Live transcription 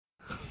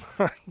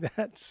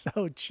That's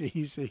so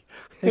cheesy.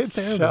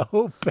 It's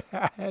so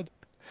bad.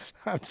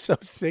 I'm so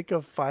sick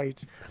of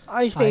fights.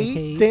 I hate,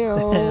 hate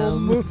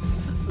them.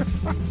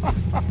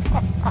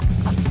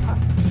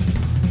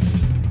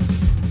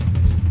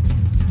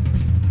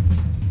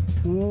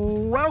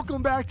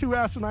 Welcome back to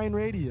Asinine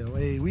Radio,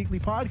 a weekly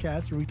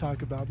podcast where we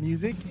talk about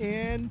music,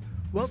 and,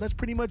 well, that's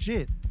pretty much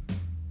it.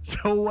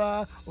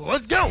 So,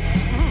 let's go!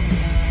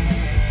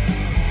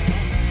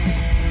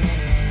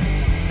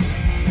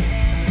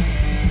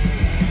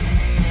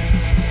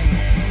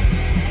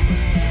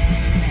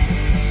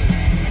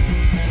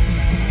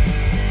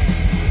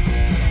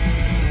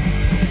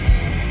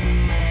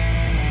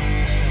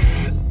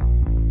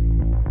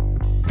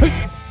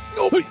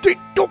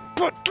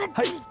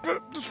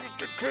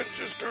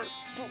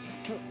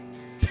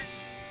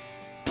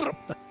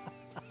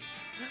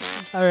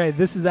 All right,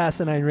 this is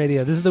Asinine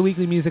Radio. This is the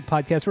weekly music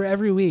podcast where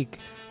every week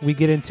we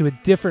get into a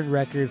different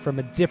record from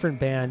a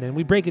different band, and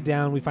we break it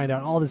down. We find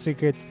out all the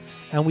secrets,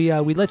 and we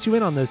let you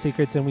in on those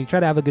secrets, and we try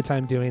to have a good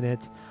time doing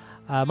it.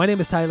 My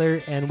name is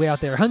Tyler, and way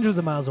out there, hundreds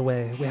of miles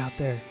away, way out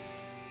there,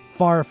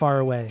 far, far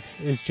away,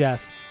 is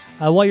Jeff.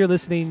 While you're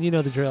listening, you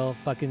know the drill.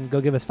 Fucking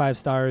go give us 5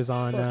 stars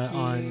on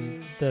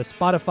the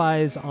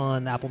Spotifys,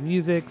 on Apple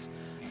Music's.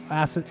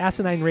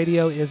 Asinine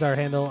Radio is our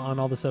handle on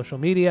all the social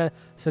media,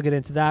 so get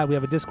into that. We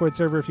have a Discord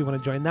server. If you want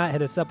to join that,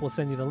 hit us up. We'll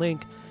send you the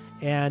link.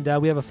 And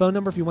we have a phone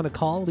number if you want to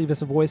call. Leave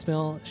us a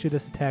voicemail. Shoot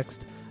us a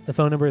text. The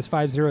phone number is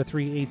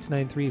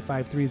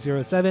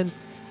 503-893-5307.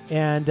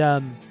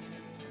 And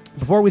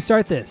before we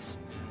start this,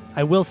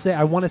 I want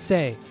to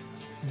say,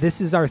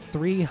 this is our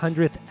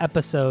 300th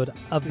episode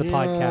of the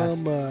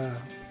podcast.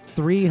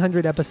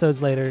 300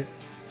 episodes later,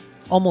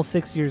 almost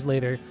 6 years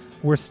later,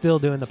 we're still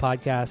doing the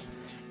podcast.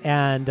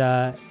 And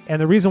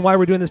the reason why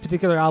we're doing this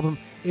particular album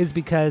is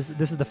because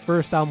this is the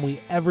first album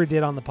we ever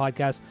did on the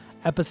podcast,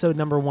 episode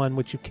number 1,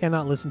 which you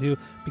cannot listen to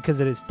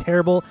because it is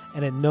terrible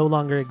and it no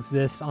longer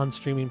exists on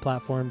streaming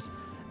platforms.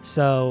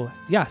 So,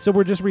 yeah, so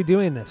we're just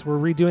redoing this. We're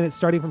redoing it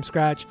starting from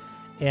scratch,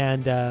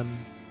 and we're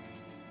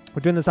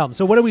doing this album.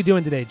 So what are we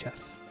doing today,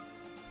 Jeff?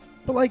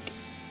 But, like,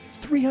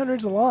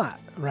 300's a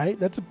lot, right?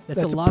 That's a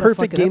lot of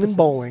perfect fucking game episodes. in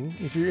bowling.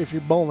 If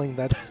you're bowling,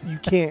 that's you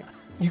can't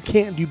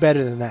do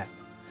better than that.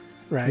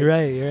 Right. You're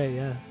right,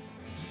 yeah.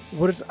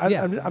 What is?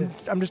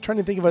 I'm just trying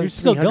to think of other. You're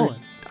still 300. going.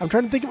 I'm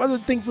trying to think of other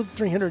things with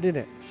 300 in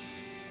it.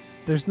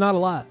 There's not a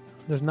lot.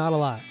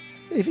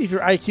 If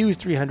your IQ is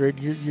 300,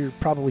 you're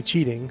probably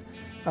cheating.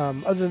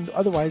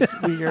 Otherwise,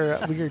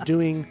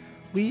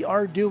 we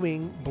are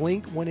doing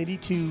Blink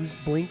 182's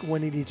Blink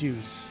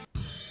 182's.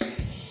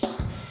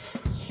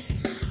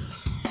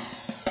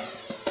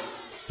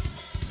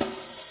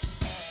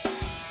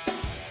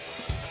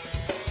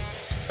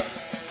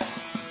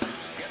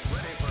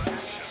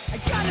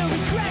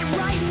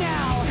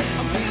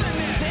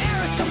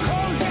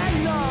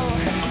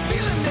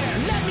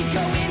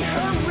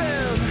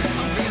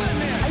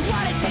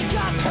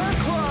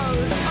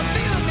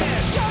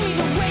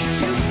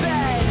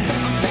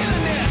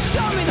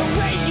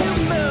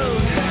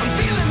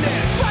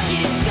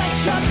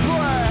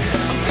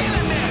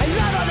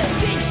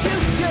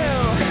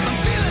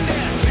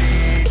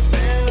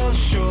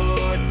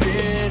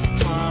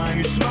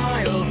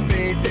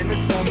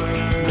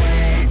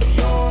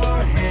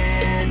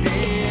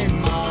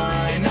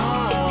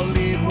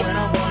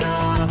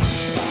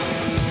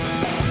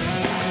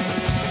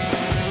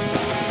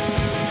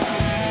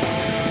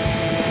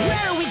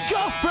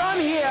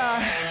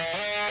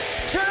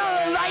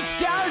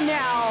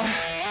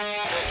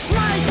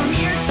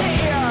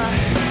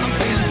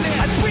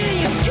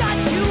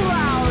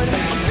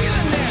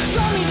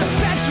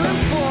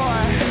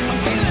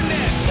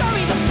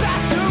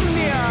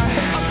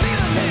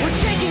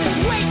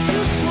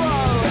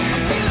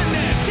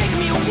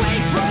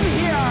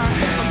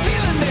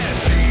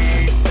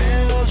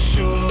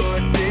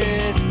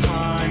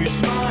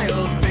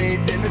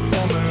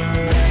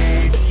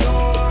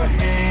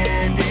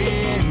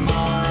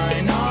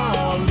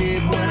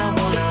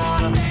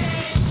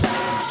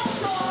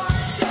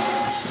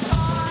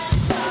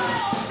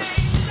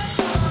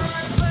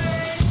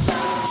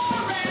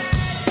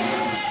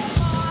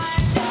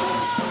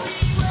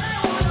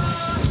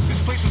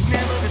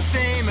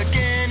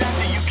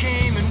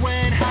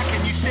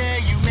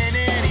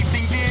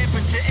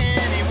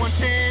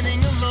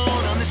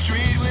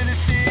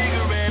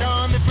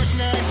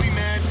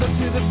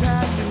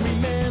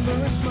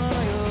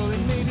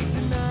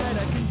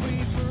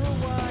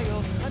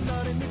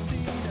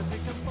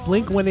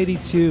 Blink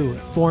 182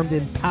 formed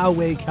in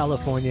Poway,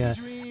 California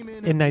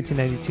in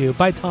 1992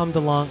 by Tom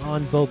DeLonge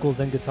on vocals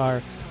and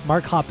guitar,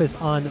 Mark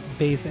Hoppus on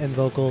bass and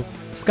vocals,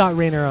 Scott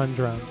Rayner on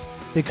drums.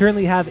 They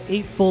currently have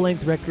 8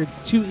 full-length records,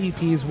 2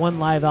 EPs, 1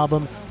 live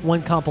album,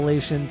 1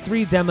 compilation,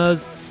 3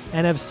 demos,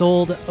 and have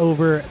sold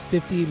over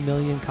 50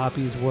 million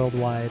copies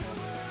worldwide.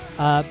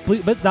 But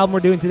the album we're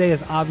doing today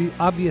is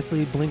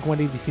obviously Blink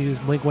 182's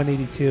Blink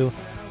 182.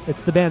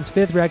 It's the band's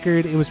 5th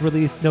record. It was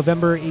released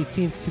November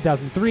 18th,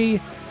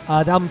 2003.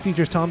 The album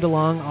features Tom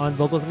DeLonge on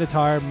vocals and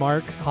guitar,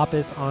 Mark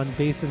Hoppus on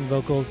bass and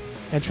vocals,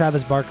 and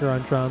Travis Barker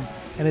on drums,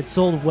 and it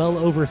sold well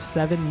over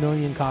 7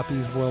 million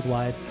copies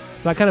worldwide.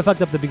 So I kind of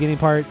fucked up the beginning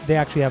part. They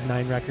actually have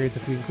 9 records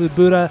if we include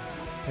Buddha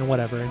and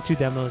whatever, and 2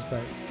 demos,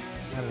 but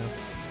I don't know.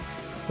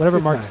 Whatever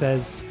It's Mark 9.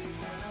 says,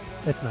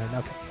 it's 9.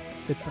 Okay,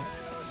 it's 9.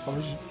 Why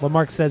would you- What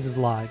Mark says is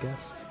law, I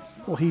guess.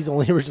 Well, he's the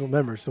only original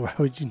member, so why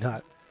would you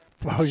not?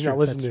 Why That's would you not true,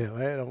 listen that's to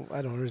him?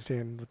 I don't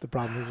understand what the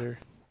problem is there.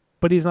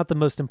 But he's not the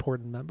most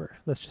important member.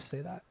 Let's just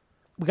say that.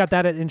 We got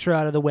that intro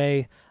out of the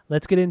way.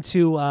 Let's get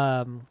into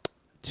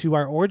to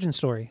our origin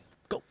story.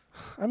 Go.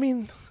 I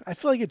mean, I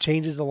feel like it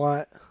changes a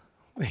lot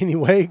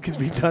anyway because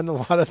we've done a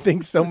lot of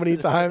things so many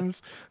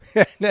times,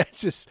 and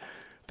it's just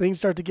things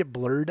start to get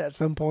blurred at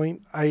some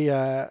point.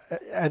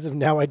 As of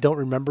now, I don't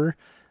remember.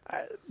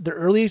 The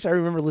earliest I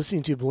remember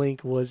listening to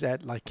Blink was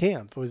at like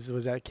camp. Was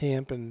at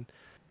camp, and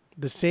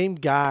the same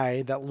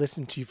guy that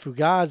listened to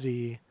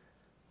Fugazi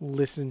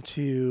listened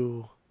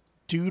to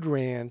Dude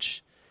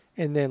Ranch,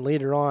 and then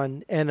later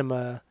on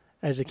Enema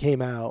as it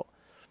came out.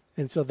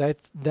 And so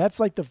that's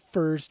like the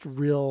first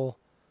real,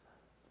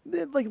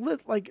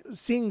 like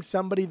seeing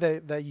somebody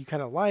that you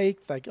kind of like,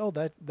 oh,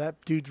 that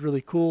dude's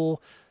really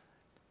cool.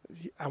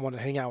 I want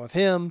to hang out with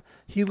him.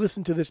 He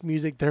listened to this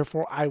music,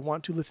 therefore I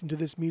want to listen to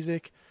this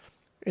music.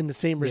 In the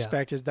same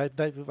respect as that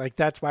like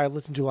that's why I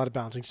listened to a lot of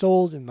Bouncing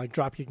Souls and like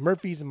Dropkick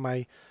Murphys and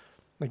my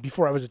like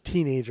before I was a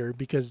teenager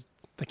because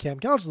the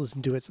camp counselors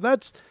listened to it. So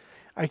that's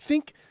I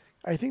think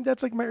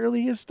that's like my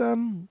earliest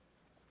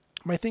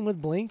my thing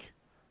with Blink.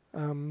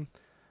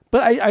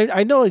 But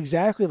I know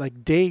exactly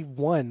like day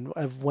one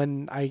of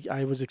when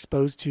I was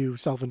exposed to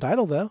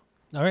Self-Entitled though.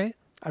 All right.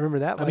 I remember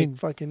that I like mean-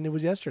 fucking it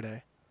was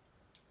yesterday.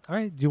 All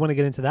right. Do you want to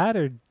get into that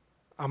or?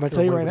 I'm gonna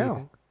tell you what right do you now.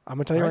 think? I'm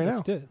gonna tell you All right now.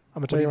 Let's do it.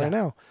 I'm gonna What tell do you you right got?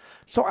 now.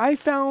 So I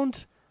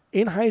found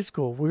in high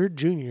school, we were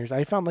juniors,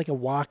 I found like a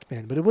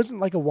Walkman, but it wasn't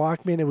like a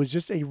Walkman. It was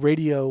just a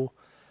radio,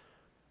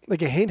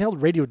 like a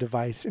handheld radio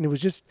device. And it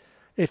was just,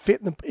 it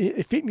fit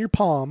in your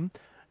palm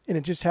and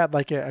it just had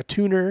like a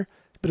tuner,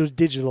 but it was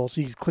digital.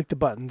 So you could click the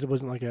buttons. It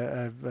wasn't like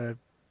a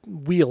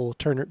wheel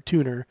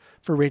tuner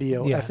for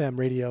radio, Yeah. FM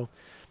radio.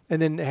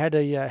 And then it had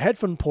a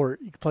headphone port.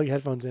 You could plug your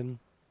headphones in.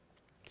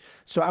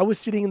 So I was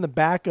sitting in the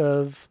back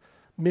of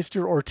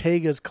Mr.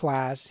 Ortega's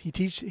class. He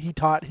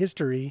taught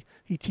history.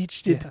 He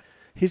taught Yeah.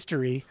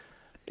 history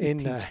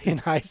in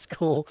high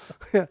school,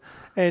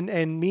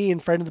 and me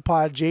and friend of the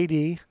pod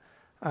JD,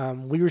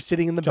 we were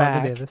sitting in the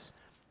Jonathan back. Davis.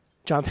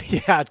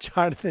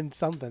 Jonathan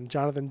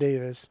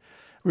Davis.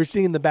 We were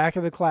sitting in the back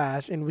of the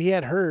class, and we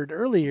had heard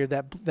earlier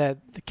that the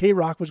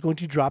K-Rock was going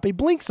to drop a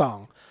Blink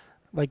song,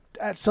 like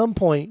at some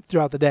point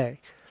throughout the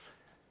day.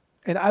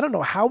 And I don't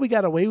know how we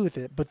got away with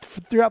it, but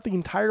throughout the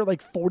entire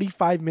like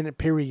 45-minute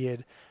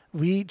period,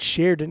 we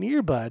shared an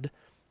earbud,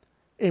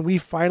 and we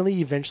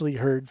finally eventually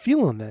heard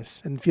 "Feeling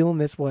This," and "Feeling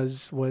This"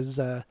 was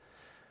the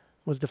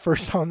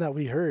first song that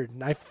we heard.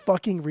 And I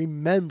fucking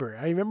remember.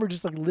 I remember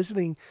just like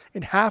listening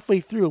and halfway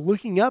through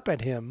looking up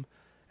at him,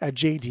 at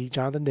JD,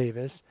 Jonathan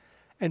Davis,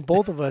 and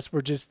both of us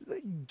were just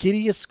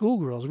giddy as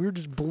schoolgirls. We were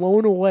just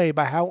blown away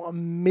by how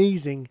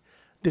amazing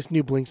this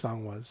new Blink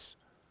song was.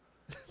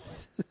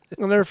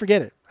 I'll never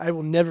forget it. I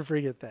will never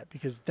forget that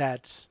because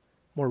that's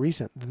more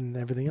recent than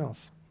everything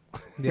else.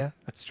 Yeah,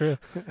 that's true.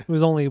 It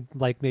was only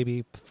like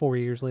maybe 4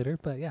 years later,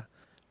 but yeah.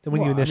 Then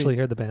when Well, you I initially mean-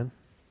 heard the band.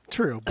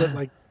 True, but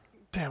like,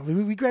 damn,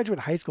 we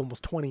graduated high school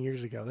almost 20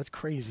 years ago. That's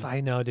crazy. I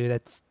know, dude.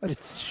 That's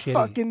It's shitty.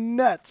 Fucking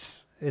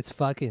nuts. It's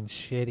fucking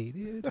shitty,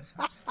 dude.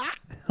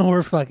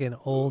 We're fucking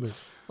old as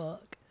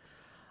fuck.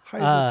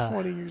 High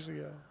school 20 years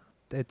ago.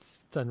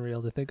 It's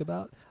unreal to think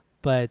about.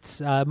 But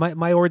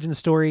my origin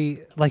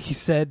story, like you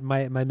said,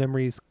 my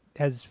memories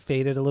has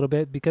faded a little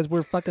bit because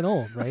we're fucking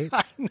old, right?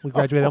 We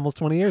graduated almost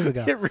 20 years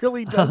ago. It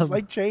really does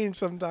like change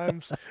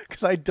sometimes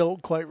because I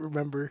don't quite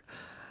remember.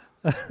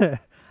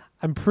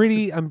 I'm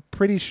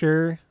pretty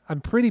sure,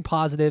 I'm pretty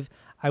positive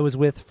I was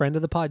with friend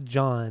of the pod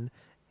John,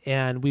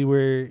 and we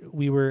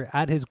were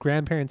at his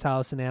grandparents'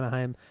 house in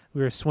Anaheim.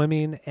 We were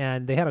swimming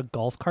and they had a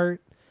golf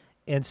cart,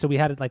 and so we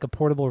had like a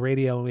portable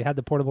radio, and we had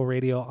the portable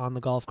radio on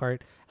the golf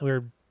cart, and we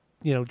were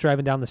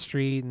driving down the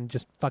street and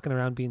just fucking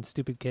around being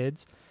stupid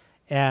kids.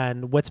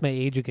 And What's My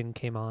Age Again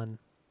came on.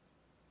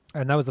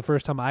 And that was the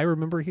first time I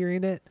remember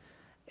hearing it.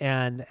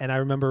 And I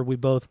remember we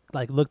both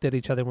like looked at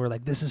each other and we were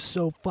like, this is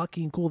so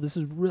fucking cool. This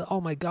is real.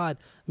 Oh my God.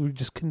 We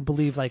just couldn't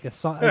believe like a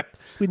song. Like,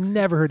 we'd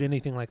never heard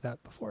anything like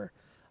that before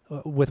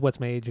with What's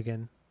My Age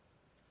Again.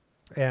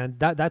 And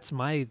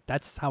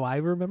that's how I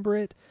remember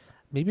it.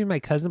 Maybe my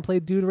cousin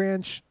played Dude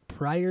Ranch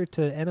prior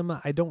to Enema.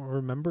 I don't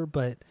remember,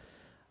 but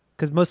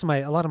because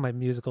a lot of my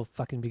musical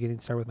fucking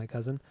beginnings start with my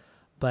cousin,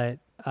 but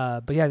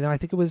yeah, no, I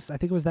think it was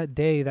that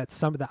day, that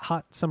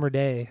hot summer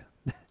day,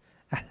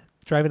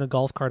 driving a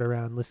golf cart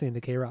around, listening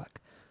to K-Rock,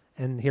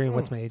 and hearing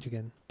What's My Age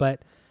Again.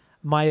 But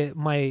my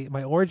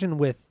origin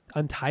with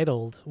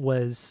Untitled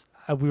was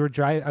I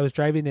was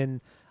driving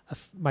in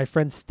my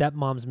friend's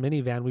stepmom's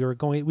minivan. We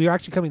were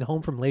actually coming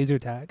home from laser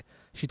tag.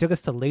 She took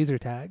us to laser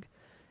tag.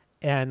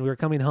 And we were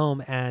coming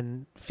home,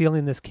 and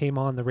Feeling This came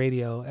on the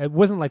radio. It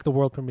wasn't like the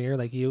world premiere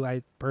like you.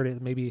 I heard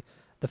it maybe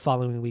the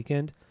following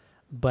weekend.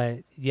 But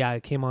yeah,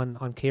 it came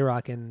on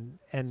K-Rock and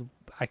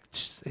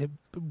it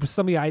was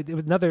something it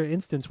was another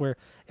instance where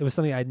it was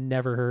something I'd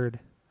never heard,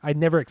 I'd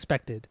never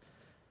expected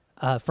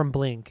from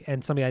Blink,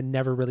 and something I'd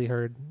never really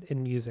heard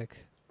in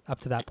music up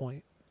to that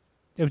point.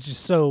 It was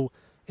just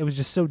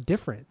so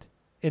different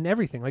in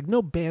everything. Like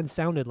no band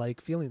sounded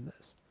like Feeling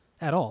This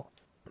at all.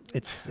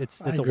 It's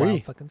a agree.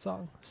 wild fucking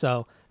song.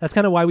 So that's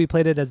kind of why we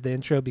played it as the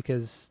intro,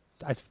 because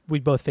we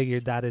both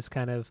figured that is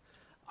kind of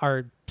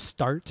our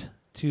start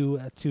to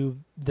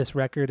this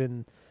record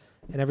and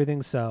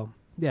everything. So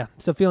yeah,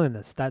 so Feeling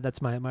This,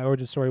 that's my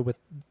origin story with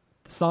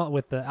the song,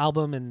 with the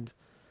album and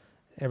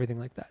everything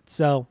like that.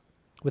 So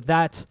with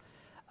that,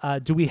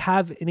 do we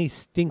have any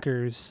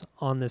stinkers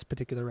on this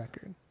particular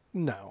record?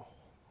 No.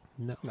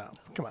 No.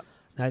 Come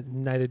on.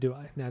 Neither do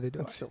I.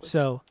 That's silly.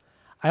 So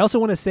I also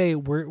want to say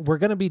we're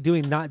going to be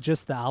doing not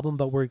just the album,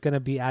 but we're going to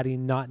be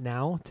adding Not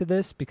Now to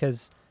this,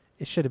 because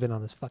it should have been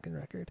on this fucking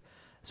record.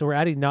 So we're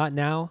adding Not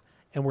Now,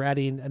 and we're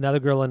adding Another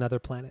Girl, Another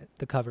Planet,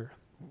 the cover,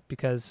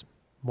 because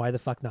why the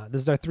fuck not?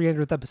 This is our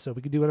 300th episode.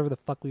 We can do whatever the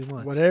fuck we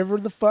want. Whatever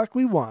the fuck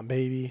we want,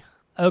 baby.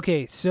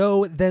 Okay,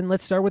 so then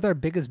let's start with our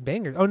biggest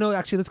banger. Oh, no,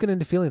 actually, let's get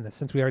into Feeling This,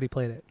 since we already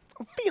played it.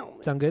 I'm feeling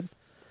this. Sound good?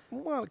 I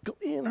want to go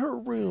in her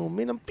room,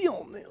 and I'm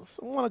feeling this.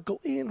 I want to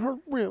go in her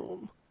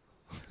room.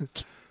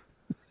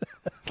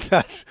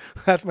 that's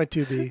my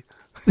 2B.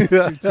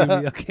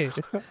 Okay,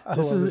 I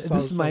this love is song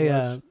this is so my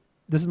much.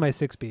 this is my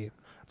 6B.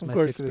 Of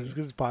course it is,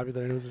 because it's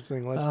popular and it was a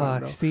single. That's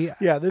fine. See,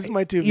 Yeah, this is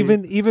my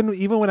 2B.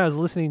 even when I was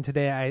listening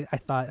today, I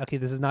thought, okay,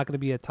 this is not going to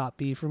be a top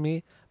B for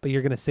me, but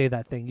you're going to say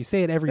that thing. You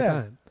say it every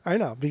time. I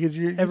know, because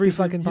you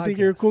think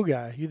you're a cool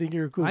guy. You think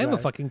you're a cool guy. I am a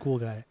fucking cool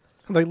guy.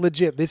 Like,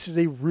 legit, this is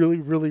a really,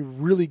 really,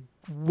 really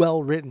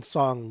well-written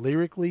song.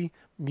 Lyrically,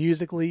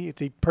 musically,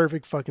 it's a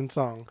perfect fucking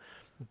song.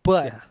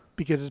 But Yeah.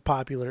 because it's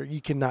popular,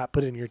 you cannot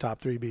put it in your top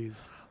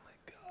 3Bs. Oh my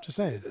god. Just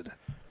saying.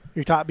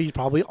 Your top B is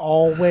probably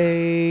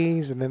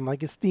Always, and then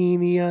like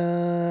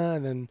Asthenia,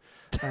 and then,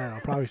 I don't know,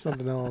 probably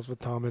something else with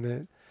Tom in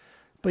it.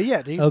 But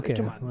yeah, dude, Okay,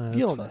 come on. well,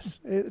 Feeling that's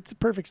this. It's a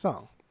perfect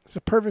song. It's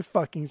a perfect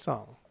fucking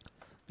song.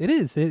 It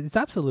is. It's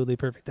absolutely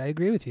perfect. I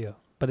agree with you,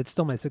 but it's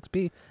still my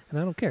 6B, and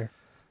I don't care.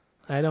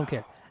 I don't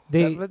care.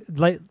 They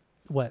like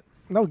what?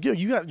 No,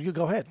 you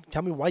go ahead.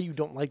 Tell me why you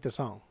don't like the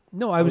song.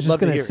 No, I was just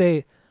gonna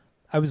say,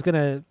 I was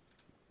gonna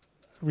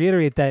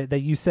reiterate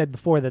that you said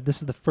before that this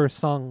is the first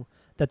song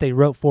that they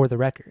wrote for the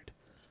record,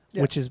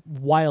 which is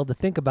wild to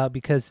think about,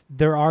 because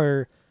there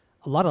are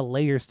a lot of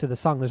layers to the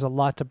song. There's a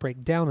lot to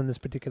break down in this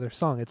particular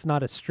song. It's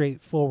not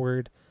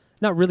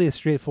not really a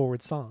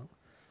straightforward song.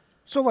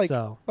 So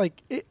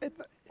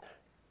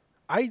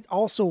I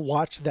also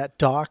watched that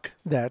doc,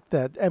 that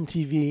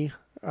MTV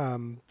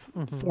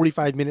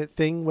 45-minute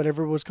thing,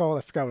 whatever it was called.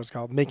 I forgot what it was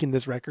called. Making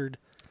This Record.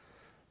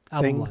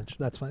 Album launch.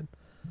 That's fine.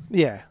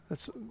 Yeah,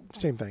 that's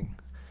same thing.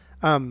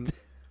 They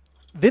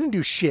didn't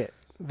do shit.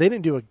 They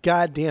didn't do a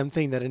goddamn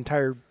thing that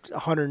entire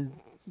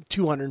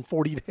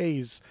 240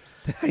 days.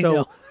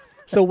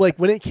 So like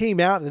when it came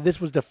out and this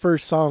was the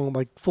first song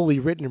like fully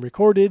written and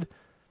recorded,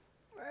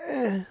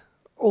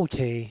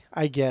 okay,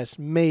 I guess,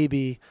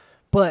 maybe.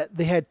 But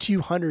they had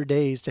 200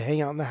 days to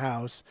hang out in the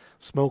house,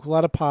 smoke a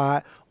lot of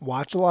pot,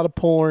 watch a lot of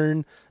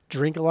porn,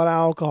 drink a lot of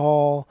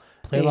alcohol.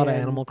 Play a lot of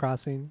Animal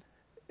Crossing.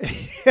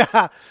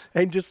 Yeah,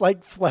 and just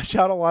like flesh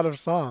out a lot of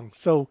songs.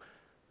 So,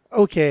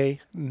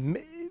 okay,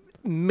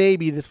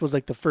 maybe this was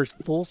like the first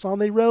full song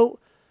they wrote,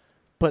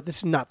 but this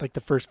is not like the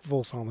first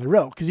full song they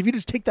wrote. Because if you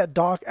just take that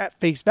doc at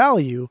face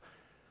value,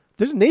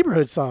 there's a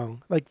Neighborhood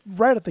song like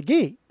right at the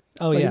gate.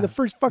 Oh like yeah, in the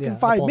first fucking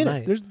 5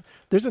 minutes,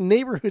 there's a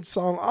Neighborhood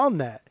song on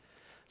that.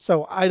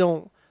 So I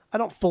don't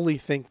fully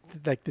think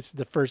like this is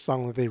the first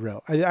song that they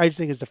wrote. I just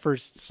think it's the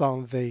first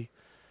song that they,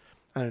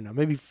 I don't know,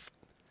 maybe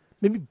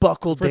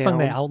buckled first down song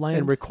they outlined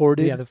and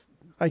recorded. Yeah,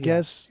 I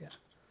guess. Yeah.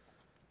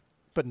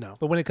 But no.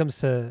 But when it comes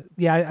to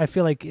I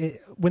feel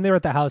like when they were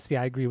at the house,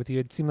 I agree with you.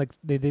 It seemed like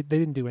they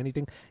didn't do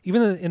anything.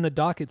 Even in the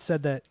doc, it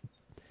said that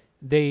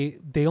they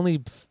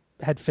only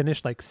had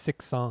finished like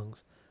 6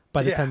 songs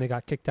by the time they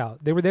got kicked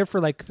out. They were there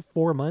for like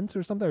 4 months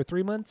or something, or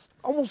 3 months.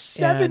 Almost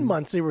 7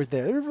 months they were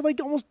there. They were for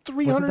like almost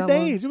 300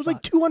 days. It was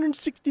like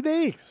 260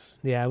 days.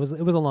 Yeah, it was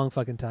a long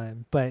fucking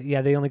time. But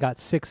yeah, they only got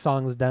 6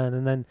 songs done,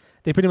 and then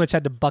they pretty much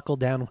had to buckle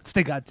down once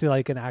they got to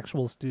like an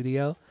actual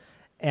studio.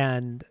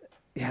 And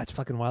yeah, it's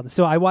fucking wild.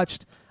 So I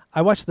watched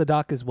the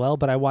doc as well,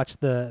 but I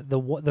watched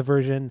the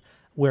version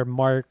where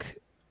Mark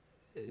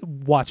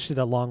watched it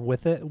along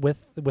with it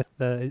with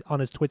the on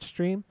his Twitch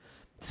stream.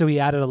 So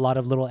he added a lot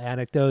of little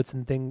anecdotes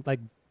and things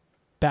like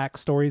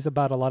backstories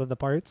about a lot of the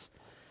parts,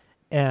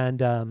 and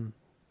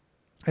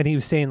he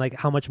was saying like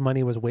how much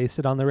money was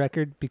wasted on the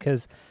record,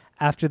 because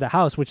after the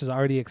house, which is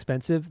already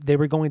expensive, they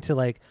were going to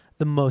like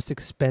the most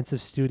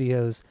expensive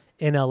studios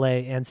in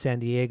LA and San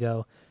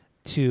Diego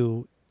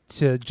to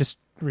just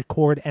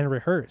record and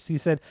rehearse. He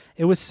said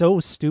it was so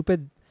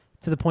stupid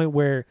to the point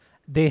where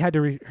they had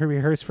to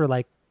rehearse for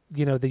like,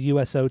 the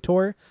USO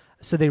tour.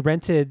 So they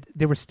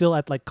were still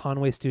at like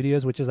Conway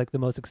Studios, which is like the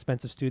most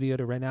expensive studio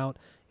to rent out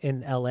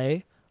in LA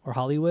or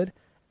Hollywood.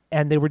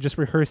 and they were just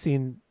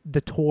rehearsing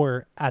the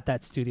tour at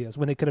that studios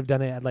when they could have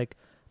done it at like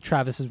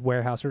Travis's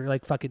warehouse or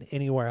like fucking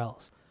anywhere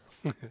else.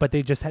 But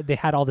they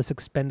had all this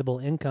expendable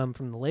income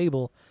from the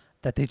label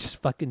that they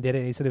just fucking did it.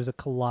 And he said it was a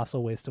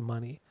colossal waste of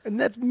money. And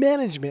that's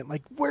management.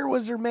 Like, where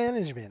was their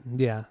management?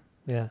 Yeah.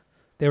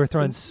 They were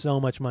throwing so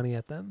much money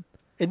at them.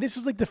 And this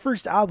was like the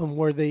first album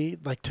where they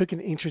like took an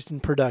interest in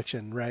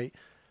production, right?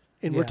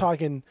 And we're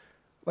talking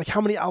like,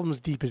 how many albums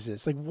deep is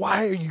this? Like,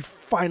 why are you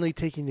finally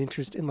taking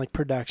interest in like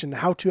production,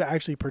 how to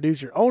actually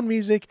produce your own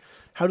music,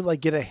 how to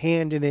like get a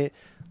hand in it?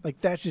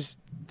 Like, that's just,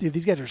 dude,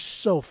 these guys are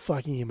so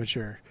fucking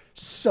immature.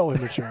 So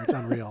immature. It's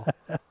unreal.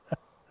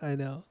 I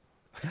know.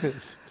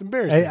 It's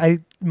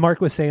embarrassing.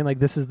 Mark was saying like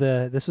this was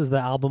the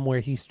album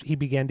where he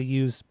began to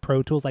use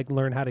Pro Tools, like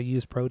learn how to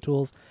use Pro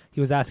Tools. He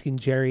was asking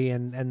Jerry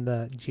and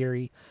the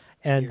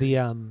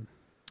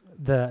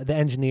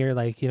engineer,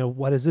 like, you know,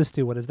 what does this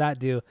do? What does that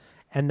do?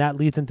 And that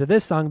leads into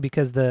this song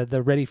because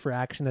the Ready for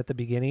Action at the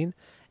beginning,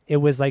 it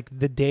was like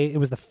it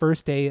was the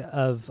first day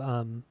of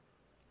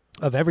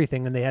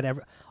everything, and they had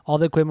all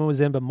the equipment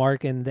was in, but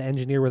Mark and the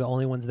engineer were the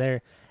only ones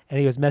there, and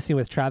he was messing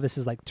with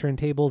Travis's like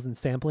turntables and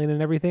sampling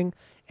and everything,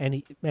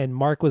 and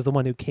Mark was the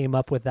one who came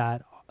up with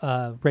that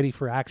Ready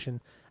for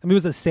Action. I mean, it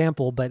was a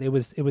sample, but it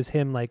was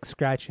him like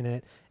scratching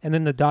it, and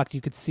then the doc you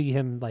could see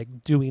him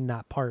like doing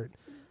that part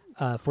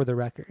for the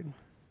record.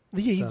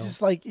 Yeah, he's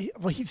just like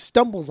he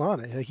stumbles on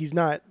it. Like, he's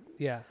not.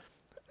 Yeah,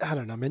 I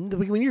don't know, man.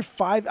 When you're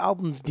 5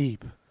 albums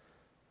deep,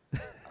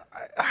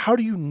 how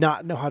do you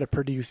not know how to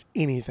produce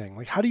anything?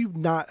 Like, how do you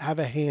not have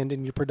a hand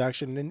in your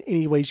production in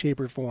any way, shape,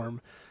 or form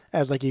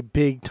as like a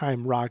big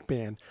time rock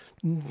band?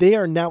 They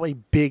are now a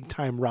big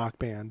time rock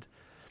band.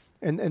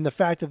 And the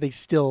fact that they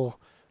still,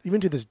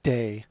 even to this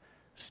day,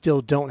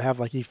 still don't have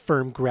like a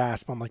firm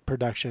grasp on like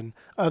production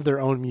of their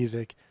own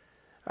music,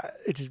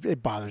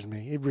 it bothers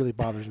me. It really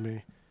bothers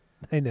me.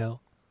 I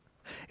know.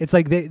 It's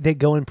like they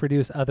go and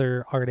produce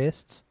other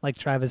artists. Like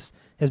Travis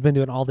has been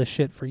doing all this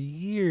shit for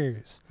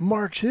years.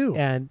 Mark too.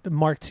 And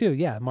Mark too,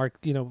 yeah. Mark,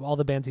 you know, all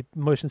the bands,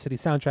 Motion City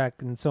Soundtrack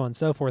and so on and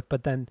so forth,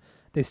 but then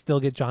they still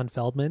get John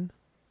Feldman.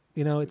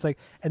 You know, it's like,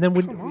 and then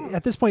when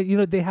at this point, you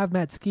know, they have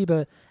Matt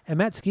Skiba, and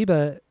Matt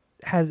Skiba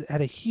has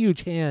had a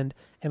huge hand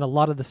in a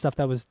lot of the stuff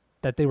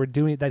that they were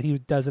doing, that he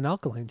does in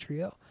Alkaline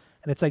Trio.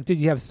 And it's like, dude,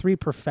 you have 3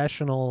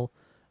 professional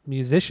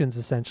musicians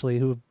essentially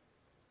who have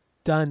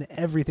done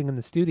everything in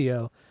the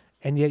studio,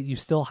 and yet you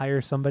still hire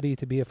somebody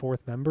to be a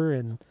 4th member,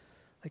 and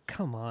like,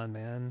 come on,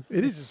 man.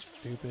 It's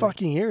stupid.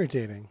 Fucking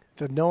irritating.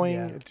 It's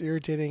annoying. Yeah. It's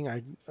irritating.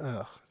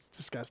 It's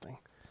disgusting.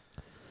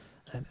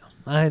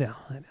 I know.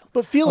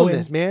 But feeling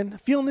this, man.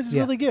 Feeling this is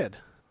really good.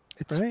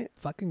 It's right?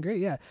 fucking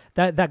great. Yeah.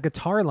 That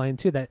guitar line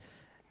too, that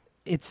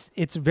it's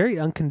very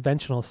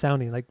unconventional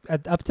sounding. Like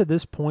up to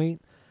this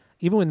point,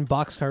 even when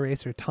Boxcar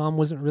Racer, Tom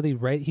wasn't really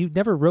he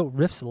never wrote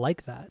riffs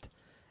like that.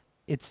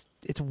 It's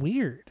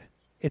weird.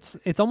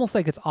 It's almost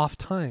like it's off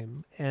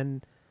time,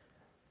 and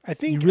I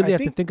think you really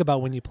have to think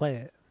about when you play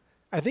it.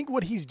 I think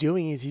what he's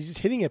doing is he's just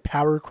hitting a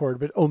power chord,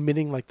 but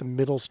omitting like the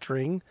middle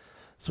string.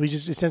 So he's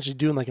just essentially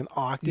doing like an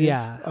octave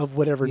of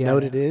whatever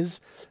note it is,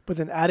 but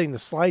then adding the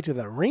slide to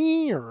the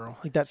ring, or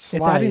like that slide.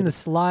 It's adding the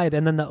slide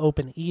and then the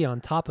open E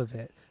on top of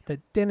it.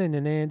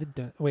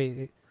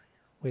 Wait,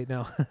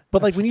 no.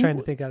 But like when trying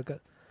to think how it goes.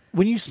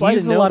 When you slide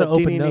a lot of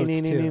open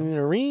notes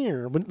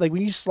too. Like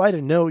when you slide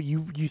a note,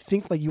 you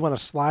think like you want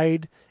to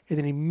slide and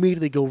then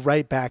immediately go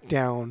right back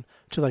down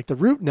to like the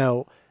root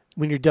note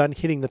when you're done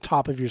hitting the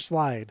top of your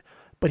slide.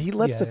 But he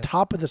lets the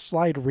top of the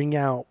slide ring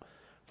out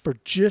for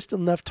just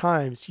enough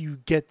time so you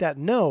get that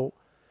note,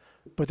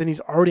 but then he's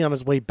already on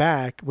his way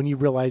back when you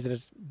realize that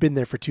it's been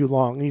there for too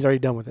long and he's already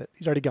done with it.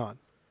 He's already gone.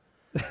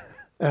 And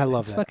I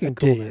love that. It's fucking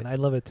cool, man. I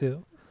love it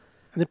too.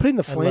 And they're putting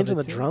the flange on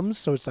the drums,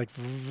 so it's like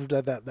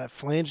that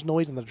flange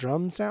noise and the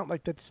drum sound.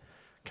 Like, that's,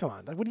 come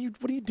on, like what are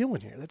you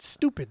doing here? That's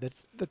stupid.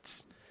 That's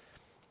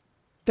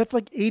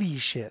like 80s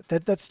shit.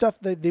 That's stuff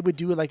that they would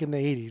do like in the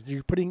 80s.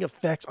 You're putting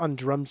effects on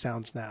drum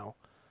sounds now.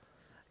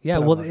 Yeah,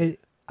 well,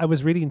 I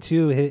was reading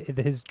too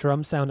his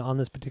drum sound on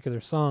this particular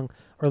song,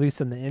 or at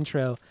least in the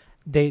intro.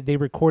 They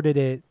recorded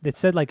it. It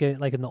said like in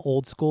the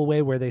old school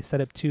way where they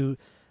set up two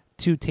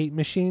tape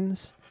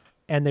machines.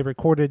 And they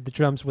recorded the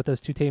drums with those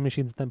 2 tape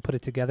machines and then put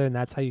it together, and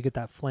that's how you get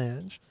that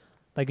flange.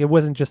 Like, it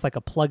wasn't just like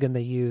a plugin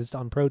they used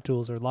on Pro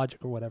Tools or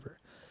Logic or whatever.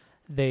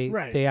 They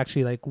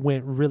actually like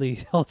went really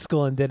old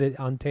school and did it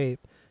on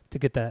tape to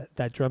get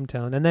that drum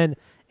tone. And then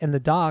in the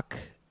doc,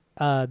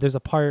 there's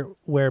a part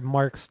where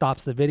Mark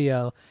stops the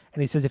video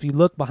and he says, if you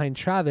look behind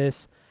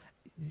Travis,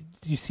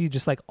 you see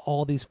just like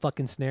all these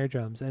fucking snare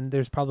drums, and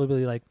there's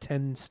probably like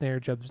 10 snare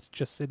drums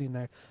just sitting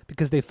there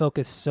because they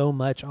focus so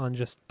much on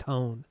just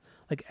tone.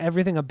 Like,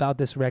 everything about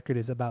this record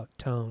is about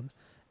tone,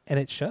 and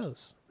it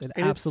shows. It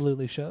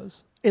absolutely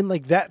shows. And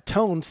like that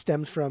tone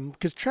stems from,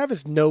 because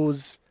Travis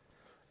knows,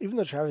 even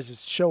though Travis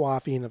is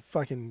show-offy and a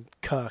fucking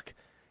cuck,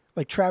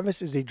 like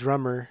Travis is a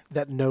drummer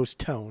that knows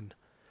tone.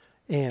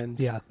 And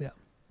yeah.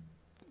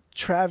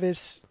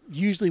 Travis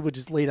usually would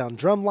just lay down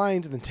drum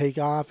lines and then take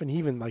off, and he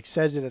even like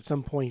says it at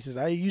some point. He says,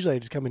 I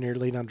just come in here,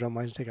 lay down drum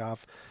lines, take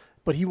off.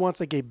 but he wants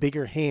like a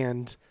bigger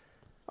hand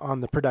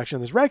on the production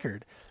of this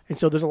record. And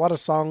so there's a lot of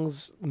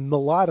songs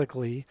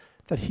melodically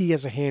that he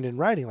has a hand in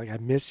writing. Like I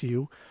Miss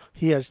You.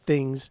 He has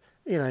things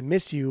in I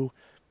Miss You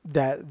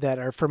that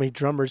are from a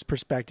drummer's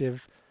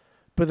perspective,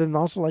 but then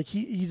also like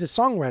he's a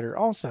songwriter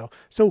also.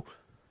 So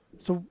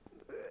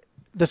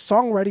the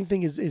songwriting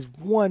thing is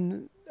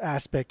one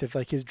aspect of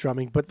like his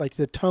drumming, but like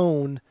the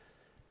tone,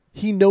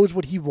 he knows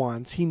what he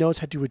wants. He knows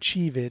how to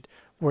achieve it.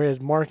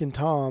 Whereas Mark and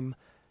Tom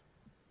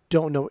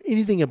don't know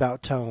anything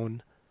about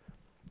tone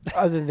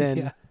other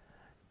than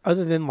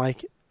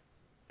like,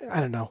 I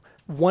don't know,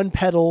 one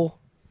pedal,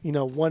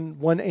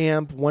 one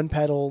amp, one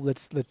pedal.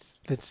 Let's I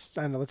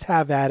don't know, let's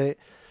have at it.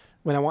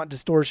 When I want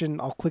distortion,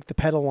 I'll click the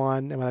pedal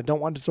on, and when I don't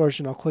want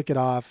distortion, I'll click it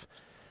off.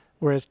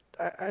 Whereas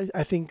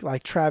I think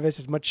like Travis,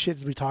 as much shit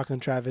as we talk on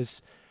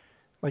Travis,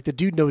 like the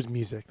dude knows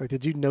music. Like the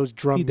dude knows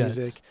drum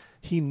music.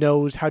 He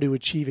knows how to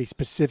achieve a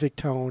specific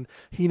tone.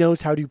 He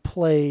knows how to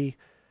play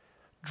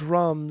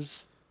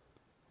drums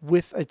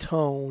with a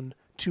tone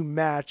to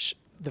match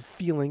the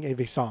feeling of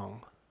a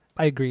song.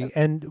 I agree.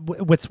 And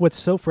what's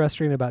so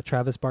frustrating about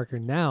Travis Barker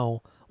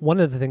now, one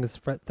of the things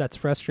that's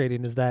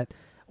frustrating is that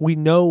we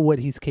know what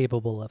he's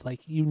capable of. Like,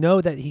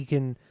 that he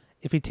can,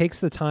 if he takes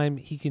the time,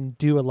 he can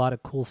do a lot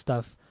of cool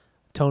stuff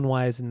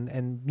tone-wise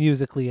and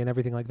musically and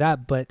everything like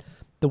that. But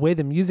the way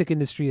the music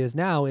industry is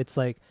now, it's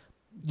like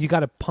you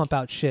got to pump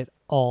out shit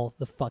all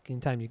the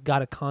fucking time. You got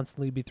to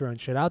constantly be throwing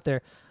shit out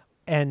there.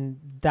 And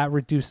that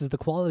reduces the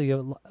quality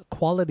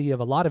of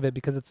a lot of it,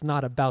 because it's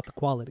not about the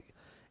quality.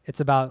 It's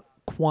about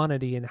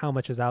quantity and how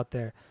much is out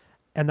there.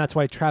 And that's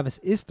why Travis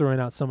is throwing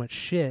out so much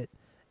shit,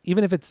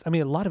 even if a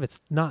lot of it's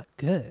not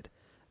good,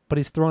 but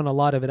he's throwing a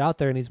lot of it out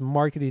there and he's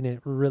marketing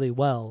it really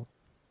well.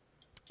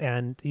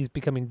 And he's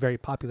becoming very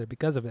popular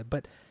because of it.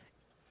 But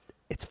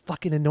it's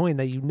fucking annoying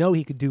that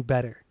he could do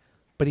better,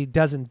 but he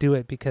doesn't do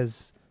it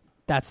because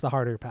that's the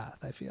harder path,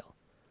 I feel.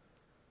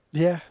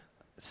 Yeah.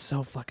 It's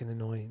so fucking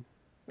annoying.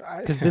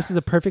 Because this is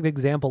a perfect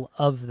example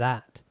of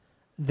that.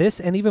 This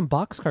and even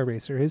Boxcar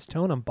Racer, his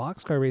tone on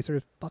Boxcar Racer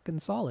is fucking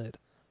solid.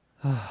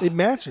 It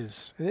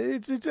matches.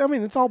 It's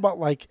all about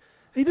like,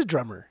 he's a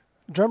drummer.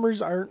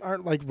 Drummers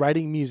aren't like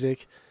writing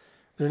music.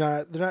 They're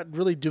not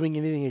really doing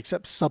anything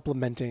except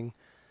supplementing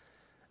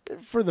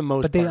for the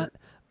most part.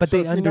 But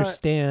they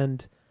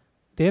understand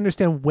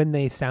when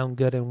they sound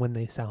good and when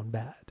they sound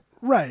bad.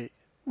 Right.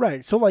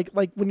 Right. So like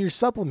when you're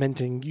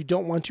supplementing, you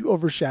don't want to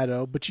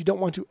overshadow, but you don't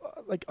want to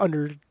like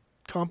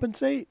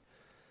undercompensate.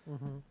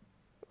 Mm-hmm.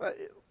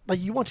 Like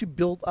you want to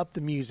build up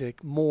the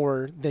music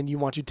more than you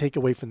want to take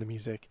away from the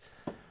music.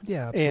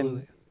 Yeah,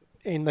 absolutely.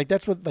 And like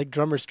that's what like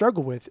drummers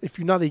struggle with. If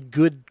you're not a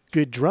good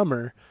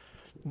drummer,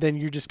 then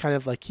you're just kind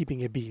of like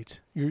keeping a beat.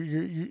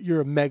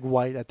 You're a Meg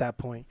White at that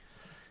point.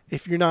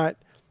 If you're not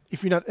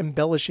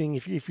embellishing,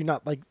 if you're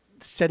not like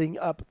setting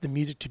up the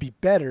music to be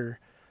better,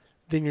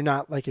 then you're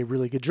not like a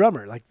really good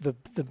drummer. Like the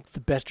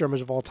best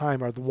drummers of all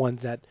time are the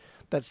ones that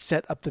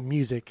set up the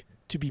music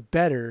to be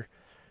better.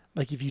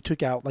 Like if you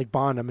took out like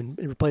Bonham and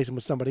replaced him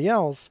with somebody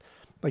else,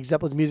 like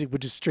Zeppelin's music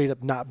would just straight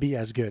up not be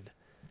as good.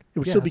 It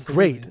would still be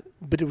great,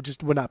 but it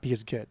would not be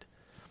as good.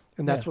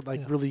 And that's what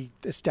really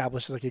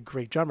establishes like a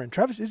great drummer. And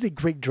Travis is a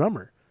great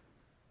drummer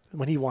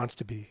when he wants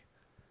to be,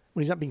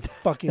 when he's not being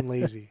fucking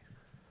lazy.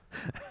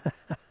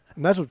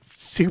 And that's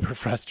what's super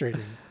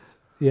frustrating.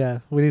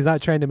 Yeah, when he's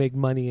not trying to make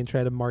money and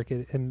try to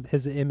market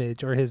his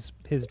image or his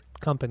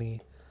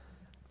company.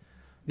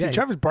 Dude, Yeah,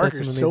 Travis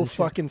Barker is so shit.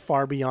 fucking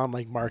far beyond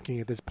like marketing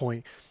at this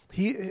point.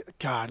 It's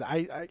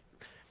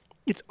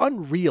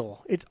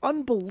unreal. It's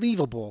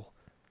unbelievable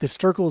the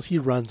circles he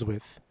runs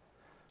with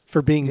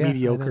for being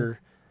mediocre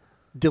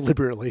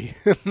deliberately.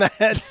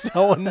 That's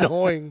so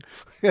annoying.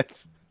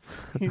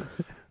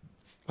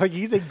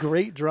 He's a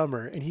great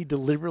drummer and he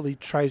deliberately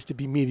tries to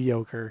be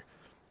mediocre.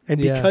 And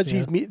because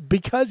he's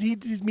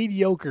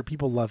mediocre,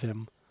 people love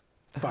him.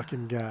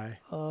 Fucking guy.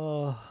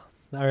 Oh,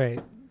 all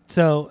right.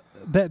 So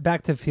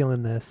back to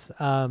feeling this.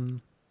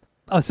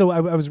 So I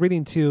was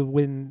reading too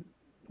when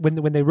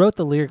they wrote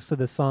the lyrics to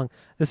this song.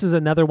 This is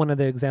another one of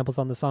the examples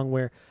on the song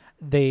where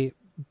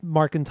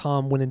Mark and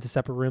Tom went into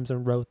separate rooms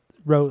and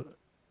wrote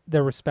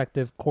their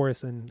respective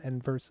chorus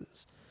and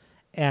verses,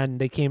 and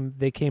they came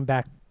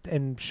back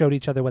and showed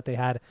each other what they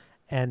had,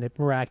 and it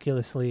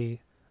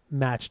miraculously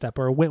matched up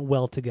or went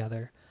well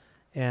together.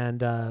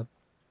 And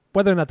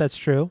whether or not that's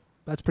true,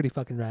 that's pretty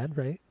fucking rad,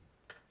 right?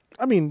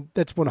 I mean,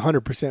 that's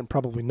 100%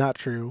 probably not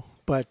true,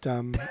 but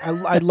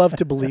I'd love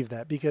to believe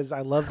that because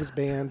I love this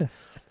band.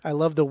 I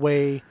love the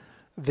way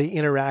they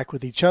interact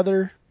with each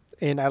other,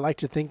 and I like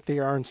to think they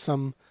are on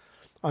some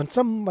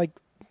like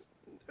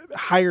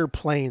higher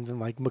plane than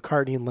like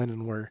McCartney and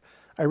Lennon were.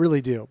 I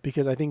really do,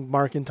 because I think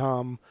Mark and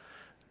Tom,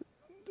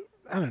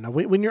 I don't know,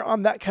 when you're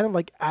on that kind of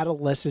like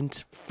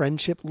adolescent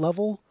friendship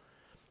level,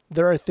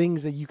 there are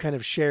things that you kind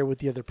of share with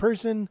the other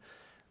person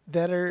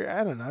that are,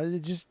 I don't know,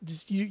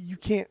 just you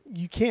can't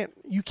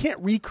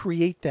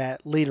recreate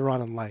that later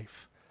on in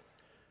life.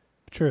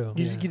 True.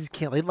 You just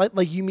can't.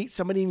 Like you meet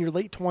somebody in your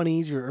late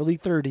 20s, your early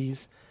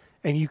 30s,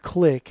 and you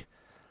click,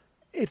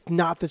 it's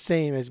not the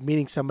same as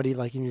meeting somebody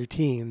like in your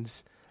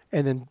teens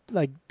and then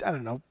like, I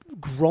don't know,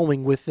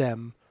 growing with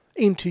them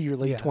into your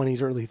late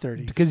 20s, early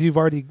 30s. Because you've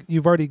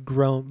already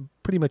grown,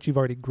 pretty much you've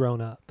already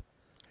grown up.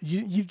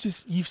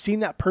 You've seen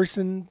that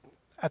person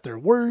at their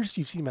worst,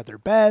 you've seen them at their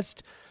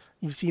best,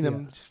 you've seen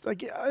them just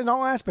like in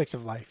all aspects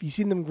of life. You've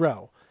seen them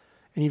grow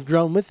and you've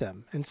grown with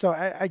them. And so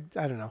I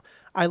don't know.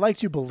 I like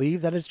to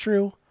believe that it's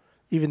true,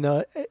 even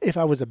though if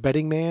I was a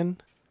betting man,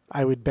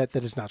 I would bet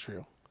that it's not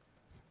true.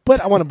 But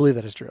I want to believe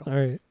that it's true. All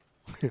right.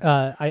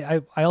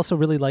 I also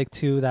really like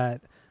too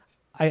that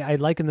I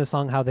like in the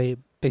song how they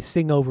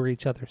sing over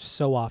each other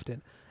so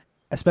often,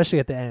 especially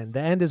at the end. The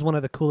end is one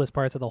of the coolest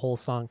parts of the whole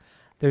song.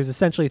 There's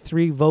essentially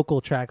 3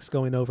 vocal tracks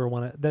going over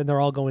then they're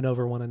all going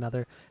over one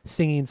another,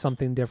 singing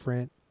something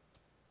different.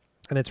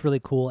 And it's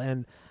really cool.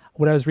 And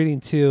what I was reading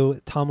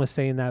too, Tom was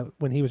saying that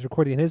when he was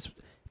recording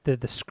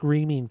the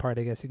screaming part,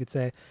 I guess you could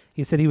say,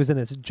 he said he was in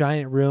this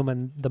giant room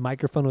and the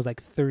microphone was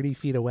like 30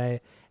 feet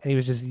away and he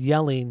was just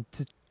yelling,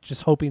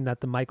 just hoping that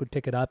the mic would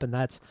pick it up. And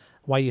that's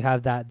why you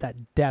have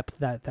that depth,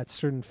 that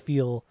certain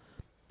feel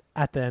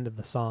at the end of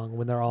the song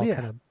when they're all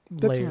kind of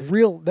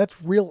layered.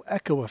 That's real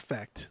echo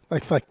effect.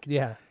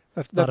 Yeah.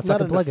 That's not a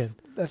fucking plug-in.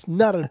 That's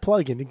not a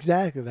plug-in.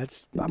 Exactly. I'm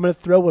going to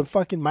throw a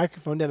fucking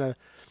microphone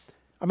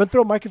I'm going to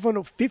throw a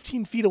microphone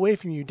 15 feet away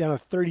from you down a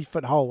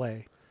 30-foot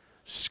hallway.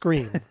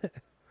 Scream.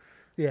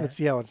 Yeah. Let's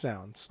see how it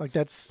sounds.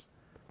 That's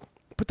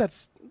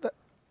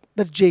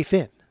Jay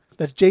Finn.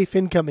 That's Jay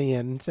Finn coming in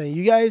and saying,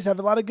 you guys have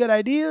a lot of good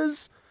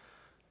ideas.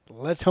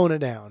 Let's hone it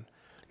down.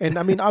 And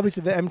I mean,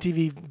 obviously the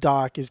MTV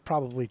doc is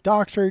probably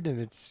doctored and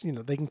it's,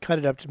 they can cut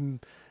it up to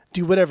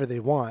do whatever they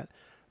want,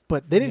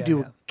 but they didn't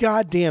do a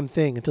goddamn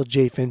thing until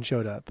Jay Finn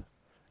showed up.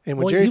 And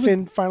when Jerry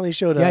Finn finally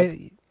showed up,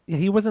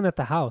 he wasn't at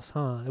the house,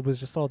 huh? It was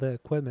just all the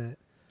equipment.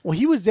 Well,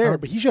 he was there,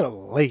 but he showed up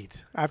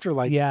late after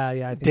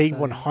day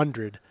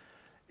 100.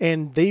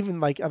 And they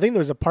even I think there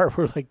was a part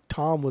where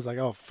Tom was like,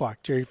 "Oh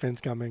fuck, Jerry Finn's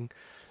coming,"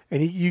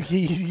 and you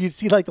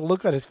see the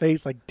look on his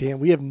face, like, "Damn,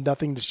 we have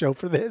nothing to show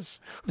for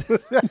this."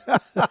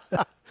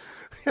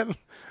 and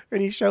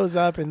he shows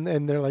up,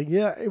 and they're like,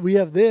 "Yeah, we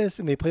have this,"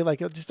 and they play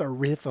just a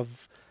riff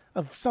of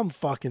some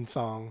fucking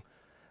song.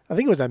 I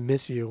think it was "I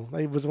Miss You."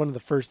 It was one of the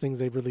first things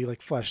they really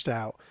fleshed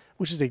out,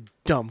 which is a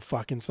dumb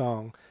fucking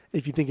song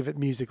if you think of it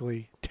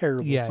musically.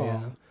 Terrible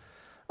song.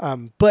 Yeah.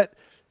 But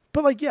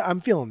I'm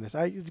feeling this.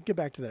 I get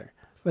back to there.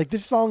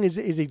 This song is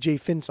a Jay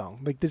Finn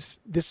song. This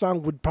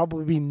song would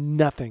probably be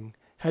nothing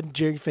had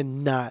Jerry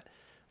Finn not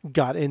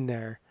got in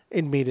there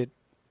and made it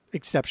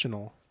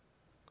exceptional.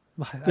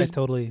 I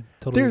totally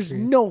There's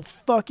agree. no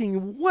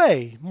fucking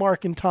way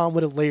Mark and Tom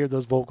would have layered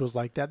those vocals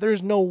like that.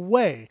 There's no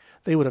way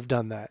they would have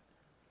done that.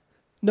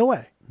 No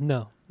way.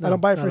 No, I don't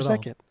buy it for a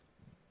second.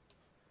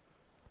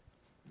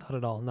 Not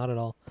at all. Not at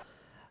all.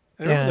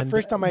 I remember the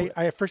first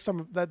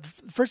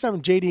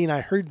time JD and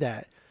I heard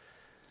that,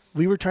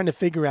 we were trying to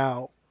figure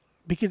out,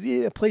 because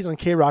it plays on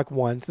K-Rock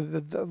 1, so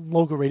the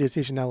local radio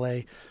station in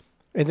LA,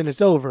 and then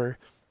it's over.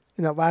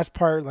 And that last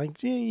part,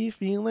 you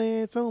feel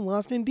it, so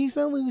lost in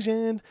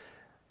disillusioned.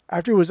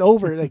 After it was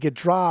over, it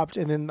dropped,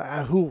 and then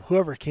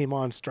whoever came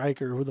on,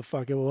 Stryker, who the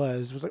fuck it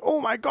was like, "Oh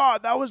my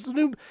God, that was the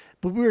new."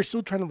 But we were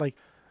still trying to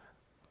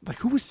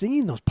who was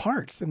singing those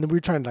parts? And then we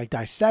were trying to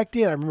dissect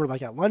it. I remember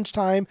at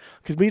lunchtime,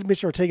 because we had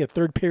Mr. Ortega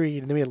third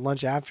period, and then we had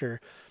lunch after.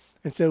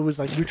 And so it was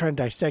we were trying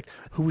to dissect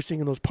who was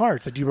singing those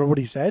parts. Do you remember what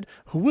he said?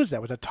 Who was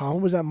that? Was that Tom?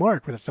 Was that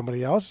Mark? Was that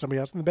somebody else? Somebody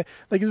else in the band?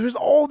 There was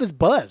all this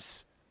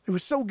buzz. It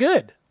was so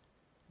good.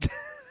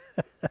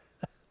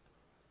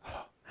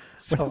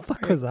 Where the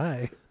fuck was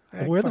I?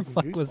 Where the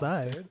fuck was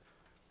I? Dude.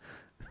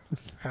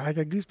 I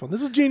got goosebumps.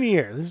 This was junior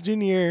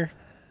year.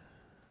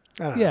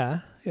 I don't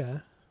know.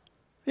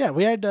 Yeah.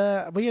 We had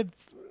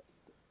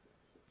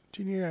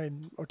junior year. I had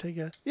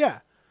Ortega. Yeah.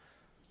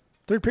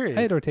 Third period.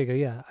 I had Ortega.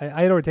 Yeah,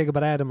 I had Ortega,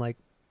 but I had him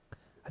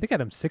I think I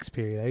had him 6th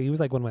period. He was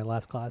one of my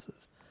last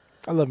classes.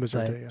 I love Mr.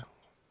 Ortega.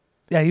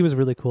 Yeah, he was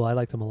really cool. I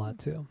liked him a lot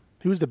too.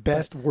 He was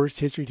the worst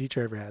history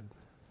teacher I ever had.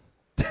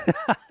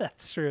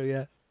 That's true.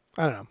 Yeah.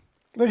 I don't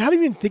know. How do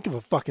you even think of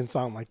a fucking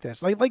song like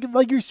this?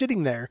 Like you're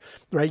sitting there,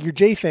 right? You're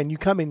Jay Finn. You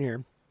come in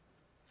here.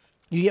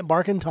 You get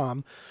Mark and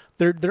Tom.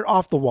 They're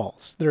off the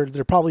walls.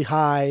 They're probably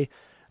high.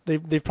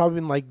 They've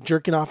probably been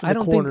jerking off in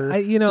the corner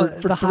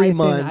for the 3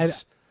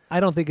 months. I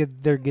don't think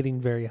they're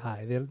getting very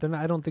high. They're not,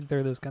 I don't think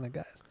they're those kind of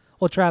guys.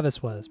 Well,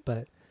 Travis was,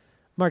 but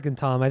Mark and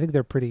Tom, I think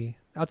they're pretty,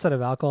 outside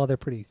of alcohol, they're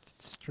pretty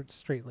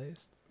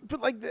straight-laced.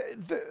 But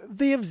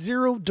they have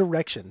zero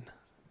direction,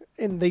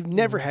 and they've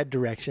never had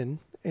direction,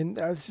 and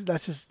that's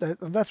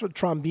what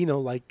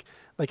Trombino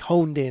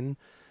honed in.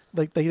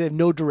 They have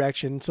no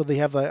direction, so they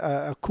have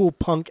a cool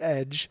punk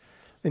edge,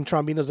 and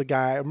Trombino's a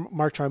guy.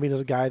 Mark Trombino's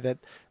a guy that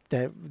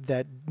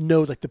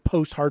knows the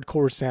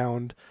post-hardcore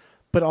sound,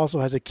 but also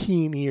has a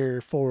keen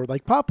ear for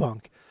pop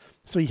punk.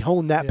 So he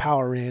honed that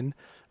power in.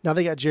 Now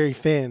they got Jerry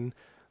Finn,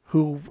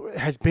 who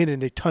has been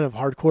in a ton of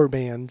hardcore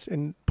bands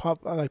and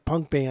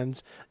punk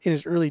bands in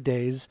his early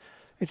days.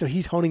 And so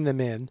he's honing them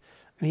in.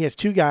 And he has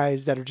 2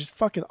 guys that are just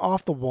fucking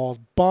off the walls,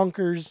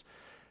 bonkers,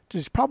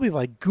 just probably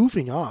like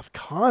goofing off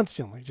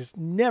constantly, just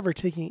never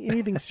taking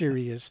anything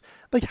serious.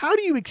 Like, how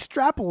do you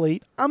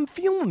extrapolate? I'm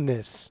feeling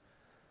this.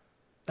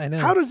 I know.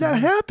 How does that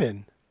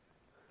happen?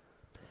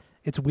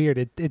 It's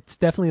weird. It's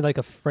definitely like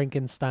a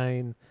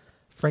Frankenstein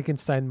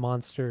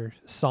monster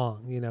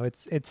song. You know,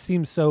 it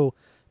seems so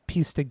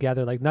pieced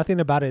together. Like nothing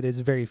about it is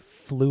very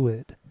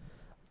fluid.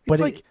 But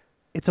It's like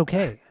it's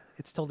okay.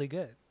 It's totally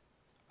good.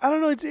 I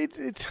don't know.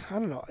 It's I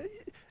don't know.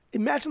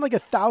 Imagine like a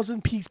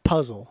 1,000-piece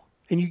puzzle,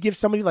 and you give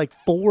somebody like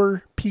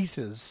 4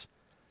 pieces,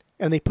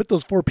 and they put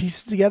those 4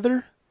 pieces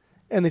together,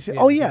 and they say,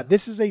 "Oh yeah,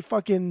 this is a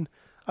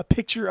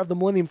picture of the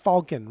Millennium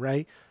Falcon,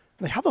 right?"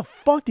 Like, how the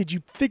fuck did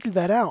you figure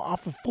that out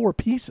off of 4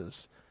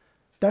 pieces?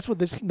 That's what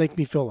this makes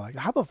me feel like.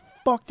 How the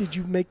fuck did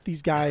you make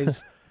these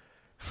guys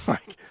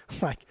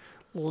like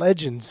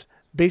legends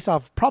based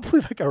off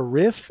probably like a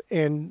riff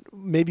and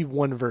maybe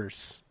one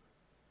verse?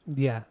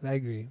 Yeah, I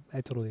agree.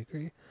 I totally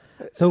agree.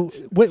 So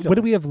what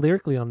do we have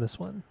lyrically on this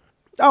one?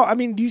 Oh, I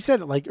mean, you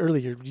said it like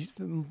earlier.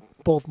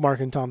 Both Mark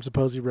and Tom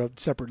supposedly wrote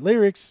separate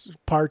lyrics,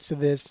 parts of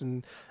this,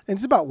 and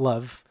it's about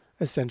love,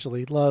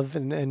 essentially. Love,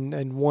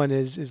 and one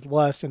is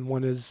lust, and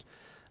one is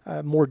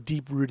more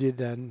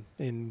deep-rooted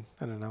in,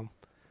 I don't know,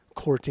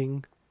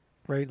 courting,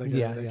 right? Like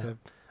a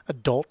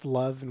adult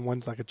love, and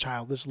one's like a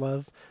childish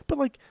love. But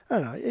like, I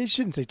don't know, it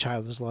shouldn't say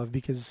childish love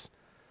because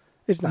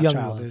it's not Young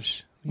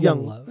childish. love.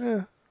 Young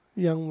love.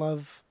 Young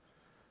love.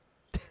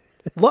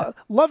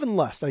 Love and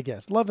lust, I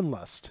guess. Love and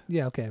lust.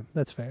 Yeah, okay.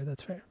 That's fair.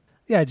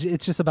 Yeah,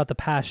 it's just about the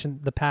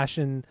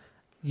passion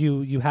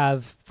you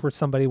have for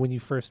somebody when you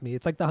first meet.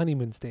 It's like the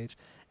honeymoon stage.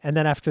 And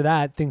then after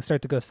that, things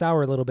start to go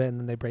sour a little bit, and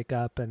then they break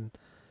up, and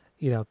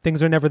you know,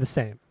 things are never the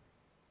same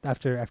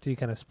after you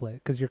kind of split,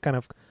 because you're kind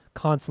of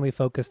constantly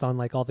focused on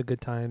like all the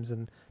good times,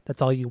 and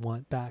that's all you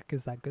want back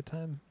is that good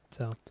time.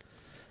 So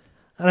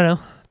I don't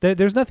know.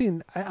 There's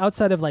nothing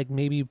outside of like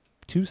maybe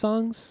 2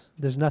 songs.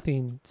 There's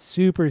nothing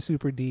super,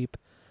 super deep.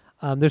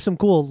 There's some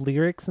cool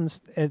lyrics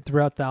and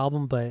throughout the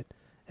album,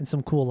 and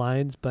some cool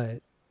lines,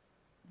 but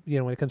you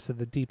know, when it comes to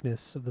the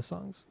deepness of the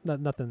songs,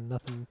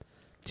 nothing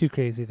too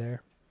crazy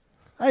there.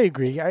 I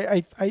agree.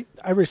 I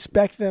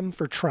respect them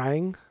for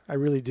trying. I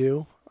really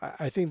do.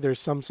 I think there's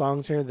some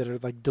songs here that are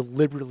like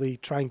deliberately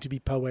trying to be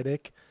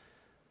poetic,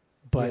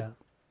 but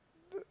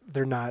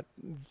they're not.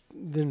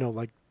 They're no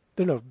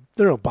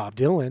Bob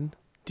Dylan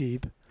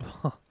deep.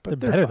 But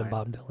they're better than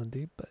Bob Dylan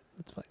deep, but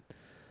that's fine.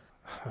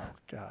 Oh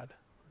God.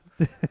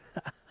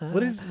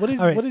 What is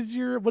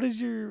your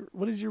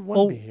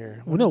 1B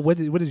here? What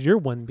is your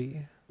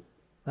 1B?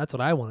 That's what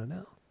I want to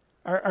know.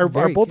 Are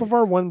both of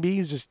our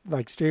 1Bs just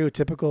like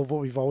stereotypical of what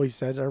we've always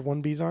said our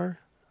 1Bs are?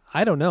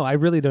 I don't know. I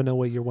really don't know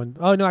what your one.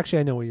 Oh no, actually,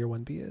 I know what your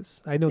 1B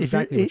is. I know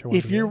exactly what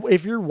your 1B is.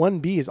 If your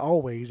 1B is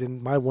always,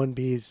 and my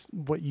 1B is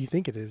what you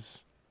think it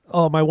is.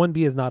 Oh, my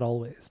 1B is not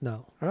always.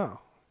 No. Oh,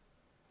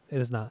 it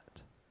is not.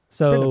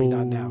 So maybe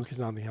not now because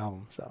it's not on the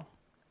album. So.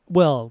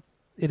 Well,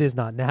 it is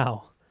not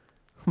now.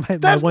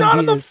 That's not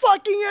on the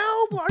fucking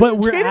album. But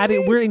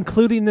we're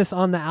including this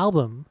on the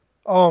album.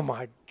 Oh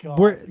my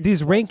God.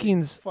 These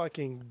rankings.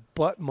 Fucking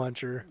butt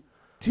muncher.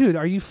 Dude,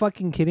 are you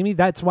fucking kidding me?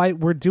 That's why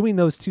we're doing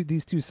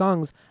these 2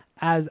 songs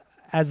as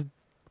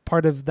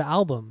part of the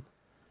album.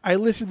 I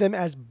listed them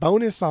as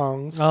bonus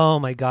songs. Oh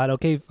my God.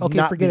 Okay,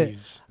 forget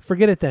these. it.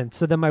 Forget it then.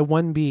 So then my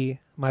 1B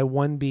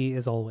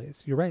is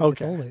always. You're right.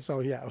 Okay. It's always.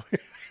 So yeah.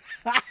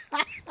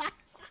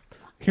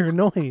 You're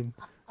annoying.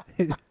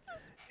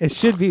 It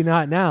should be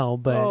Not Now,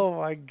 but oh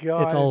my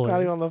God, it's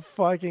not even on the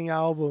fucking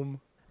album.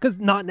 Because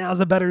Not Now's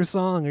a better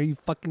song. Are you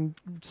fucking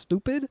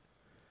stupid?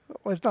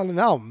 Well, it's not an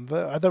album,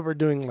 but I thought we were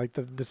doing like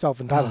the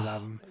self-entitled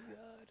album. Oh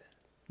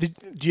my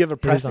God. Do you have a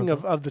pressing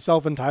of the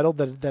self-entitled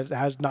that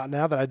has Not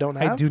Now that I don't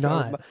have? I do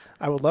not.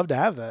 I would love to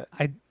have that.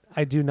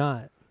 I do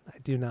not.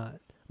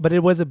 But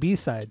it was a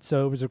B-side,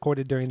 so it was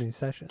recorded during these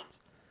sessions.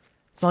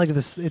 It's not like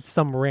it's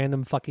some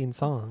random fucking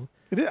song.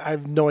 I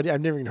have no idea. I've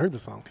never even heard the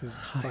song because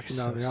it's fucking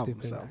not on the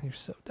album. Stupid. So You're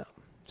so dumb.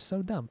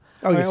 So dumb.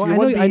 Oh, yes. Your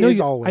 1B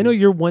is always. I know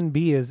your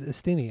 1B is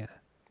Asthenia.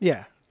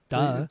 Yeah.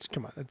 Duh.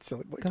 Come on. That's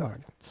silly. Come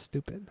on. It's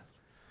stupid.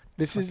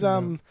 This is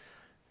Are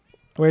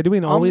we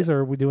doing always or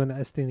are we doing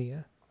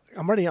Asthenia?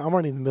 I'm already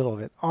in the middle of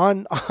it.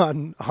 On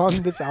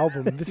this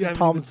album, this is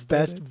Tom's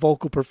best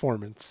vocal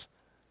performance.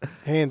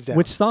 Hands down.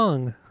 Which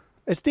song?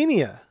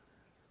 Asthenia.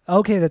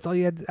 Okay, that's all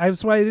you had.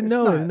 That's why I didn't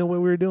know. I didn't know what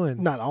we were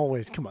doing. Not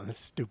always. Come on, that's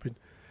stupid.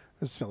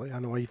 That's silly. I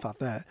don't know why you thought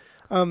that.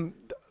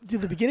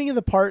 The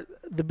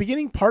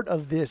beginning part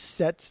of this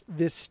sets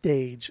this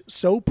stage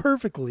so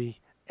perfectly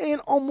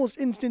and almost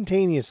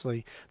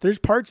instantaneously. There's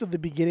parts of the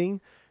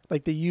beginning,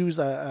 like they use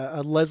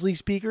a Leslie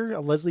speaker,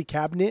 a Leslie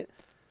cabinet,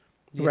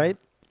 right?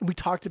 We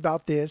talked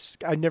about this.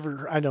 I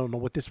don't know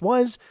what this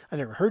was. I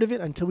never heard of it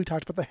until we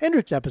talked about the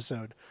Hendrix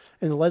episode.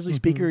 And the Leslie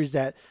speaker is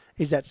that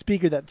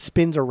speaker that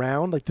spins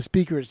around, like the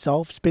speaker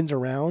itself spins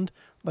around,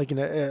 like in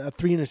a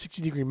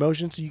 360-degree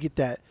motion. So you get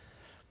that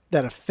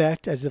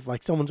effect as if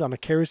like someone's on a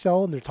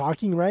carousel and they're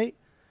talking, right?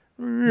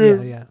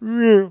 Yeah.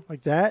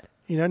 Like that.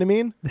 You know what I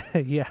mean?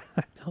 Yeah,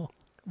 I know.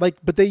 Like,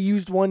 but they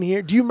used one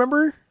here. Do you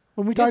remember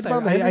when we talked about it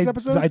in the Hendrix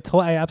episode?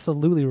 I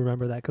absolutely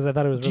remember that because I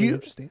thought it was really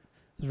interesting.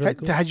 It was really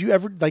cool. Had you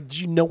ever did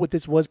you know what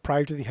this was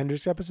prior to the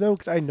Hendrix episode?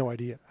 Because I had no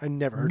idea. I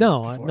never heard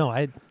of this before. No,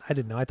 I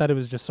didn't know. I thought it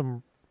was just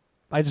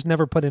I just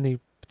never put any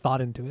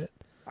thought into it.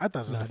 I thought it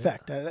was an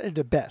effect at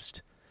the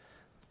best.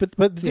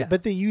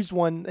 But they used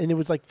one and it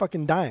was like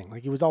fucking dying.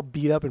 Like it was all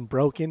beat up and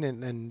broken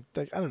and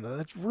like, I don't know.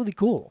 That's really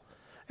cool.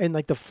 And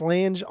like the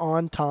flange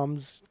on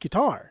Tom's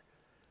guitar,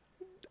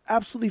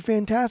 absolutely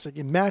fantastic.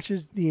 It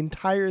matches the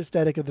entire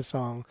aesthetic of the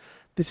song.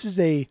 This is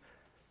a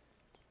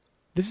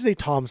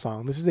Tom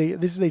song. This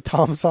is a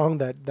Tom song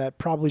that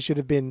probably should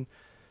have been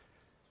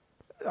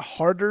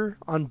harder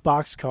on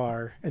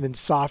Boxcar and then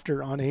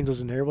softer on Angels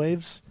and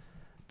Airwaves,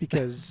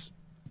 because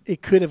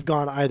it could have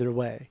gone either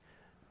way.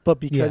 But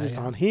because it's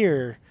on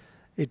here,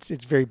 it's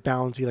very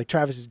bouncy. Like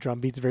Travis's drum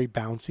beat's very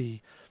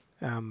bouncy.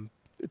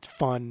 It's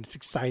fun. It's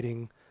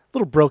exciting. A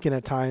little broken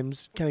at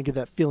times. Kind of get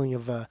that feeling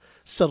of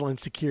subtle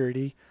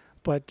insecurity.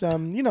 But this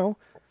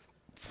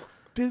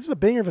is a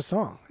banger of a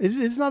song.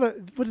 It's not a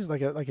what is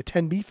it, like a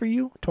 10B for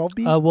you?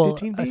 12B?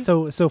 15B?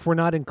 So if we're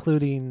not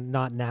including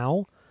Not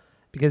Now,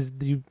 because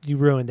you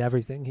ruined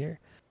everything here.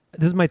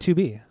 This is my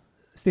 2B.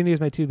 Steenie is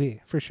my 2B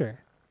for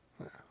sure.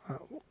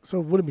 So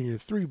it would have been your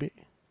 3B.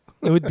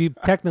 It would be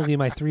technically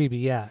my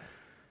 3B, yeah.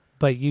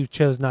 But you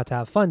chose not to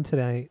have fun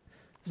tonight.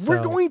 So.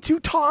 We're going to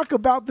talk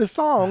about the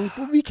song,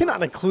 but we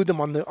cannot include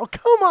them on the... Oh,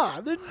 come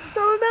on. It's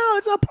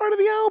not part of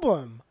the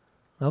album.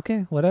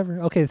 Okay, whatever.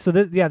 Okay, so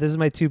this is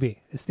my 2B.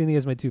 Estini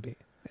is my 2B.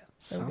 Yeah,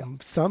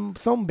 some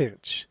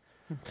bitch.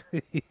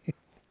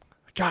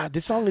 God,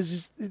 this song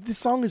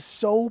is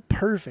so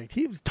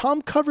perfect.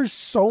 Tom covers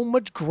so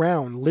much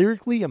ground,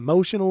 lyrically,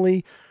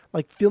 emotionally,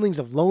 like feelings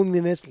of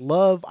loneliness,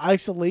 love,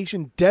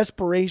 isolation,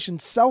 desperation,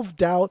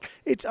 self-doubt.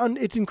 It's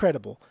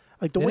incredible.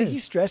 Like the way he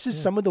stresses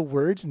some of the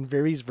words in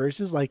various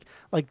verses, like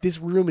this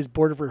room is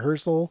board of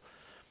rehearsal.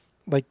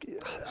 Like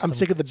I'm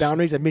sick of the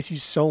boundaries. I miss you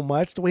so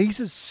much. The way he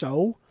says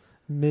I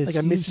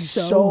miss you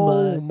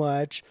so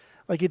much.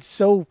 Like it's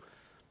so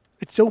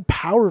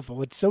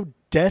powerful. It's so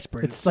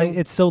desperate.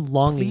 It's so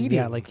longing. Pleading.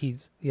 Yeah, like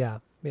yeah.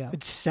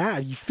 It's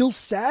sad. You feel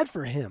sad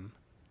for him.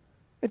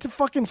 It's a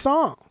fucking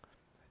song.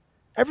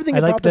 Everything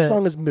about the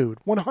song is mood.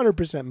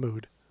 100%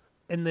 mood.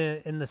 In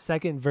the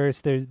second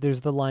verse,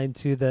 there's the line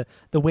too, the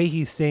way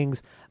he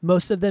sings,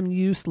 most of them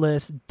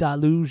useless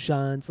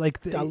delusions.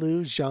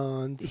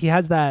 Delusions. He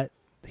has that.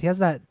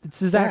 It's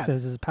his accent.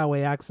 It's his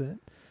Poway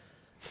accent.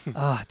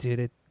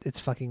 Dude, it's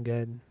fucking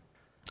good.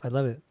 I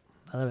love it.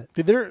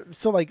 Dude,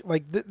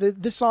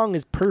 this song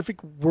is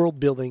perfect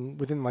world building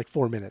within like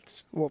 4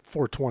 minutes. Well,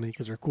 4:20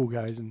 because they're cool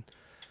guys and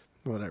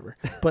whatever.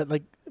 but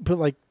I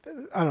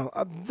don't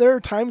know. There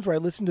are times where I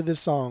listen to this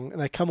song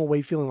and I come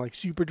away feeling like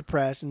super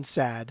depressed and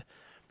sad.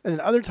 And then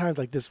other times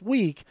like this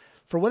week,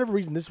 for whatever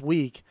reason this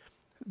week,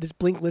 this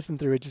Blink listen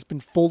through, it's just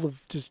been full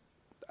of just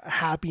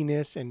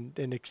happiness and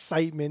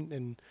excitement.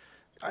 And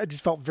I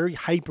just felt very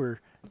hyper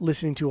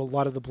listening to a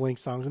lot of the Blink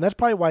songs. And that's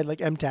probably why like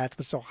MTATS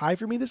was so high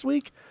for me this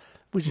week,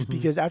 which is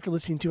because after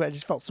listening to it, I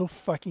just felt so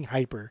fucking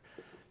hyper.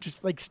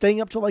 Just like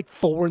staying up till like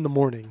 4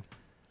 a.m.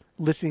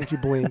 listening to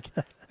Blink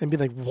and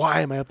being like,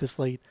 why am I up this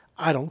late?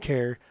 I don't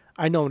care.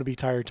 I know I'm going to be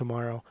tired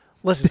tomorrow.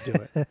 Let's just do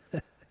it.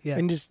 Yeah.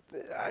 And just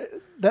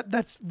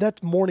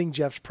that's morning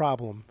Jeff's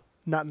problem,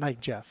 not night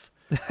Jeff.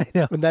 I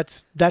know. And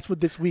that's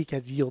what this week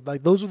has yielded.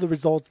 Like those are the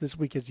results this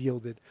week has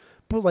yielded.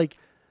 But like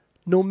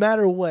no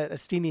matter what,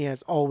 Estini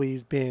has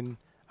always been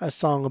a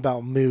song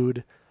about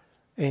mood.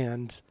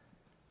 And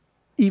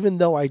even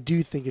though I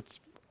do think it's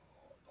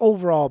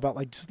overall about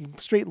like just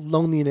straight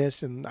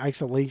loneliness and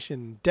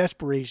isolation,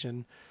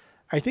 desperation,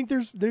 I think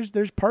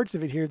there's parts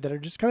of it here that are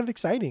just kind of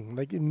exciting.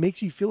 Like it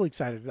makes you feel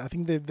excited. I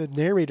think the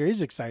narrator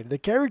is excited. The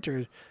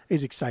character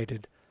is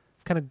excited.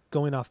 Kind of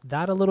going off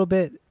that a little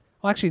bit.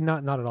 Well, actually,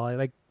 not at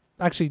all.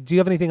 Actually, do you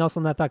have anything else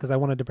on that thought? Because I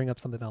wanted to bring up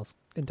something else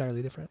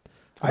entirely different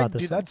about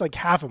this song. That's like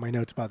half of my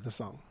notes about this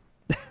song.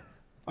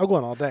 I'll go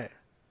on all day.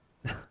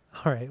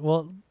 All right.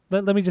 Well,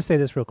 let me just say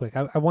this real quick.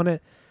 I want to.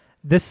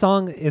 This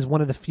song is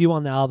one of the few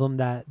on the album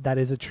that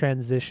is a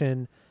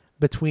transition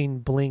between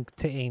Blink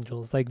to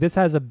Angels. Like this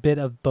has a bit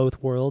of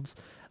both worlds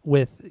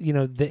with,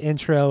 the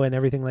intro and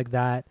everything like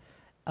that.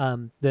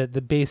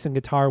 The bass and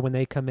guitar when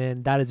they come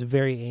in, that is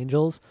very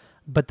Angels.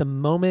 But the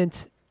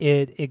moment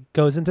it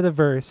goes into the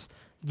verse,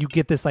 you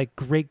get this like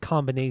great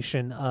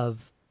combination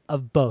of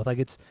both. Like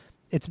it's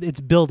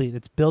building,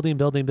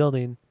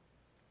 building.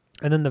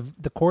 And then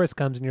the chorus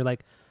comes and you're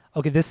like,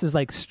 okay, this is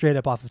like straight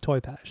up off of Toy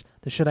Pash.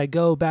 The should I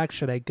go back?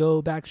 Should I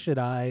go back? Should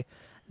I?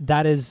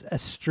 That is a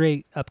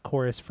straight up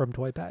chorus from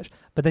Toy Pash.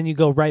 But then you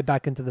go right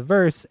back into the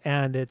verse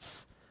and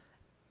it's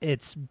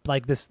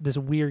like this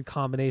weird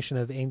combination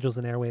of Angels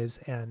and Airwaves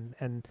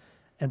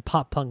and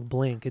pop punk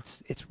Blink.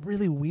 It's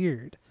really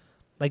weird.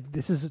 Like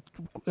this is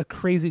a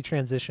crazy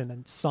transition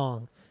and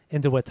song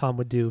into what Tom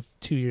would do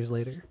 2 years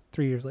later,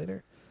 3 years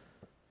later.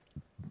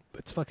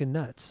 It's fucking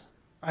nuts.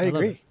 I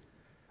agree.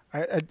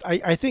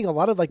 I think a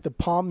lot of like the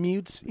palm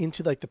mutes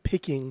into like the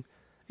picking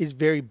is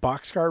very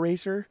Boxcar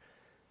Racer.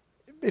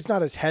 It's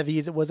not as heavy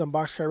as it was on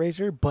Boxcar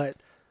Racer, but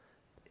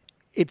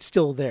it's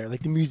still there.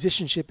 Like the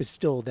musicianship is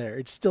still there.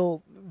 It's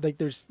still like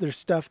there's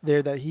stuff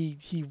there that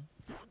he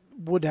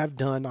would have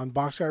done on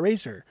Boxcar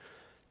Racer.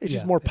 It's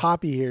just more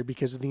poppy here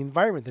because of the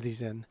environment that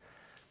he's in.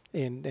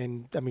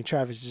 And I mean,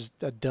 Travis is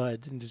just a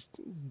dud and just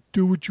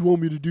do what you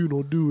want me to do and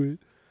I'll do it.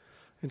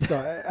 And so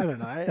I don't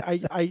know.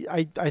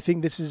 I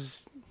think this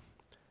is,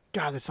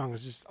 God, this song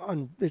is just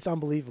it's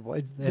unbelievable.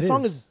 The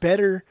song is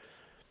better.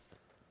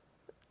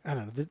 I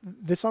don't know.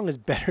 This song is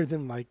better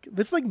than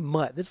this is like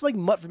Mutt. This is like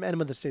Mutt from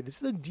Enema of the State.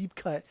 This is a deep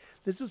cut.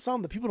 This is a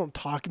song that people don't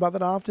talk about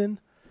that often.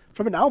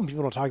 From an album,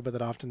 people don't talk about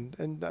that often.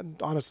 And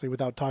honestly,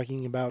 without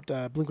talking about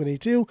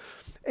Blink-182.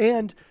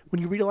 And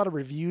when you read a lot of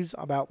reviews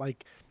about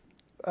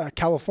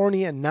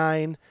California and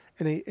Nine,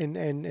 and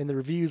the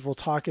reviews will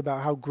talk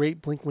about how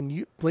great Blink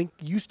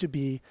used to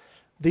be,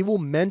 they will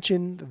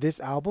mention this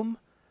album,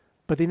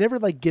 but they never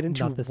get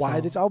into why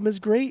this album is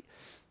great.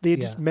 They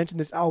just mention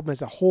this album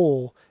as a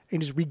whole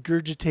and just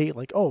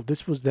regurgitate oh,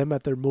 this was them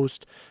at their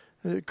most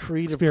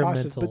creative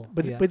process.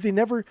 But they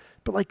never.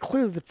 But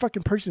clearly, the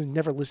fucking person has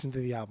never listened to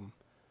the album.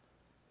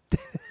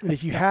 And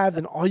if you have,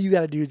 then all you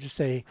got to do is just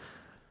say,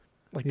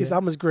 this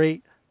album is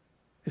great,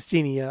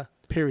 Asthenia,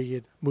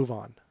 period, move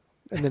on,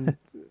 and then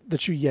the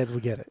true Yeds will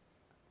get it.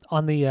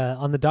 On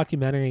the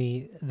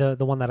documentary, the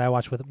one that I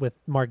watched with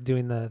Mark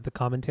doing the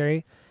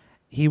commentary,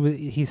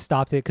 he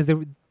stopped it because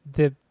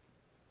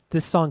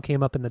this song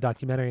came up in the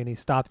documentary and he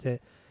stopped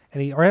it,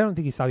 and I don't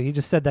think he stopped it. He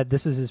just said that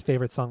this is his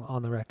favorite song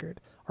on the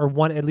record, or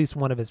at least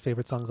one of his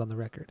favorite songs on the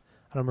record.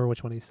 I don't remember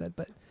which one he said,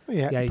 but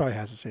he probably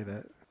has to say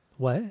that.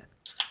 What?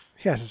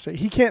 He has to say.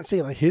 He can't say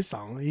his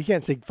song. He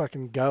can't say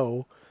fucking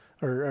Go,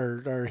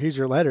 or Here's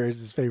Your Letter is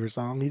his favorite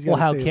song. He's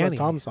got to say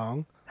Tom's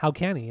song. How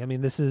can he? I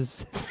mean, the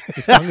song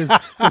is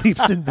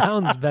leaps and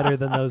bounds better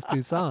than those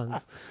two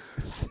songs.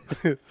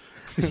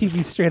 He'd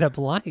be straight up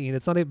lying.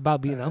 It's not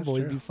about being humble.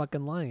 He'd be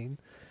fucking lying.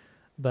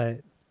 But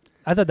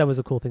I thought that was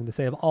a cool thing to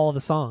say of all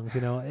the songs.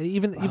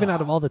 Even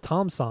out of all the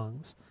Tom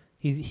songs,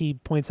 he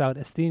points out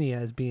Asthenia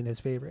as being his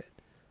favorite.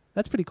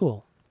 That's pretty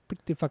cool.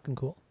 Pretty fucking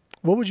cool.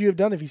 What would you have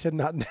done if he said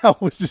 "Not Now"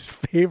 was his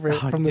favorite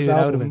from this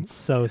album? I would have been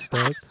so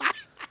stoked.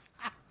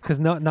 Because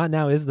Not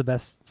Now is the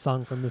best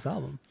song from this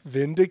album.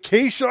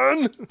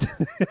 Vindication.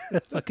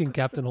 Fucking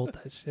Captain Holt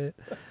that shit.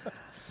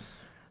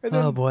 And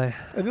then, oh boy.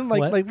 And then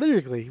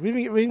lyrically,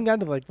 we haven't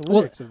gotten to the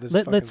lyrics of this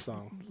fucking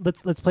song.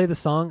 Let's play the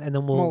song and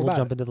then we'll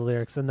jump into the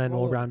lyrics and then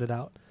we'll round it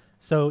out.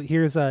 So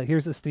here's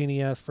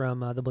Asthenia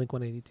from the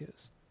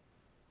Blink-182s.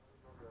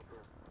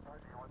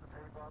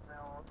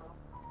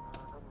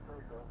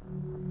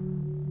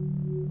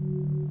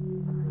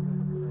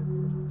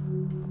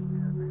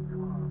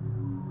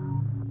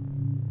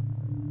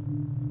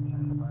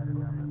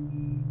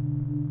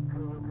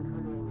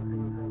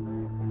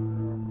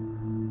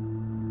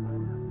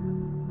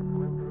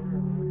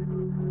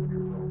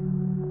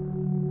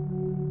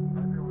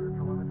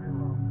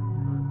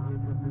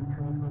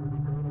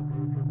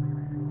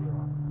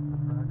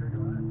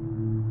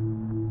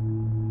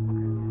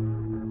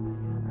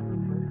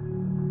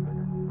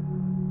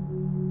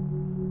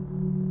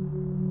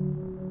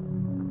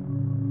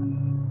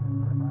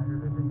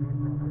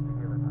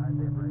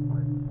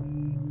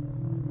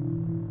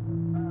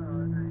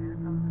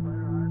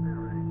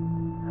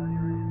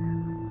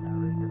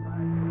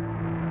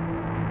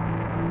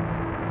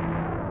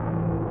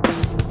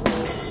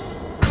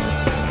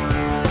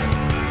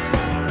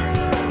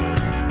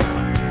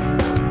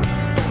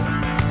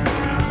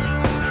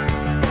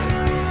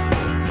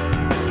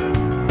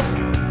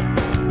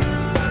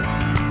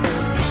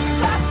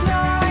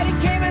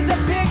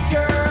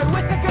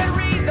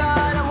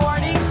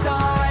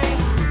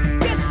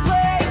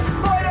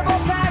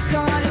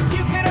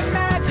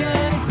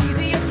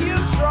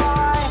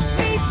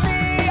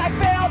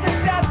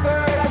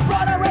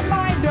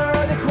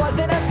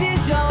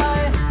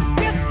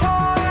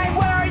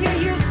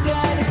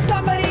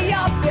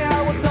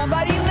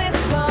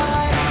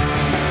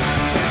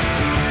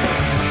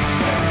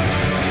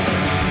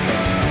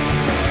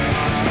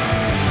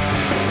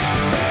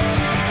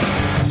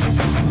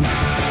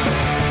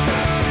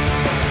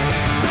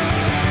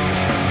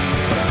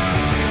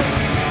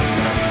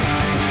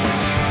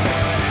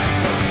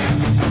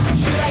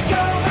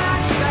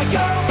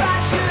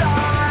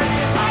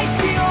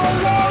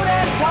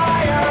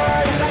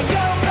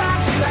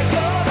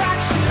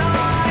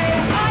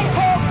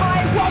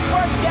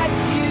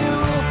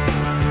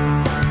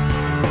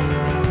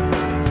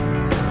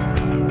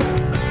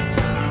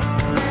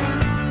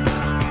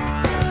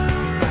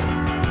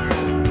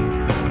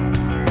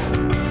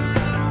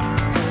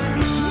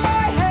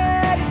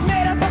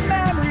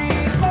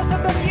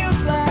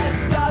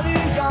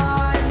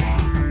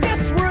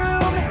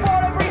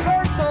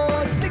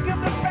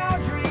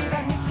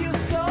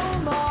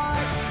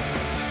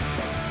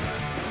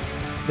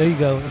 There you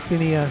go,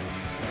 Asthenia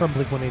from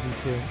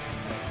Blink-182.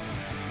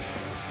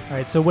 All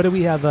right, so what do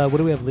we have? What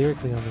do we have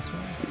lyrically on this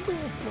one?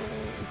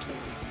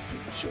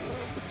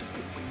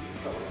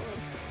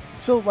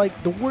 So,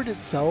 the word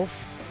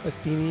itself,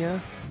 Asthenia,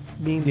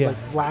 means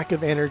lack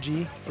of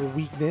energy or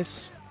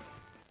weakness.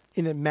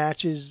 and it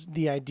matches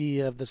the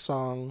idea of the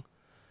song,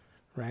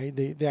 right?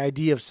 The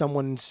idea of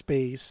someone in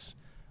space,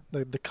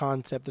 the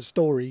concept, the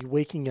story,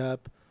 waking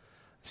up,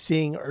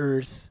 seeing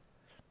Earth,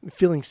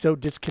 feeling so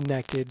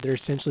disconnected. They're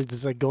essentially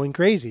just like going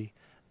crazy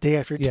day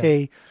after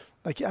day.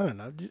 Like, I don't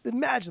know. Just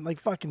imagine like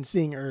fucking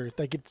seeing Earth.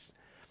 Like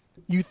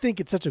you think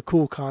it's such a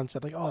cool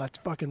concept. Like, oh, that's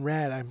fucking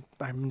rad.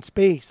 I'm in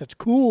space. That's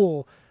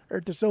cool.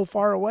 Earth is so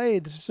far away.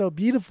 This is so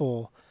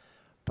beautiful.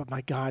 But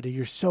my God,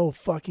 you're so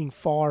fucking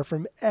far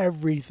from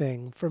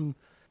everything. From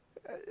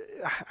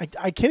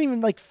I can't even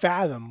like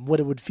fathom what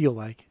it would feel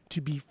like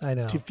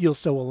to feel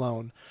so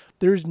alone.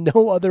 There's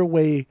no other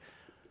way.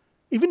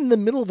 Even in the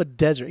middle of a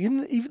desert,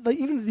 even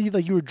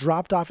if you were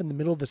dropped off in the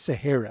middle of the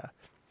Sahara,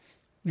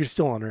 you're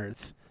still on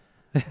Earth.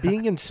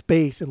 Being in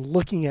space and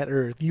looking at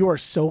Earth, you are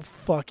so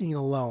fucking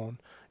alone.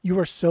 You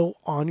are so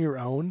on your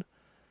own.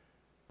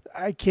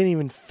 I can't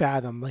even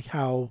fathom like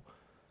how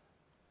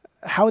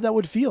that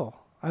would feel.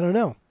 I don't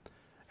know.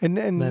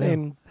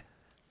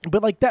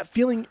 But like that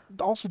feeling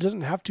also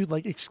doesn't have to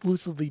like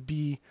exclusively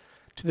be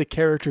to the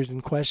characters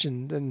in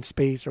question in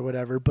space or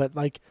whatever, but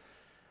like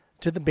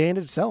to the band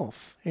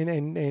itself and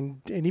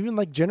even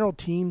like general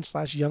teen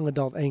 / young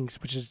adult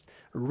angst, which is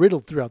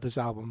riddled throughout this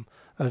album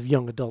of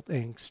young adult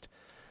angst.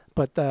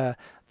 But the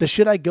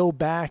should I go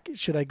back,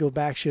 should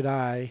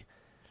I,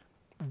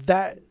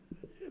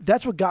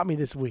 that's what got me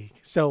this week.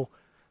 So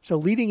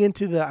leading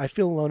into the I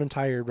feel alone and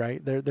tired,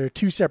 right? There are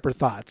two separate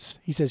thoughts.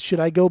 He says, should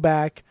I go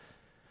back?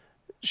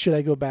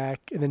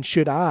 And then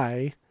should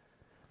I,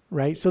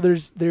 right? So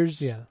there's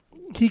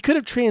he could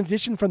have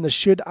transitioned from the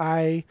should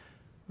I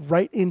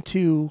right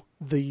into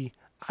the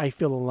I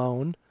feel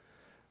alone,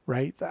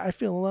 right? The I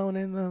feel alone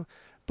and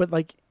but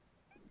like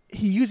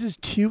he uses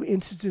two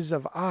instances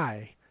of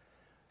I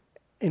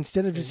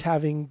instead of just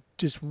having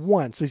just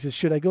one. So he says,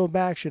 should I go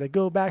back? Should I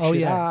go back? Oh,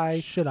 should I?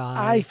 Should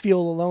I? I feel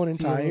alone and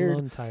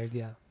tired.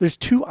 Yeah. There's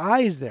two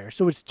I's there.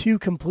 So it's two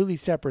completely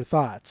separate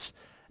thoughts.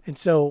 And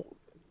so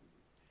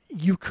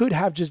you could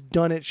have just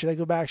done it. Should I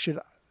go back?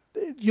 You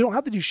don't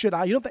have to do should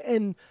I. You don't have to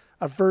end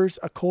a verse,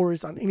 a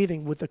chorus on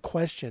anything with a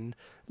question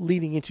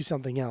leading into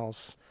something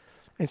else.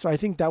 And so I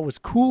think that was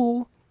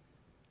cool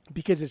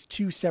because it's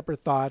two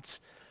separate thoughts.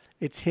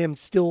 It's him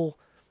still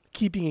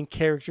keeping in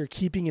character,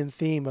 keeping in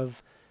theme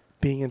of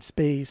being in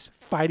space,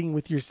 fighting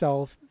with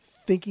yourself,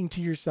 thinking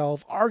to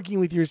yourself, arguing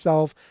with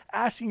yourself,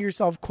 asking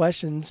yourself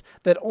questions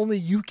that only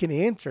you can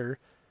answer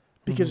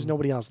because there's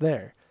nobody else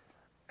there.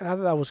 And I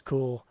thought that was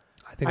cool.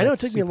 I know it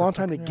took me a long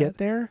time to get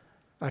there.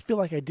 I feel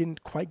like I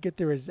didn't quite get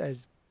there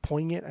as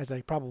poignant as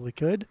I probably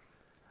could,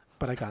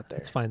 but I got there.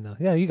 It's fine though.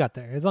 Yeah, you got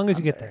there. As long as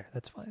you get there,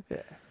 that's fine.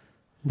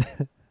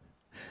 Yeah.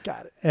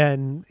 Got it.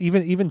 And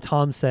even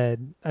Tom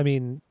said, I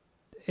mean,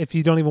 if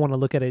you don't even want to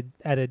look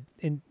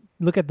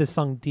look at this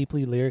song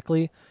deeply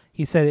lyrically,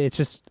 he said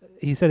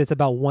it's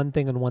about one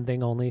thing and one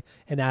thing only: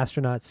 an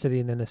astronaut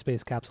sitting in a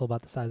space capsule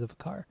about the size of a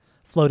car,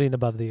 floating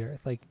above the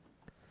Earth. Like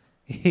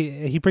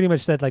he pretty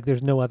much said like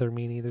there's no other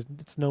meaning.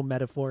 It's no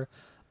metaphor.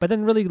 But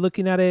then really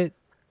looking at it,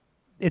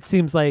 it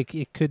seems like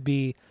it could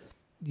be,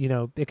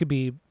 it could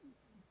be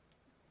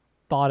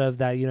thought of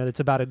that, it's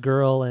about a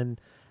girl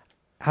and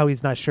how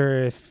he's not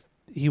sure if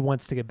he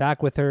wants to get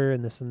back with her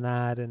and this and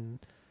that, and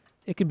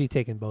it can be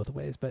taken both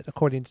ways. But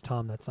according to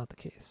Tom, that's not the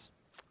case.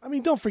 I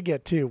mean, don't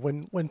forget too,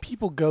 when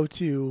people go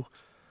to,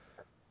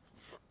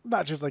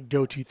 not just like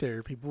go to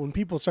therapy, but when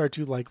people start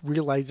to like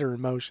realize their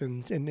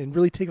emotions and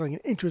really take like an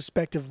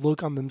introspective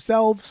look on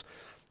themselves,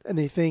 and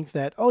they think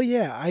that, oh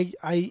yeah,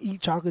 I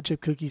eat chocolate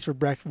chip cookies for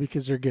breakfast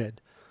because they're good.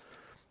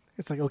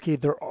 It's like, okay,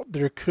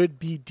 there could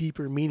be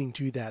deeper meaning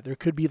to that. There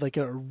could be like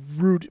a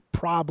root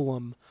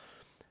problem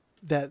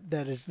that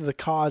is the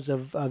cause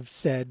of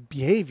said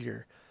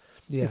behavior.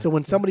 Yeah. And so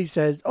when somebody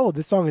says, oh,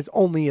 this song is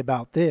only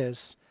about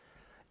this,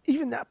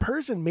 even that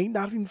person may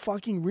not even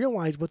fucking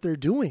realize what they're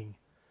doing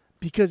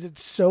because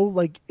it's so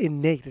like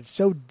innate. It's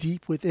so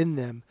deep within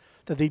them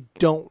that they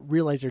don't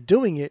realize they're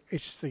doing it.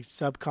 It's just a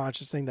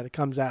subconscious thing that it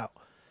comes out.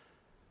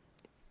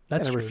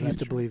 That's and true. I refuse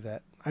to believe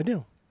that. I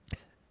do.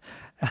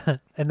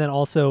 And then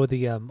also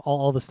the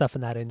all the stuff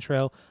in that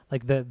intro,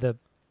 like the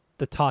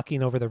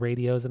talking over the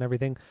radios and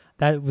everything,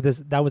 that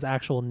was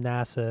actual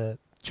NASA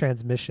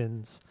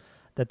transmissions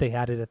that they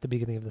added at the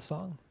beginning of the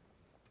song.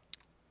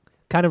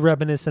 Kind of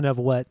reminiscent of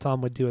what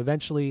Tom would do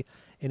eventually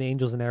in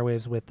Angels and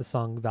Airwaves with the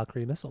song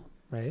Valkyrie Missile,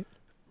 right?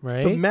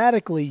 Right?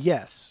 Thematically,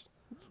 yes.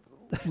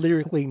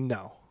 Lyrically,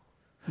 no.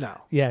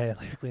 No. Yeah,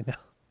 lyrically, no.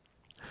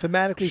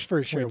 Thematically,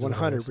 for sure,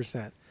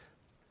 100%.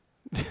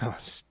 Oh,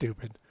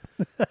 stupid.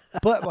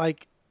 But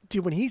like,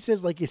 dude, when he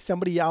says like, "Is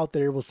somebody out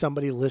there? Will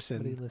somebody listen?"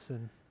 Somebody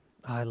listen.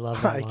 Oh, I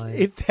love that line.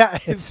 If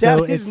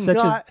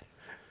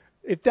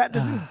that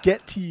doesn't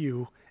get to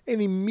you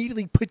and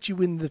immediately put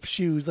you in the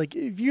shoes, like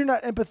if you're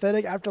not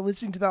empathetic after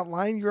listening to that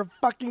line, you're a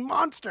fucking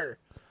monster.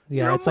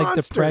 Yeah, it's like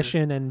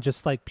depression and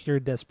just like pure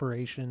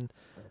desperation,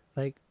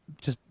 like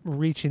just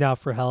reaching out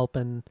for help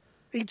and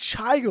a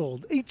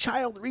child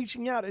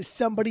reaching out. Is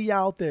somebody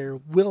out there?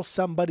 Will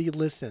somebody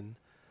listen?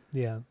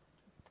 Yeah.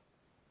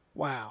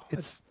 Wow.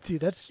 It's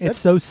that's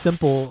so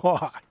simple.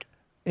 Fuck.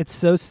 it's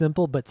so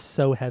simple but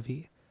so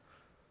heavy.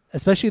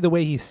 Especially the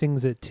way he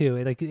sings it too.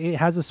 It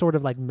has a sort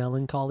of like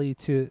melancholy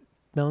tone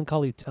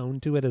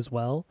to it as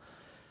well.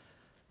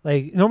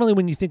 Like normally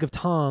when you think of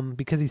Tom,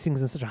 because he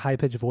sings in such a high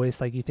pitched voice,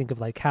 like you think of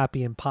like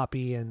happy and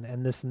poppy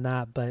and this and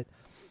that. But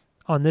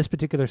on this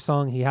particular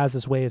song, he has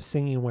this way of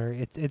singing where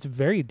it's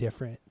very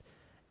different,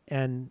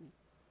 and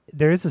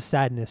there is a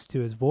sadness to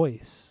his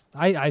voice.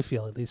 I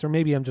feel, at least, or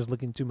maybe I'm just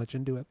looking too much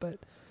into it, but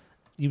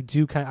you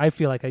do I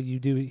feel like you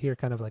do hear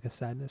kind of like a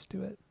sadness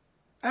to it.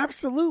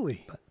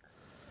 Absolutely. But,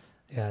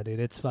 yeah, dude,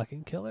 it's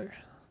fucking killer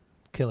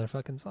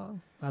fucking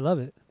song. I love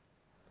it.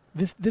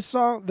 This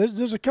song,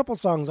 there's a couple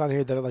songs on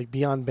here that are like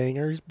beyond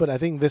bangers, but I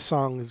think this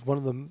song is one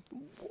of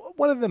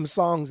them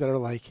songs that are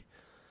like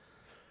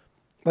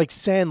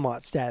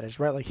Sandlot status,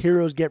 right? Like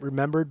heroes get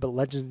remembered, but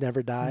legends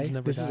never die.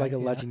 This is like a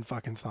legend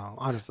fucking song.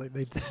 Honestly,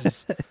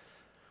 this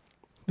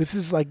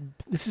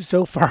is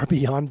so far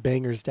beyond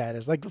banger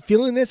status. Like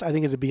feeling this, I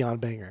think is a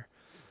beyond banger.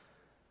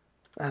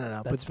 I don't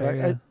know, That's but fair,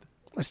 yeah.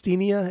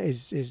 Asthenia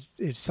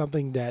is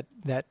something that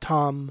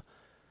Tom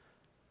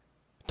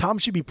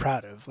should be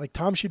proud of. Like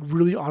Tom should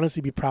really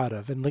honestly be proud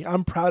of, and like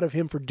I'm proud of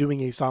him for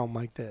doing a song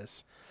like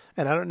this.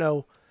 And I don't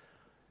know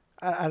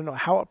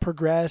how it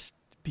progressed,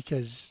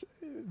 because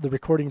the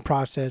recording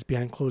process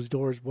behind closed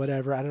doors,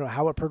 whatever. I don't know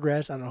how it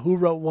progressed. I don't know who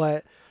wrote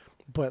what,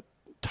 but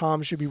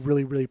Tom should be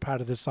really, really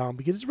proud of this song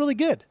because it's really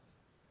good.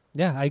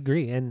 Yeah, I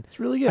agree, and It's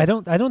really good. I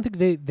don't think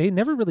they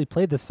never really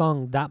played the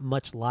song that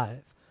much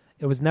live.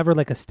 It was never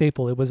like a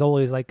staple. It was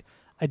always like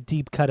a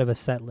deep cut of a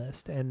set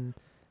list, and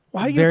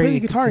Well, how you gonna very play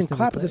the guitar and consistently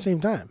clap at the played.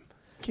 same time?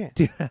 You can't.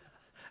 Dude,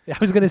 I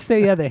was gonna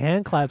say, yeah, the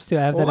hand claps too.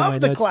 I have that in my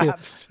Love the notes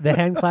claps. too. The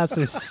hand claps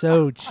are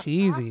so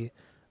cheesy.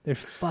 They're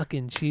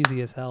fucking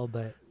cheesy as hell,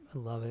 but I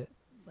love it.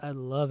 I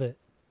love it.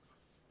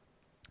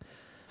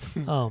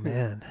 Oh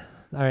man!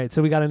 All right,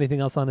 so we got anything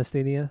else on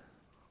Asthenia?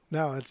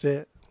 No, that's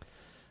it.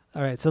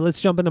 All right, so let's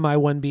jump into my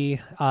 1B,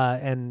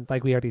 and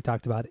like we already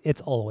talked about,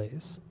 it's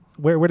Always.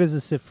 Where does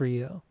this sit for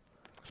you?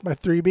 It's my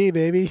 3B,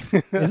 baby.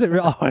 Is it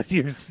real?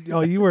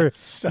 You were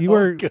So you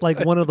were good. like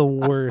one of the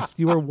worst.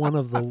 You were one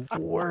of the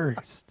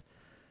worst.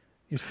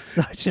 You're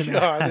such an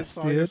God, this ass,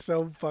 song dude. is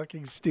so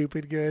fucking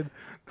stupid good.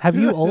 Have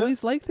you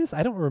always liked this?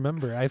 I don't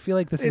remember. I feel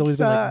like this has always It's,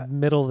 been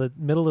like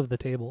middle of the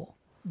table.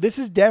 This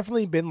has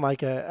definitely been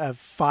like a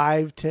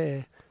 5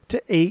 to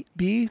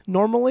 8B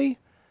normally,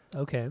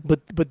 Okay.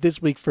 but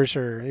this week for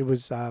sure it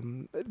was.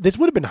 This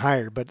would have been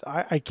higher, but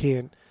I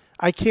can't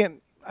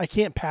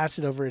pass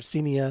it over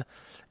Asthenia,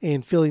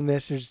 and feeling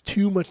this. There's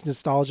too much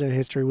nostalgia and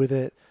history with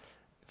it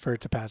for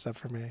it to pass up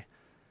for me.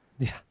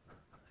 Yeah.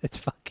 It's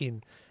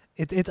fucking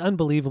it's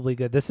unbelievably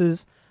good. This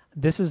is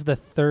the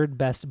third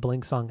best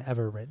Blink song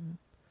ever written.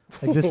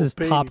 Like this is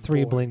Baby top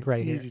 3 boy. Blink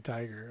right Easy here.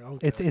 Tiger.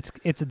 Okay.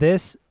 It's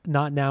this,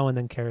 Not Now, and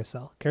then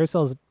Carousel.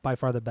 Carousel is by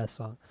far the best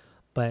song,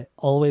 but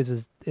Always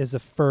is a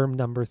firm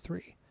number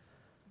 3.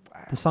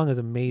 Wow. The song is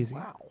amazing.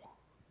 Wow.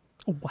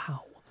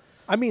 Wow.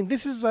 I mean,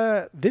 this is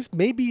this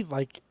may be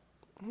like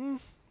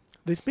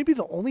this may be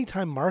the only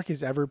time Mark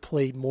has ever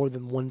played more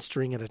than one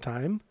string at a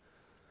time.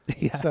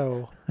 Yeah.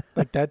 So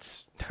like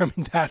that's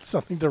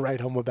something to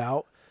write home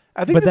about.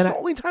 I think But this then is the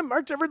only time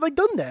Mark's ever like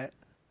done that.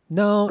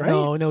 No,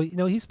 Right?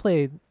 no. He's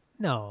played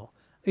no.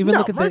 Even No,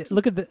 look at Mark's- the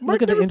Mark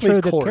look at the never intro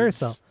plays to chords.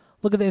 Carousel.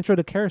 Look at the intro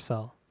to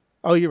Carousel.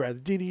 Oh, you're right.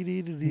 Okay,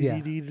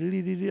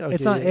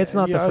 It's not- it's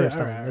not the yeah, first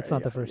all time. It's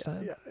not the first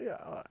time. Yeah.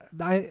 All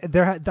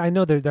right. I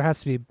know there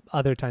has to be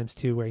other times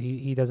too where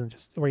he doesn't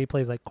just where he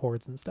plays like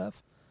chords and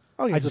stuff.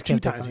 Oh yeah, I so just 2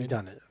 can't pick times on he's it.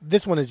 done it.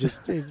 This one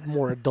is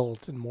more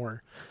adult and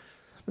more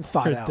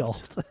thought out.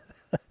 Adult.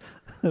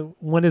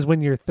 One is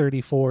when you're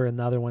 34 and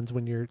the other one's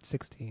when you're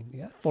 16.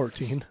 Yeah,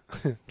 14.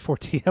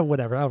 14. Yeah,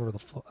 whatever. However the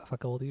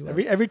fuck old you are.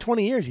 Every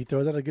 20 years he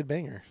throws out a good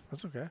banger.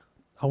 That's okay.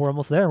 Oh, we're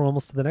almost there. We're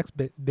almost to the next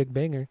big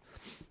banger.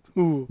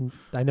 Ooh.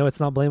 I know it's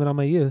not Blame It on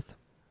My Youth.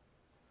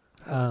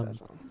 I love that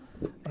song.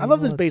 I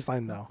love this bass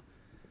line though.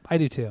 I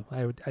do too.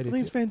 I I do think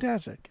it's too.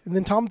 fantastic. And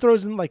then Tom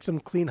throws in like some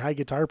clean high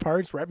guitar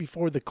parts right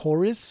before the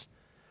chorus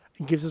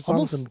and gives the song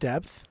Almost- some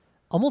depth.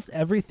 Almost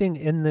everything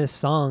in this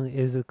song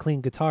is a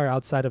clean guitar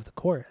outside of the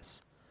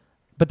chorus.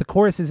 But the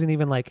chorus isn't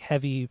even like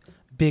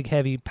big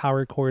heavy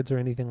power chords or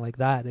anything like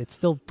that. It's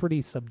still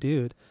pretty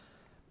subdued.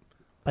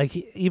 Like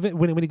even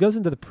when he goes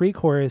into the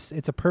pre-chorus,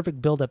 it's a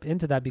perfect build up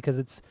into that because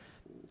it's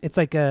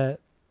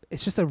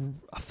just a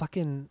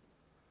fucking,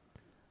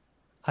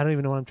 I don't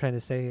even know what I'm trying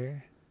to say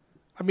here.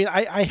 I mean,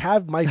 I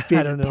have my don't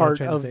favorite know what I'm part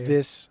trying to of say.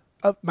 this.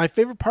 My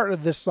favorite part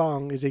of this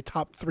song is a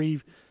top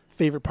 3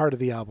 favorite part of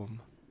the album.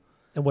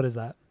 And what is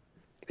that?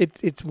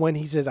 It's when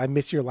he says, "I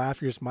miss your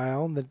laugh, your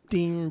smile," and the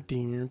ding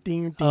ding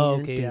ding ding Oh,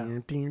 okay, yeah.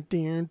 ding ding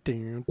ding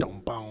ding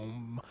dum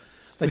boom,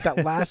 like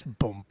that last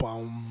boom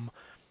boom.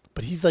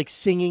 But he's like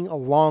singing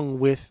along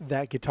with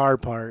that guitar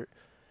part,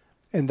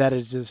 and that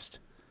is just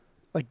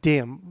like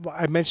damn.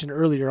 I mentioned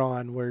earlier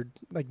on where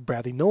like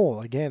Bradley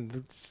Nowell again,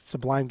 the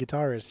sublime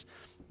guitarist,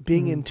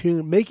 being in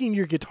tune, making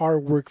your guitar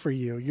work for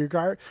you. Your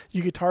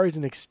guitar is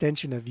an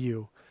extension of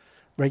you,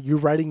 right? You're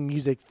writing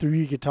music through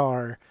your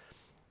guitar.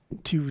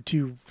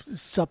 to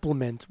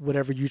supplement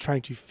whatever you're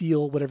trying to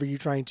feel, whatever you're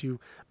trying to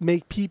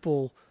make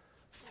people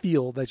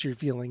feel that you're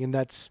feeling. And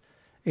that's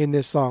in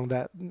this song,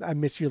 that I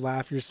miss your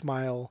laugh, your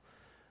smile,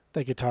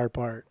 that guitar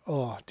part.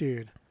 Oh,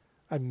 dude,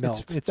 I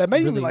melt. It's that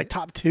might even be really- like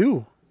top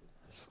 2.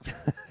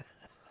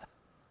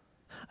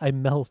 I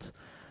melt.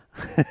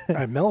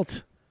 I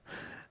melt.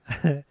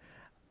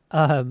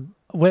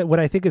 What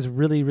I think is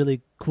really,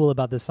 really cool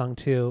about this song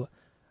too,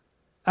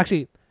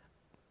 actually,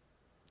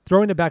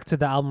 throwing it back to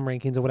the album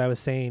rankings of what I was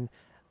saying,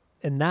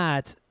 and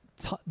that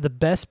the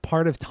best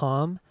part of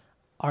Tom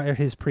are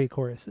his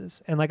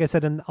pre-choruses. And like I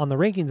said on the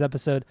rankings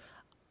episode,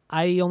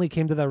 I only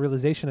came to that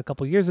realization a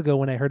couple years ago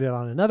when I heard it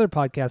on another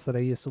podcast that I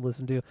used to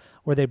listen to,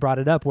 where they brought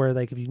it up, where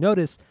like if you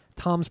notice,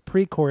 Tom's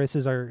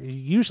pre-choruses are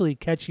usually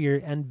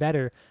catchier and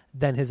better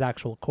than his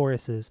actual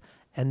choruses.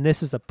 And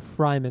this is a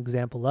prime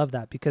example of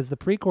that, because the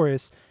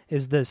pre-chorus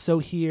is the "so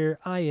here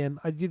I am,"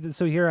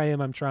 "so here I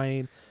am, I'm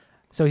trying,"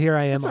 "so here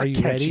I am, That's are not you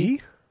catchy.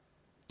 ready?"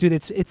 Dude,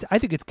 it's I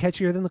think it's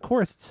catchier than the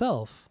chorus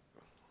itself.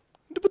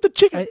 But the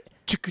chicka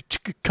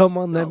chicka, come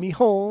on, let me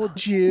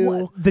hold you.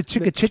 What? The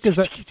chicka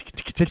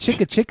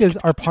chickas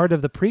are part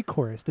of the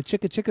pre-chorus. The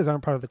chicka chickas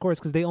aren't part of the chorus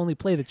because they only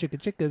play the chicka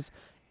chickas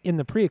in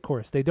the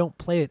pre-chorus. They don't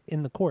play it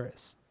in the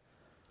chorus.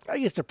 I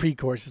guess the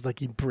pre-chorus is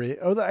like a bridge.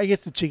 Or I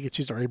guess the chicka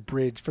chickas are a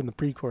bridge from the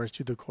pre-chorus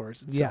to the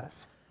chorus itself.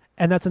 Yeah.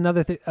 And that's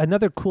another thing.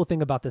 Another cool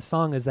thing about this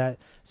song is that,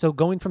 so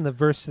going from the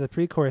verse to the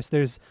pre-chorus,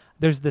 there's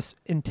this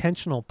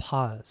intentional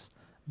pause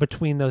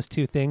between those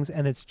two things,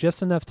 and it's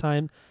just enough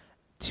time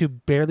to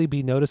barely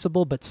be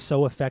noticeable, but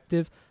so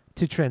effective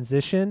to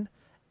transition.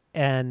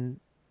 And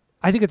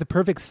I think it's a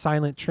perfect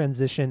silent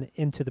transition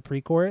into the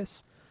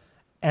pre-chorus.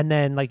 And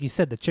then, like you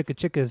said, the chicka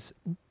chickas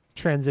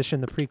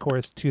transition the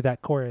pre-chorus to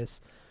that chorus.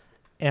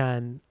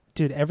 And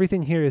dude,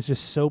 everything here is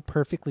just so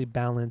perfectly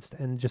balanced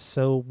and just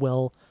so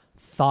well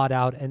thought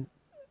out. And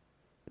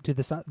dude,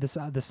 this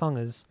song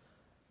is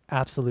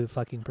absolute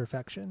fucking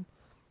perfection.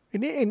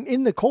 And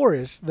in the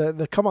chorus,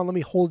 the "come on, let me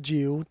hold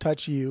you,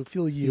 touch you,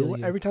 feel you." Feel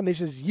you. Every time they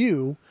says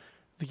 "you,"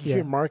 you Yeah.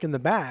 hear Mark in the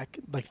back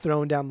like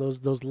throwing down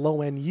those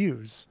low end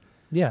 "yous."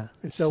 Yeah,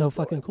 And it's so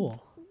fucking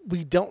cool.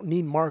 We don't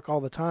need Mark all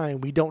the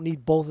time. We don't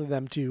need both of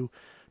them to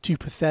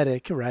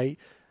pathetic, right?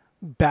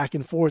 Back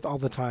and forth all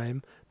the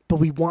time. But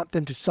we want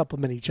them to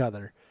supplement each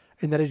other.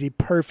 And that is a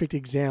perfect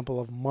example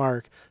of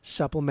Mark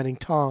supplementing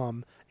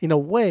Tom in a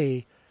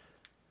way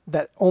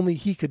that only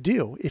he could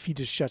do if he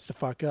just shuts the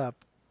fuck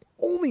up.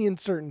 Only in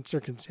certain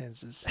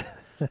circumstances.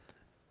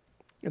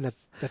 And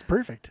that's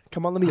perfect.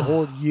 Come on, let me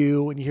hold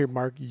you. And you hear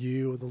Mark,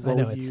 you, the low I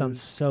know, it U's.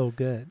 sounds so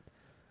good.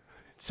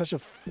 It's such a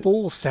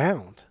full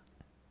sound.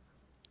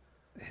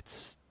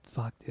 It's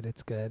fuck, dude,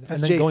 it's good. That's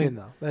and then Jay going, Finn,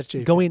 though. That's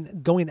Jay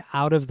Finn. going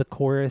out of the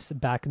chorus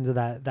back into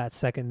that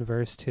second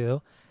verse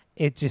too.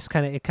 It just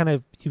kind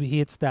of he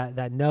hits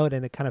that note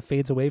and it kind of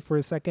fades away for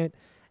a second,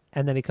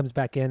 and then he comes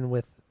back in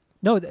with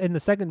in the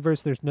second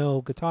verse there's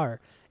no guitar.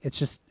 It's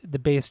just the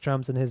bass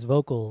drums and his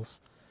vocals,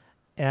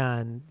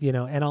 and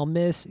and I'll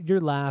miss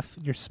your laugh,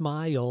 your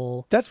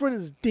smile. That's when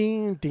it's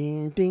ding,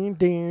 ding, ding,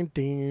 ding,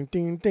 ding,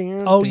 ding,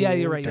 ding. Oh ding, yeah,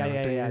 you're right. Yeah, ding,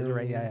 yeah, yeah, ding. you're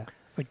right. Yeah, yeah.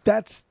 Like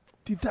that's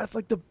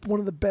like one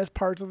of the best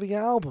parts of the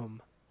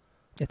album.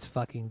 It's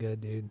fucking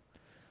good, dude.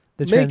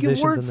 The Make it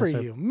transitions work in for this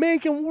are- you.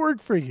 Make him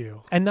work for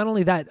you. And not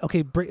only that,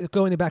 okay,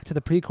 going back to the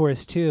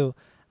pre-chorus too,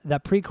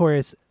 that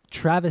pre-chorus,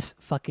 Travis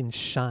fucking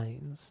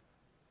shines.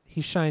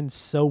 He shines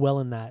so well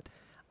in that.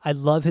 I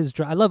love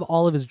I love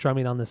all of his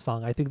drumming on this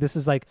song. I think this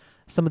is like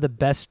some of the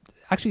best.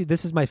 Actually,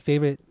 this is my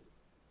favorite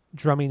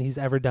drumming he's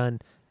ever done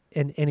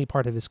in any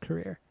part of his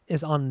career,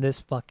 is on this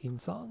fucking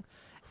song.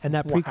 And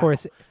that Wow.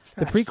 pre-chorus, the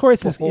That's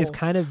pre-chorus is bold.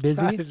 kind of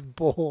busy. That is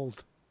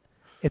bold.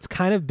 It's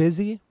kind of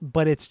busy,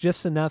 but it's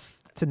just enough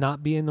to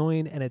not be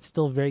annoying, and it's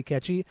still very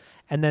catchy.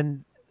 And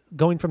then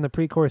going from the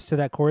pre-chorus to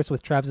that chorus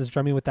with Travis's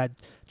drumming, with that,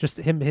 just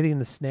him hitting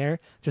the snare,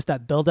 just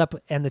that build-up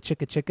and the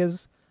chicka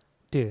chickas,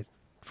 dude,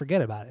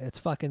 forget about it. It's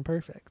fucking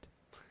perfect.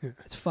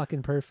 It's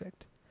fucking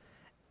perfect.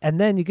 And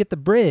then you get the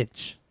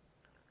bridge.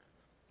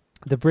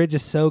 The bridge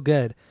is so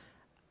good.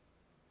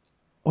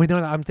 Oh, you know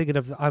what I'm thinking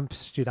of? I'm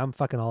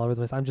fucking all over the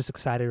place. I'm just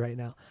excited right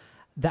now.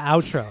 The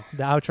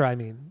outro, I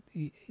mean,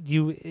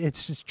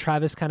 it's just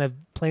Travis kind of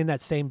playing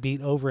that same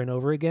beat over and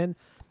over again,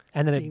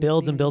 and then it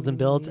builds and builds and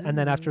builds, and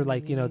then after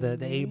like the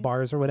 8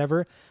 bars or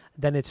whatever,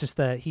 then it's just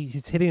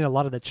he's hitting a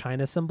lot of the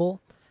China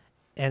cymbal,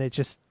 and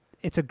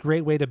it's a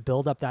great way to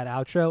build up that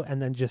outro,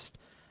 and then just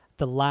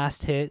the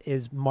last hit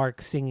is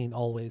Mark singing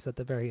Always at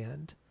the very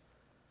end.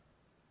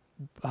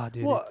 Oh,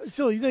 dude. Well,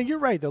 so you're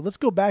right though. Let's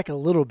go back a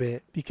little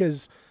bit,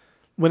 because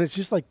when it's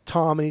just like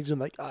Tom and he's doing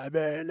like I've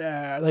been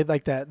there,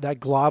 like that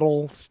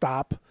glottal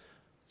stop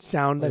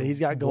sound that he's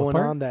got What going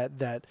part? on,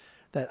 that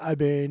I've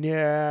been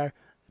there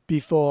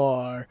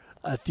before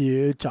a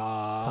few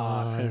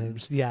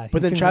times. Yeah, But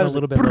he then sings Travis a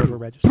little like, bit over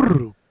register.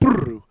 brr,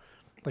 brr.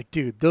 Like,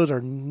 dude, those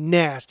are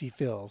nasty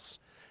fills.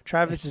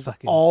 Travis It's is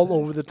fucking all sick.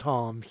 over the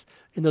toms,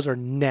 and those are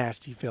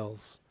nasty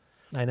fills.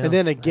 I know. And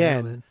then I know,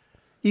 again, man.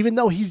 even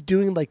though he's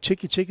doing like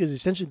chicka chickas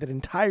essentially that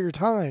entire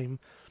time,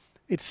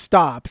 it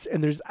stops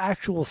and there's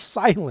actual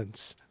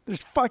silence.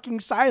 There's fucking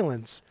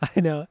silence.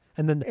 I know.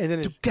 And then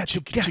It's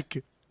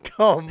chicka.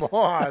 Come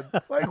on.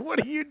 Like,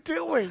 what are you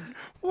doing?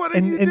 What are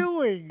you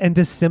doing? And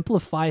to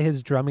simplify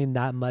his drumming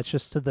that much,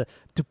 just to the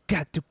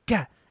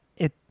do-ga,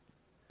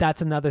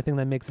 that's another thing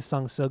that makes the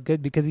song so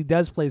good, because he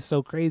does play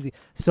so crazy,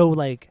 so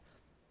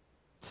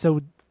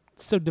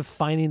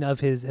defining of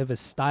his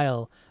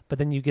style. But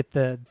then you get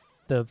the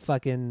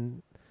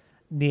fucking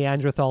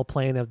Neanderthal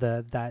playing of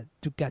that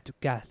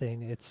do-ga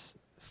thing. It's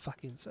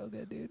fucking so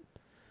good, dude.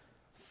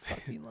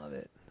 Fucking love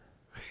it.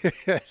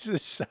 This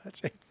is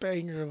such a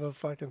banger of a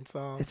fucking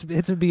song.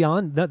 It's a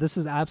beyond. No, this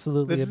is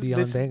absolutely a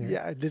beyond banger.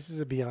 Yeah, this is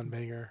a beyond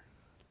banger.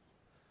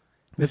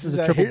 This is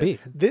a triple B.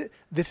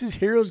 This is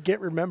Heroes Get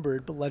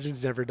Remembered, but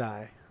Legends Never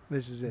Die.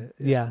 This is it.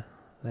 Yeah,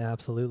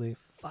 absolutely.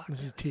 Fuck.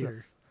 This is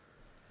tier.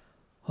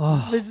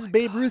 This is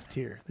Babe Ruth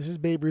tier. This is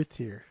Babe Ruth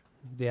tier.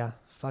 Yeah,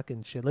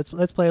 fucking shit.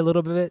 Let's play a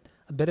little bit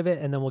of it,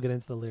 and then we'll get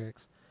into the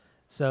lyrics.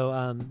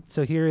 So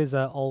here is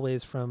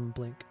Always from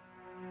Blink.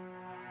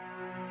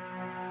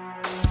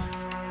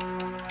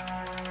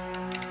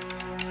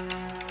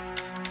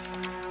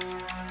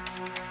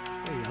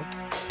 There you go.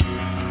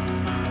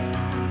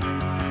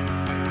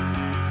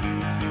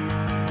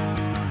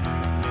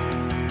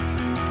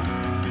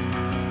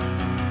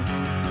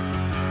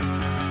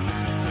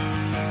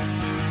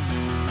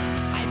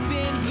 I've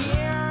been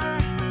here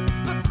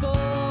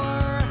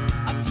before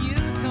a few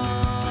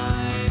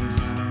times,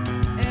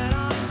 and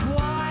I'm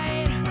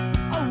quite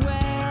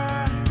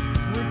aware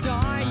we're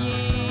dying.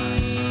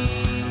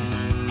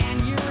 And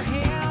your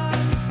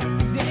hands,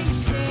 they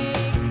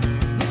shake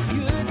with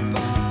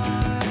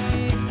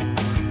goodbyes,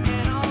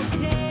 and I'll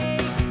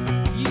take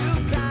you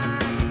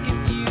back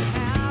if you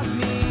have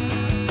me.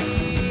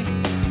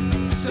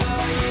 So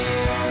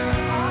here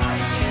I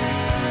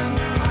am,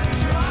 I'm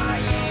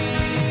trying.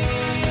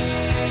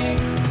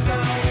 So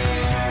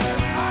here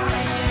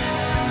I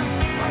am,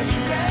 are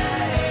you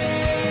ready?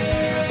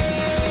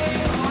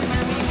 Come on,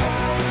 let me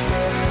hold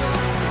you,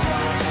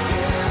 touch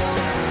you,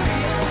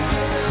 feel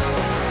you,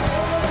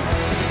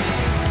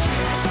 always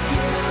kiss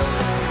you,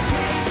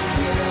 taste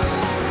you,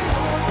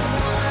 all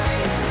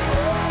night,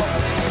 always.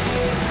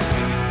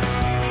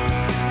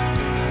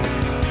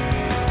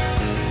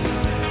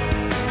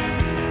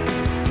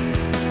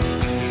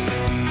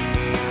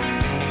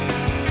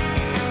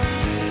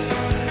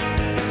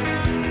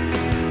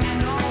 And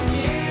I'll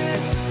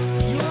miss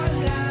your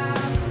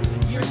laugh,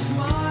 your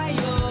smile.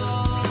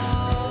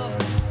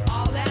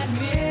 I'll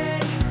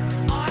admit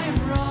I'm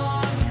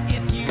wrong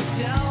if you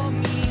tell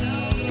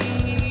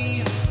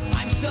me.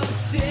 I'm so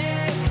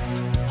sick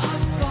of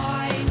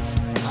fights,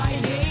 I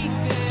hate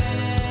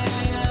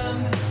them.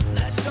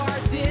 Let's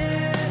start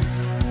this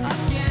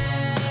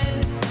again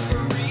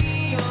for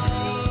real.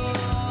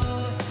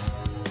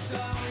 So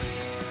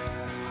here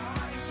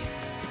I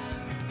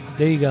am.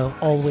 There you go.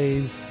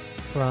 Always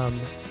from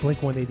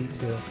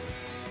Blink-182.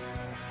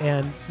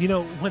 And,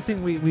 one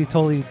thing we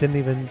totally didn't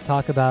even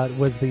talk about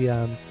was the,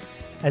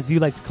 as you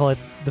like to call it,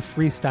 the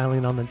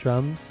freestyling on the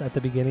drums at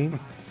the beginning.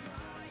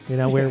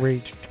 Where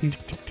he's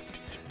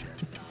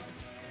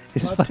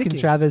Lot of fucking ticking.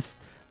 Travis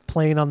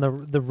playing on the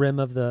rim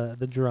of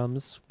the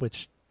drums,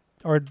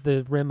 or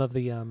the rim of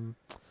the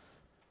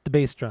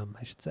bass drum,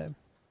 I should say.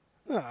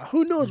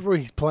 Who knows where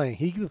he's playing?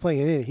 He could be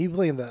playing anything. He could be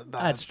playing the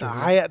That's true.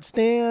 hi-hat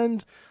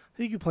stand.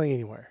 He could play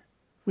anywhere.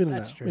 We don't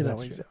That's know. true, We know that's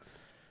what he's true.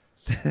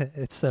 doing.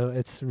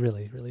 it's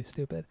really, really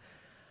stupid.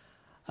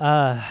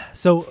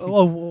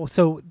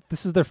 So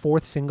this is their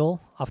fourth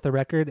single off the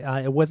record.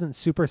 It wasn't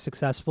super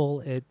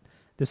successful.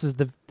 This is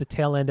the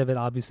tail end of it,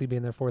 obviously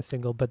being their fourth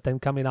single, but then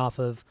coming off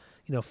of,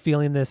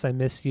 Feeling This, I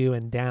Miss You,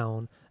 and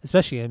Down,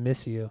 especially I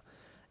Miss You,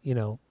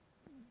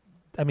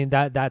 I mean,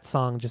 that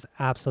song just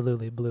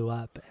absolutely blew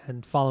up.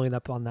 And following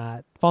up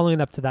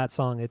to that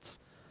song,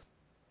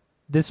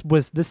 this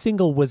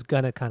single was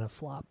gonna kind of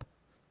flop.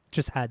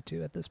 Just had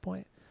to at this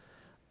point.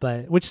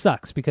 But which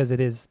sucks because it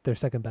is their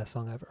second best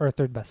song ever, or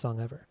third best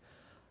song ever.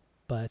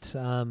 But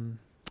there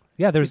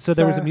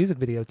was a music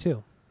video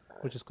too,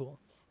 which is cool.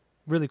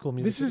 Really cool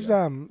music.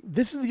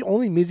 This is the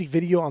only music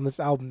video on this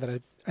album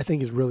that I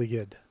think is really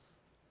good.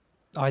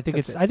 Oh, I think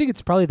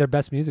it's probably their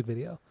best music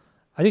video.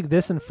 I think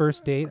this and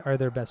First Date are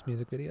their best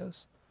music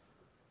videos.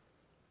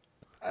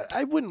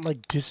 I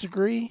wouldn't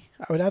disagree.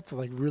 I would have to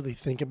really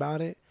think about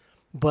it,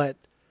 but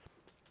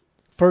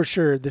for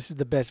sure this is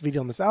the best video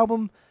on this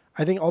album.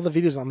 I think all the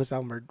videos on this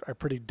album are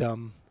pretty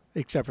dumb,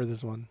 except for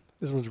this one.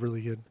 This one's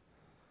really good.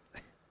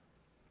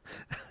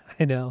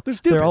 I know. They're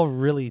stupid. They're all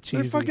really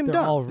cheesy. They're fucking They're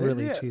dumb. all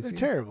really cheesy. They're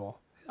terrible.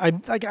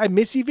 I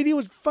Miss You video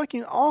was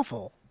fucking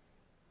awful.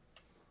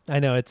 I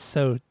know, it's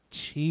so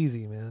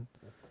cheesy, man.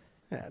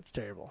 Yeah, it's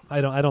terrible.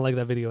 I don't like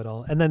that video at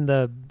all. And then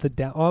the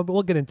down. Oh,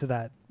 we'll get into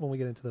that when we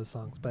get into those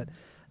songs. But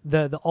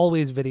the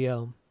Always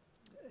video,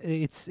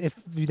 it's, if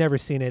you've never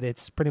seen it,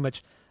 it's pretty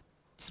much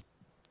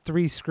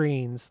three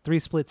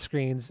split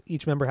screens.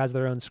 Each member has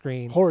their own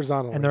screen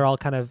Horizontally. and they're all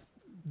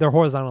they're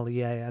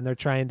horizontally, and they're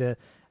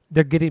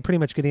pretty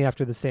much getting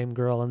after the same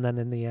girl, and then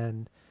in the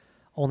end,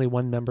 only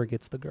one member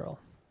gets the girl.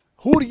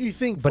 Who do you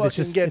think But fucking it's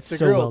just- gets it's the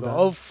so girl well though? done.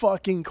 Of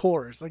fucking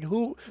course. Like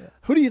who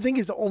do you think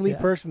is the only Yeah.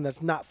 person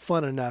that's not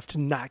fun enough to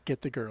not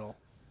get the girl?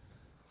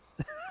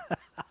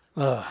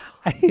 Ugh.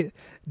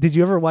 Did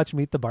you ever watch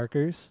Meet the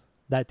Barkers?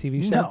 That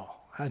TV show?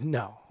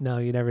 No. No,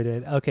 you never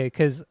did. Okay,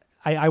 because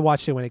I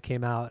watched it when it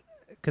came out.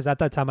 Because at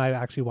that time I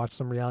actually watched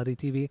some reality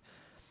TV,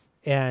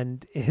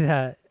 and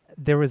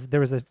there was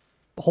a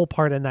whole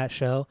part in that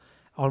show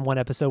on one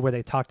episode where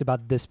they talked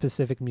about this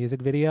specific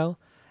music video,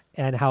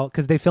 and how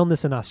because they filmed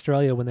this in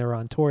Australia when they were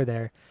on tour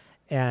there,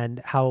 and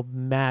how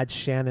mad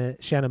Shanna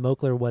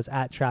Moakler was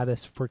at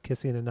Travis for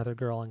kissing another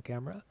girl on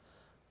camera.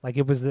 Like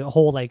it was the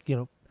whole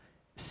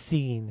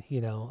scene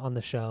on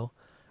the show,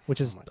 which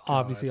is my God.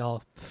 obviously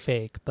all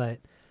fake, but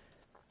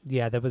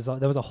yeah, there was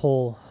a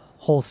whole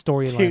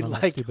storyline Dude, on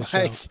that like- stupid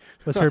like- show.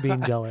 Was her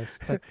being jealous?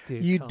 It's like,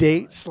 dude, You come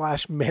date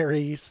 /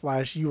 marry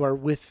 / you are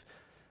with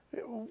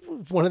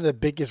one of the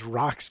biggest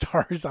rock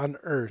stars on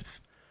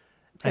earth,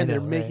 I and they're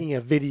know, right? making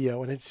a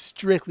video, and it's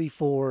strictly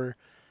for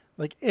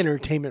like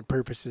entertainment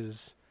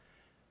purposes.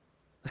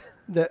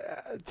 I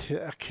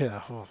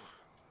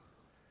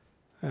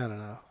don't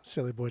know,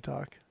 silly boy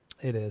talk.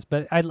 It is,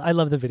 but I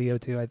love the video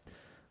too.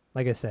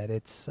 Like I said,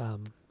 it's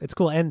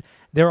cool, and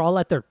they're all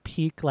at their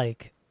peak,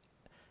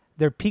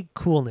 their peak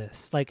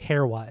coolness, like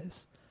hair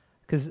wise,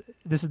 because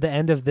this is the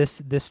end of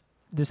this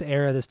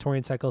era, this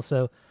touring cycle.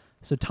 So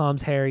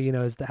Tom's hair,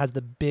 has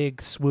the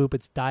big swoop.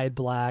 It's dyed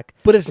black,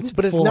 But it's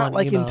full not on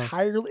like emo.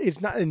 entirely.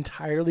 It's not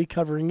entirely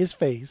covering his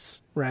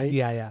face, right?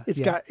 Yeah. It's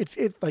yeah. got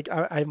it like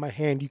I have my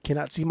hand. You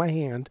cannot see my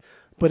hand,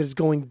 but it's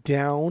going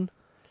down,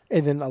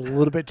 and then a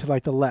little bit to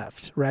like the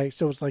left, right?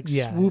 So it's like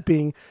Yeah.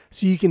 swooping,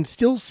 so you can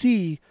still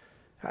see.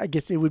 I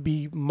guess it would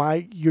be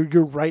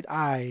your right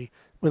eye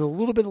with a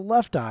little bit of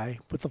left eye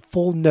with a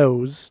full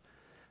nose,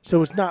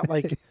 so it's not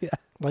like Yeah.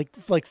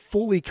 like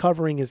fully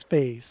covering his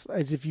face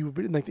as if you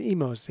were in like the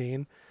emo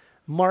scene.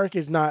 Mark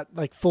is not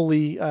like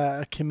fully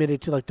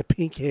committed to like the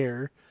pink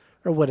hair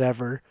or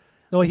whatever.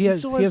 No, he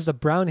still has the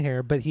brown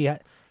hair, but he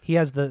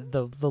has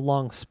the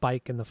long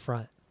spike in the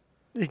front.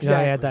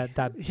 Exactly. He had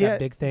that He had-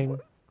 big thing,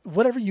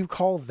 whatever you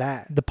call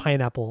that. the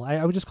pineapple.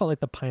 I would just call it like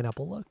the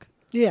pineapple look.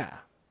 Yeah.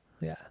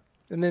 Yeah,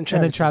 And then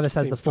Travis has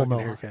same the full fucking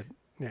mohawk. haircut.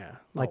 Yeah.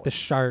 like the always.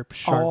 sharp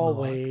mohawk.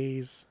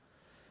 Always.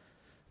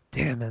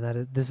 Damn,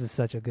 man, this is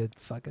such a good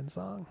fucking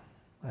song.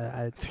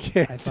 I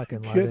It's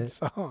fucking a love good it.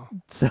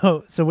 song.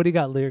 So what do you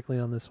got lyrically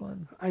on this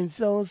one? I'm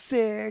so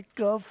sick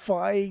of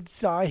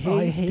fights. I hate,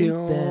 I hate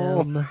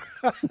them. them.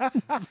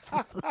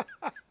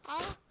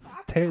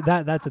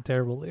 That's a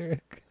terrible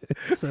lyric.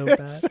 It's so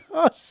It's bad.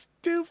 so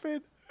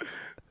stupid.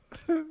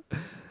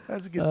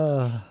 That's good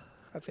stuff.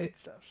 That's good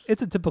stuff.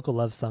 It's a typical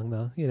love song,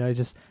 though.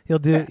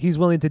 He's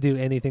willing to do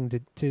anything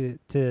to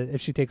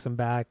if she takes him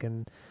back,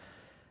 and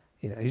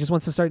he just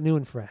wants to start new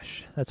and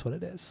fresh. That's what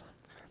it is.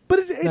 But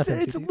it's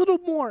Nothing a too deep. little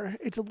more.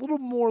 It's a little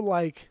more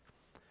like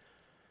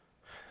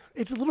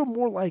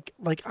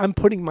I'm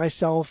putting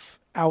myself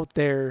out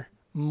there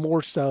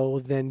more so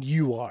than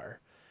you are.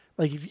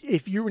 Like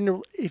if you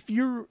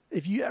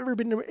ever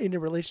been in a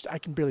relationship, I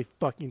can barely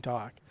fucking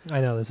talk.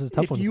 I know this is a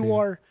tough If one. for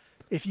you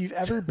if you've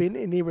ever been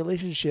in a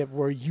relationship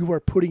where you are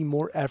putting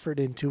more effort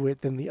into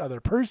it than the other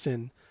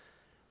person,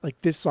 like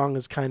this song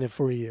is kind of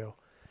for you.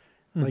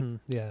 Like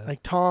yeah, like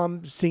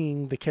Tom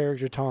singing the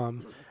character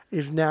Tom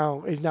is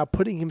now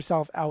putting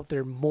himself out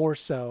there more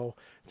so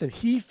than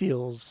he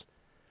feels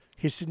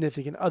his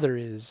significant other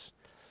is.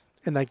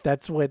 And like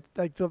that's what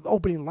like the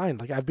opening line,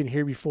 like I've been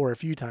here before a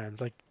few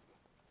times. Like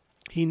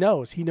he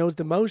knows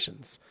the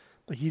emotions.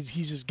 Like he's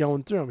just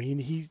going through them.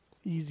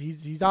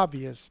 He's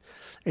obvious.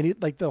 And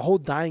like the whole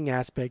dying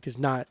aspect is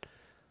not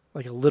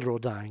like a literal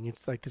dying.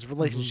 It's like this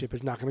relationship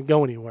is not going to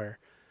go anywhere.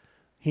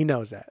 He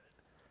knows that.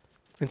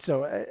 And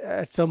so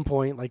at some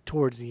point, like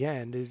towards the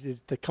end,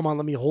 is the come on,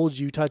 let me hold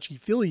you, touch you,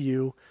 feel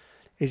you,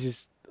 is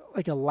just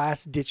like a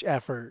last ditch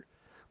effort.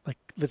 Like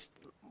let's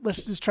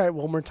just try it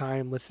one more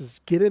time. Let's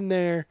just get in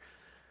there.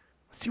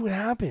 Let's see what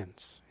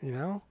happens.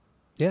 yeah.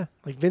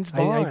 Like Vince I-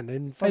 Vaughn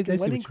and I see fucking what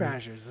Wedding you mean.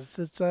 Crashers. It's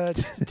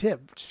just a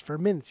tip, just for a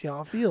minute, see how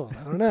it feels.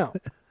 I don't know.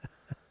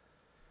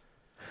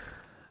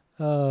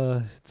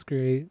 It's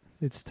great.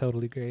 It's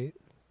totally great.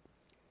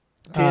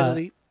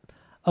 Totally.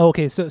 Oh,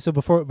 okay. So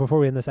before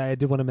we end this, I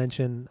do want to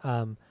mention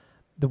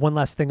the one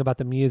last thing about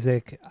the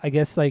music. I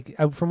guess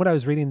from what I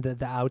was reading, the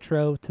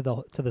outro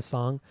to the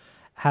song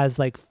has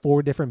like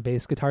 4 different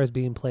bass guitars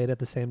being played at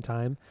the same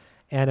time,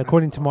 and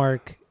according to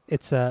Mark,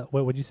 it's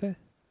what would you say?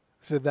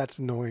 So that's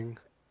annoying.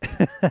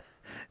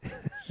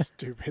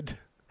 Stupid.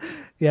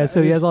 Yeah, so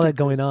That he is has all that stupid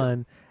going as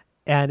on,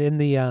 and in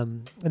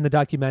the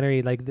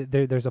documentary, like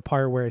there's a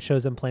part where it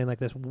shows him playing like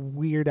this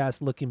weird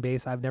ass looking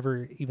bass I've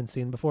never even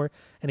seen before,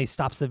 and he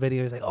stops the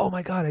video. He's like, "Oh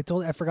my god,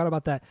 I forgot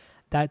about that."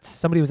 That's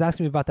somebody was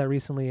asking me about that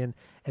recently, and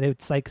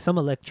it's like some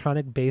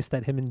electronic bass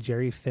that him and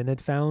Jerry Finn had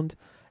found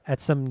at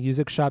some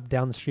music shop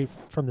down the street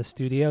from the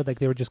studio. Like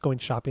they were just going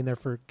shopping there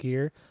for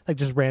gear, like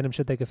just random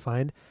shit they could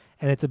find,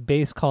 and it's a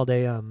bass called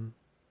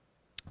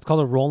it's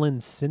called a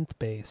Roland synth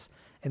bass.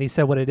 And he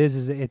said what it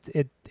is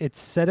it's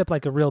set up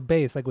like a real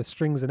bass, like with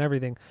strings and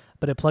everything,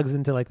 but it plugs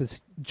into like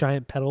this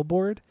giant pedal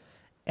board,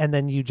 and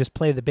then you just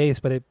play the bass,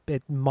 but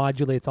it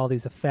modulates all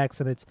these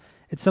effects, and it's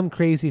some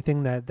crazy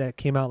thing that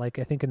came out like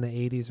I think in the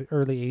 80s,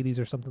 early 80s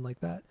or something like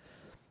that.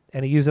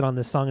 And he used it on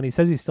this song, and he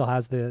says he still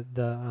has the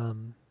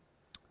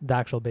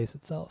actual bass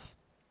itself.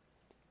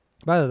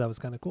 But I thought that was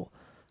kind of cool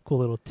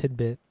little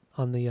tidbit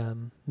on the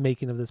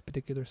making of this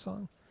particular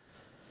song.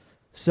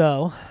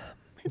 So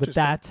with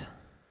that,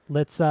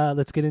 let's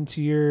get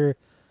into your.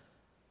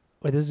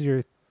 Wait, this is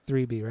your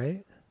 3B,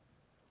 right?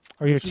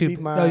 Or your This would be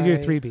 2B? No, your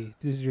my- 3B.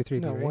 This is your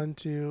 3B, No, right? 1,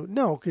 2.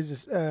 No, because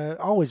it's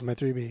always my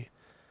 3B.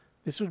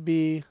 This would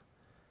be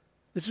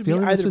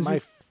Feeling This either was my.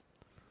 your-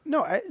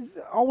 No,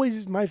 always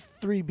is my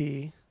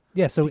 3B.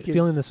 Yeah. So because-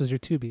 feeling this was your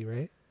 2B,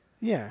 right?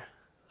 Yeah.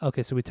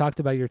 Okay, so we talked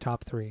about your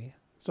top 3.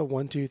 So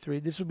 1, 2, 3.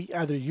 This would be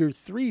either your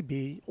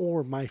 3B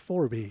or my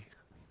 4B.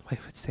 Wait,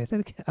 say that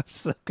again. I'm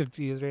so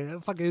confused right now.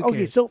 Fucking who Okay,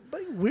 cares? so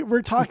like,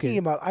 we're talking Okay.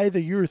 about either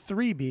your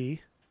 3B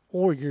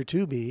or your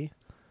 2B.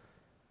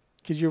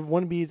 Because your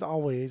 1B is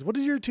always. What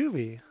is your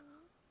 2B?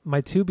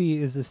 My 2B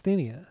is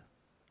Asthenia.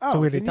 Oh, we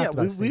already then talked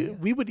about we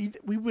Asthenia.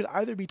 we would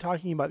either be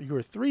talking about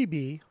your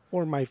 3B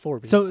or my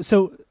 4B.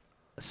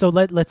 So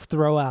let's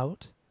throw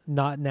out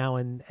Not Now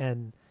and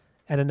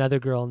Another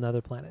Girl,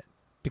 Another Planet,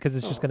 because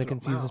it's just going to throw 'em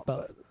confuse us out,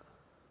 both. but-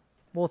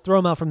 We'll throw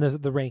them out from the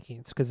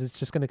rankings because it's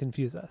just going to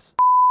confuse us.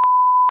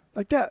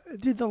 Like that,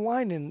 dude. The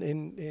line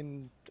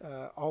in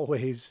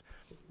always,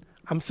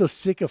 I'm so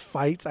sick of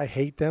fights. I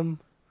hate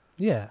them.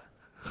 Yeah.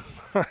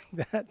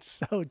 That's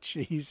so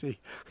cheesy.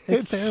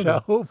 It's It's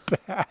terrible. so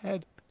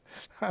bad.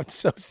 I'm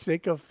so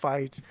sick of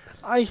fights.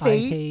 I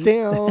hate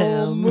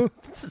them.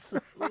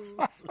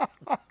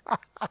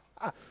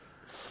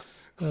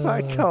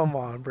 Like, come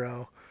on,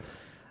 bro.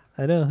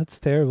 I know it's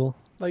terrible.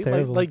 It's Like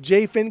terrible.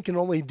 Jay Finn can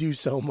only do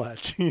so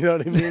much. You know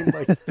what I mean?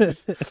 Like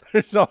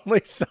there's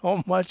only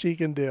so much he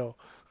can do.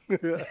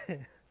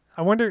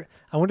 I wonder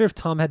if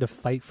Tom had to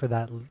fight for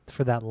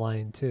that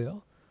line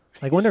too.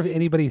 Like, I wonder if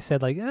anybody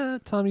said like,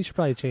 Tom, you should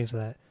probably change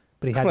that.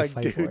 But he had to Like,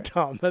 fight for dude, it.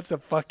 Tom, that's a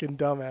fucking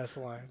dumbass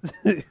line.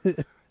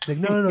 Like,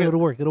 no,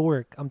 it'll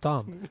work. I'm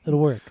Tom. It'll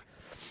work.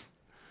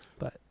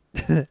 But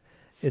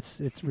it's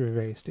very,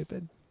 very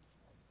stupid.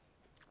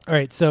 All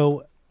right,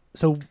 so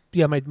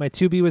yeah, my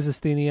 2B was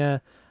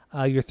Asthenia.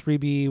 Your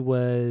 3B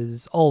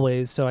was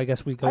Always. So I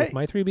guess we go with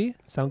my 3B.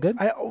 Sound good?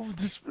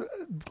 Just going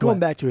What?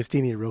 back to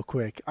Asthenia real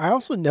quick. I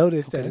also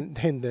noticed Okay.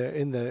 that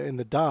in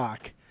the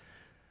doc,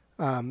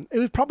 it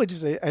was probably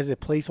just as a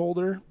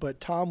placeholder,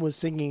 but Tom was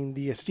singing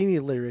the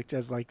Asthenia lyrics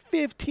as like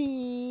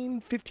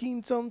 15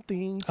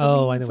 something.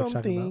 Oh, I know what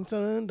you're talking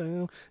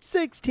something,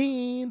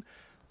 16.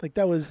 Like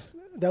that was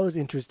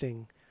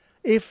interesting.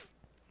 If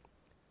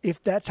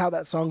that's how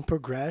that song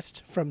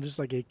progressed from just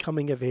like a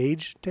coming of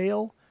age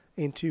tale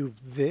into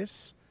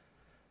this,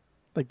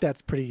 like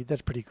that's pretty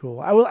cool.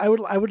 I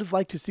would have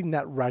liked to seen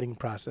that writing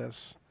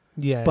process,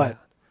 yeah. but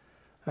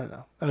I don't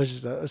know. That was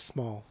just a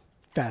small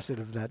facet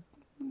of that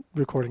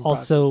recording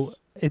Also, process.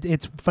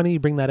 it's funny you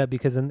bring that up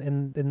because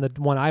in the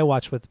one I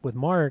watched with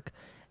Mark,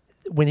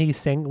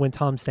 when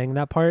Tom sang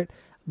that part,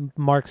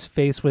 Mark's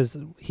face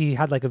he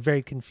had like a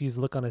very confused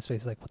look on his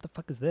face, like, what the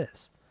fuck is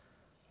this?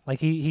 Like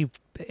it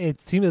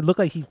looked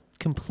like he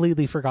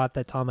completely forgot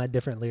that Tom had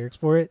different lyrics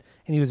for it,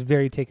 and he was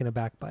very taken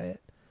aback by it.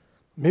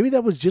 Maybe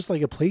that was just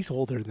like a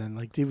placeholder then.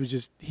 Like it was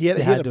just he had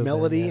It a had to have been,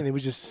 melody yeah. and he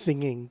was just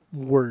singing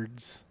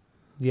words.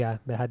 Yeah,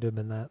 it had to have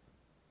been that.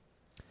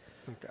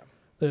 Okay.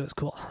 But it was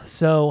cool.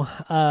 So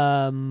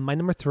my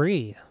number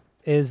 3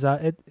 is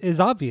it is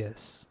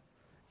obvious.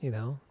 You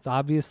know, it's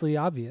obviously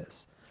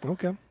obvious.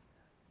 Okay.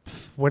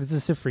 What does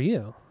this do for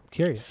you? I'm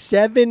curious.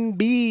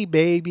 7B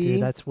baby.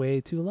 Dude, that's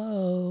way too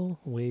low.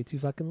 Way too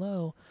fucking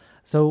low.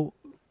 So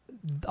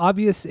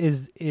obvious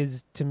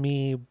is to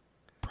me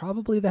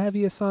probably the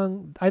heaviest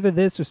song. Either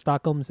this or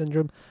Stockholm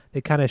Syndrome.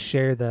 They kind of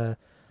share the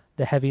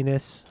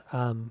heaviness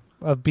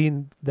of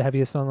being the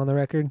heaviest song on the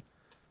record.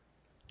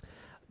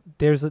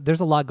 There's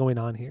a lot going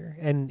on here,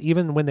 and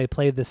even when they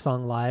played this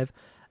song live,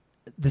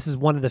 this is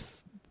one of the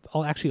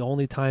actually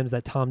only times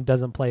that Tom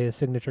doesn't play his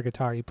signature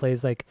guitar. He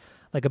plays like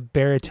a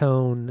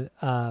baritone,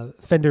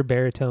 Fender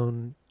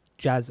baritone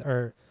jazz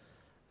or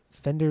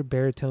Fender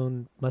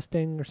baritone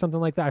Mustang or something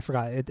like that. I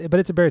forgot it, but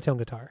it's a baritone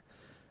guitar,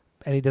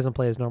 and he doesn't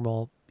play his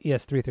normal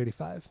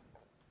ES335.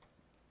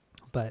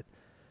 But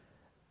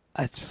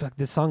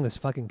this song is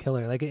fucking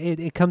killer. Like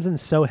it comes in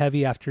so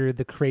heavy after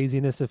the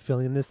craziness of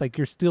Feeling This. Like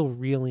you're still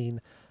reeling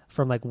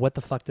from like, what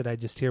the fuck did I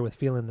just hear with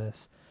Feeling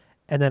This?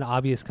 And then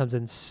Obvious comes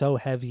in so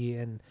heavy,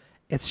 and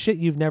it's shit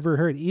you've never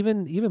heard.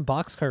 Even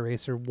Boxcar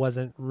Racer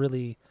wasn't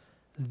really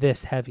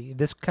this heavy.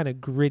 This kind of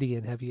gritty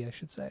and heavy, I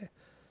should say.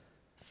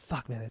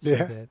 Fuck, man, it's so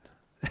Yeah. good.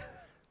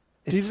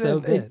 Dude, It's so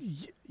and good.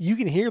 you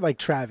can hear like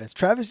Travis.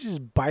 Travis is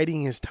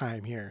biding his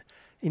time here,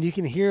 and you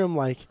can hear him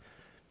like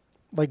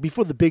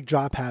before the big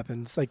drop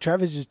happens. Like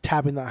Travis is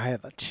tapping that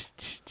hi-hat, like,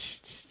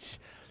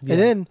 Yeah. and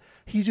then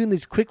he's doing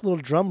these quick little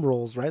drum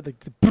rolls, right? Like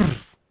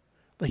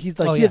the Like he's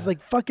like Oh, he has yeah.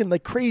 like fucking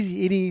like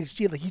crazy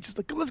ADHD. Like he's just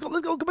like let's go,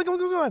 come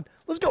on,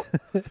 let's go.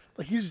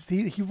 Like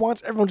he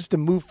wants everyone just to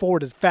move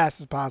forward as fast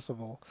as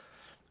possible,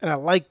 and I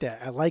like that.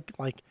 I like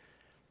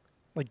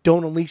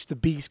don't unleash the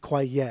beast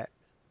quite yet.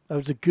 That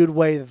was a good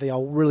way that they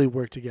all really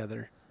work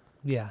together.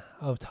 Yeah.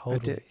 Oh, I totally.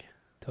 dig.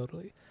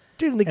 Totally.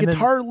 Dude, and the And then-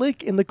 guitar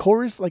lick in the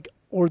chorus, like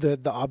or the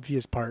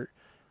obvious part.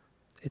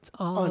 It's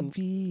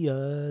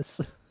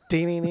obvious.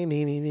 It's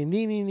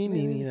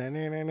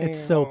It's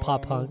so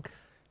pop punk.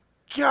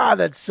 God,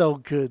 that's so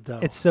good though.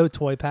 It's so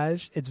Toy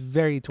Page. It's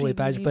very Toy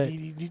Page, but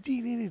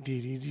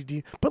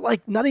but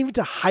like not even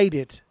to hide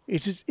it.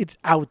 It's just it's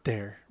out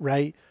there,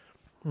 right?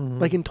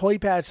 Like in Toy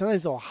Pad,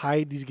 sometimes they'll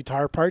hide these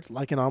guitar parts,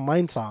 like in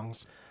online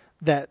songs,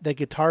 that the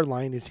guitar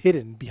line is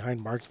hidden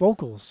behind Mark's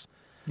vocals.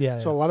 yeah.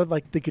 So a lot of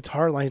like the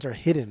guitar lines are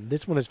hidden.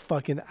 This one is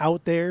fucking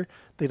out there.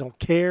 They don't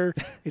care.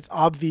 It's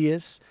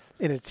obvious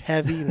and it's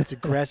heavy and it's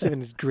aggressive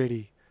and it's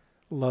gritty.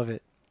 Love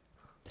it.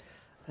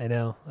 I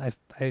know. I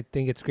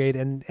think it's great,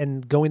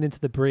 and going into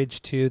the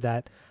bridge too,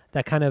 that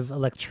kind of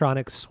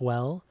electronic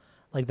swell,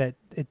 like that.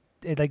 It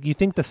like you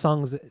think the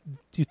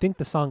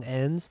song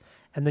ends,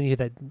 and then you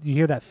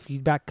hear that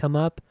feedback come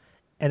up,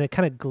 and it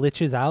kind of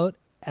glitches out,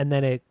 and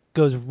then it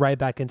goes right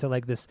back into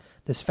like this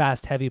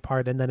fast heavy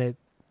part, and then it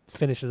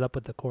finishes up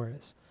with the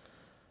chorus.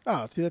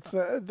 Oh, see, that's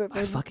I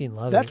fucking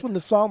love that's it. when the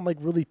song like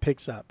really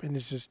picks up, and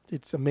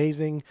it's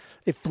amazing.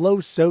 It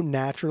flows so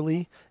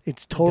naturally.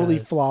 It's totally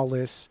does.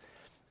 flawless,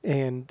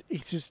 and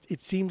it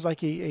seems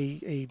like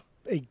a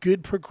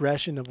good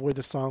progression of where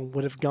the song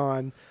would have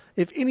gone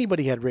if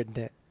anybody had written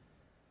it,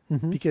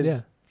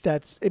 because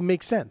it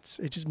makes sense.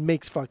 It just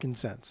makes fucking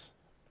sense.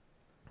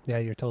 Yeah,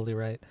 you're totally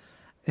right.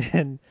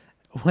 And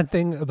one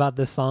thing about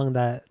this song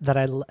that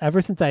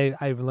ever since I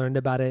learned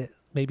about it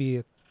maybe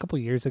a couple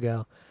years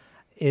ago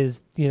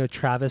is,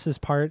 Travis's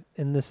part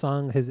in this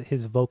song,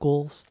 his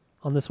vocals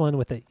on this one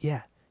with the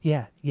yeah.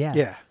 Yeah,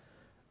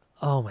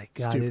 Oh my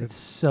God, Stupid. it's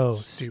so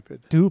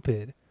Stupid.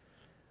 stupid.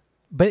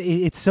 But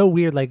it's so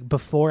weird. Like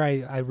before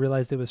I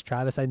realized it was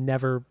Travis, I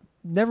never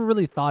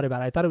really thought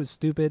about it. I thought it was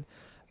stupid,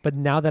 but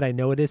now that I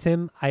know it is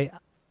him, I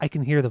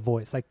can hear the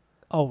voice. Like,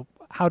 oh,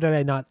 how did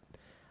I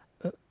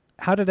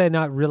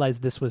not realize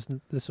this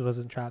wasn't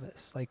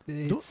Travis? Like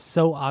it's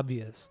so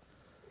obvious.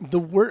 the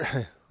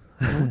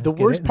Get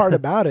worst it? part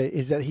about it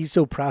is that he's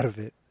so proud of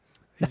it.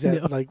 Is I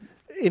know. that like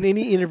in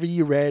any interview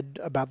you read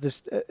about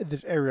this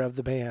era of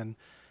the band,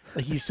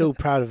 like he's so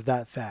proud of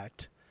that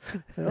fact.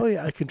 Oh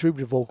yeah, I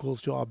contributed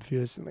vocals to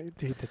Obvious, and like,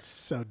 dude, that's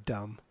so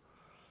dumb.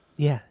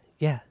 Yeah.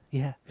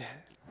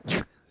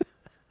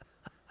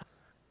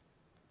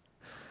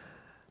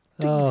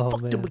 Oh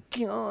Fucked him man!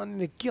 again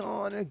and again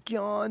and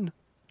again.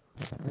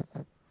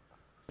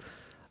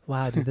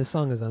 Wow, dude, this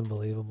song is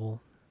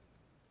unbelievable.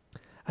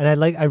 And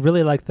I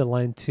really like the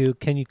line too.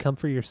 Can you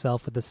comfort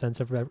yourself with a sense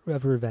of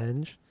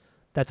revenge?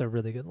 That's a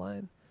really good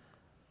line.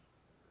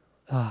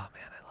 Oh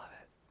man, I love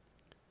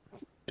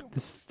it.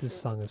 This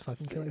song is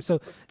fucking killer.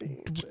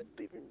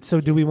 So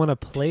do we want to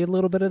play a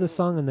little bit of the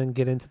song and then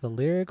get into the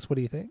lyrics? What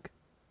do you think?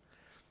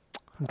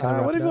 And kinda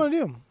wrap What do it you up? want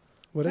to do?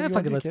 Whatever you Fuck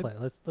want it, to let's do, play.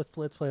 kid.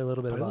 Let's play a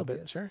little bit Play of a little bit,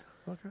 Obvious. sure.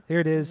 Okay. Here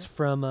it is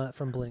from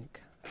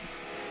Blink.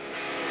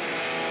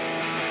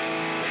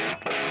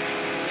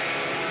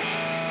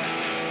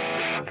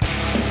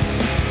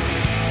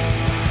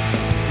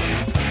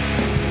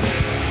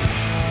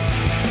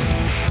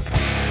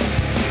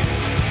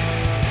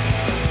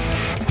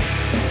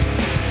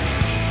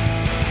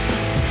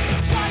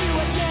 Saw you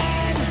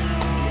again.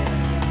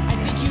 I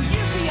think you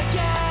used me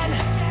again.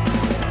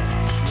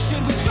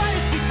 Should we try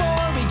this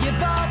before we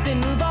give up and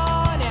move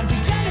on and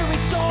pretend to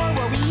restore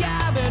what we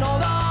have and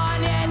hold on?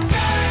 It's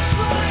just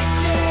like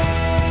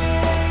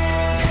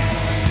this.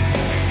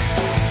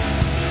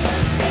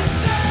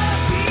 It's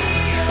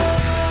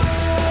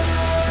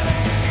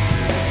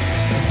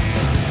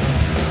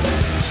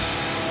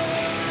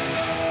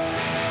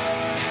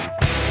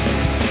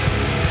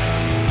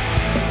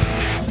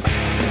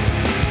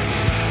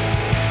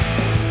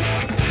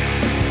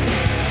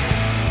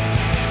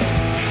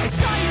I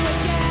saw you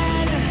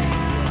again.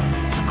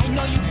 I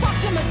know you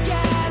fucked him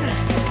again.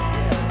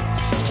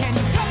 Can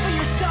you comfort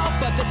yourself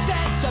with the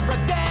sense of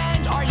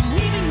revenge? Are you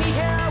leaving me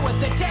here with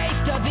the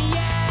taste of the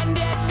end?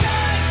 It's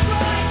just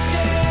like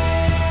this.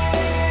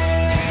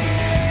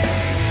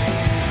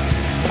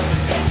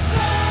 It's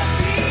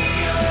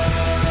obvious.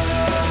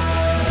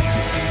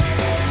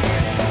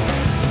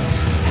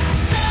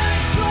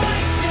 Just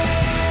like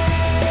this.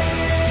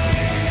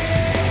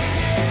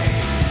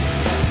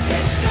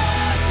 It's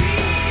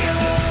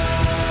obvious.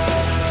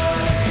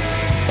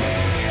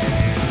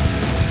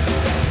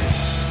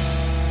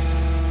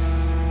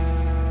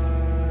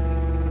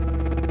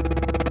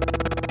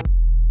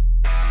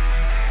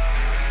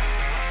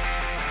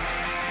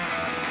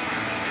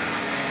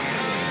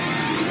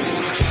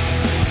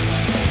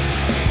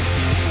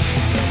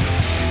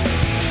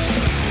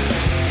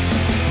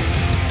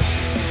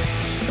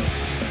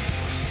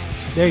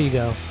 There you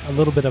go. A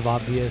little bit of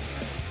Obvious.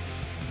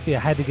 Yeah, I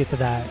had to get to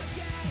that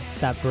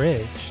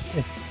bridge.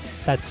 It's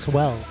that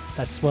swell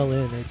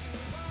in it.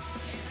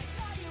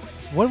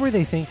 What were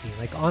they thinking?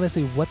 Like,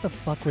 honestly, what the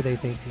fuck were they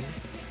thinking?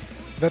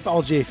 That's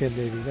all JFN,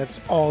 baby. That's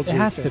all JFN. It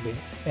has to be.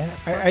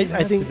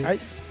 I think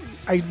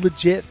I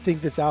legit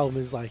think this album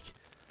is like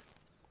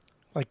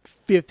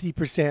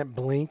 50%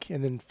 Blink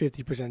and then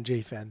 50%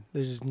 JFN.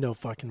 There's just no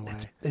fucking way.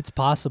 It's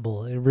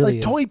possible. It really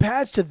is. Toy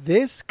Patch to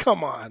this?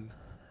 Come on.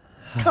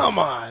 Come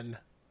on.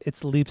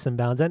 It's leaps and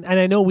bounds. And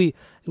I know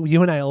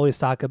you and I always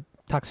talk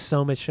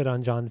so much shit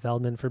on John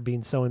Feldman for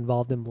being so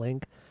involved in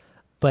Blink,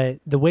 but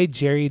the way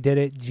Jerry did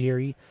it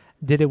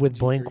with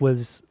Blink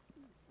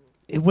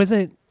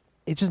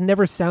it just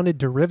never sounded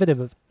derivative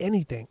of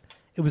anything.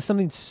 It was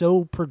something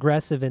so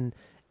progressive and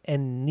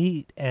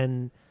neat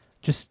and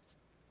just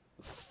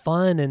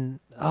fun, and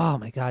oh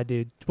my god,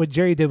 dude, what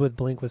Jerry did with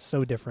Blink was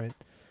so different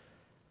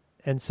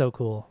and so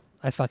cool.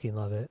 I fucking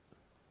love it.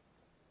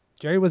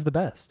 Jerry was the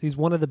best. He's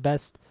one of the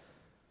best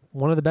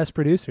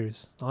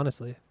producers,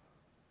 honestly.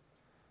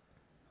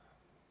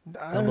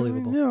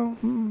 Unbelievable.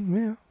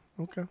 Yeah.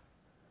 Okay.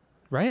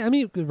 Right? I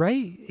mean,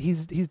 right?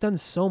 He's done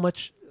so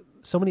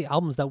many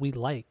albums that we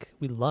like,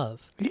 we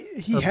love.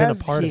 He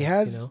has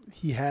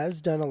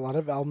done a lot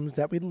of albums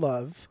that we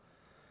love.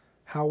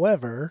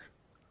 However,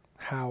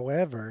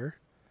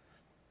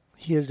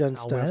 he has done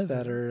stuff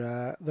that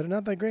are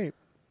not that great.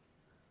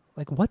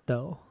 Like what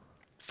though?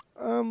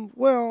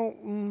 Well,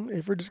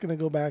 if we're just gonna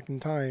go back in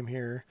time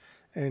here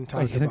and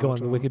talk, Are you gonna go on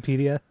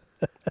Wikipedia?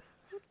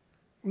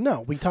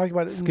 No, we talk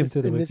about it. Skim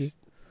through the wiki.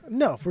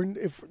 No,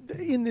 if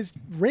in this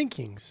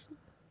rankings,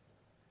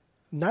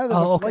 neither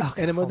of us like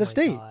Enema of the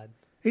State. God.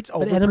 It's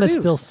But overproduced. Enema's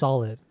still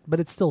solid. But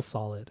it's still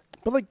solid.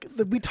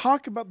 But we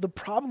talk about the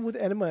problem with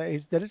Enema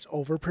is that it's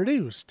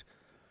overproduced.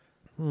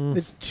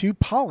 It's too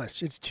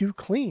polished. It's too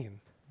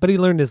clean. But he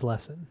learned his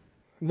lesson.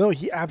 No,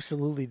 he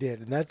absolutely did,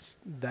 and that's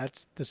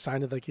the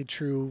sign of like a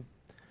true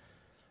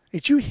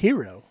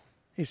hero.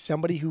 Is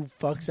somebody who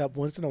fucks up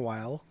once in a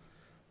while,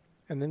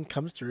 and then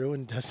comes through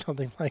and does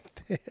something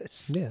like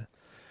this. Yeah,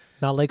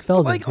 not like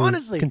Feldman. Like who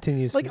honestly,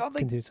 continues like to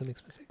make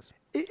mistakes.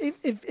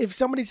 If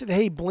somebody said,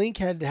 "Hey, Blink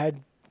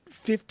had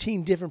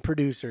 15 different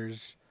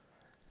producers,"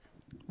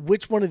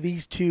 which one of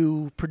these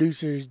two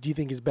producers do you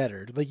think is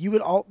better? Like you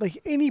would all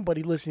like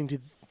anybody listening to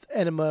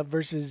Enema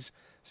versus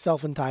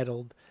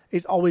Self-Entitled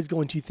is always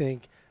going to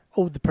think,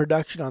 "Oh, the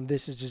production on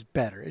this is just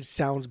better. It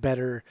sounds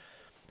better.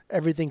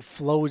 Everything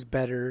flows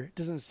better. It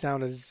doesn't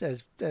sound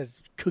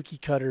as cookie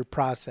cutter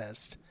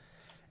processed."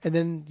 And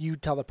then you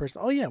tell the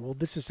person, "Oh yeah, well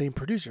this is the same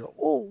producer."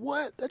 "Oh,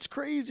 what? That's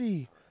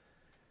crazy."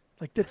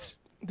 Like this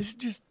is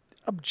just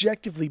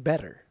objectively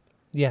better.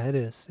 Yeah, it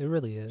is. It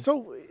really is.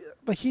 So,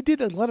 like, he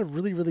did a lot of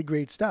really, really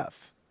great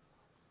stuff.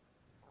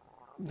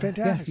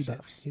 Fantastic he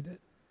stuff. He did.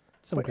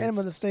 Some But great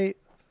Enema of the State,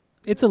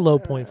 it's a low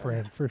point for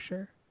him, for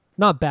sure.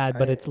 Not bad,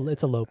 but it's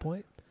a low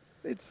point.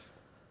 it's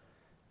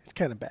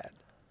kind of bad.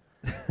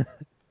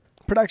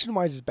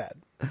 Production-wise, it's bad.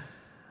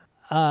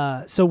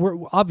 So we're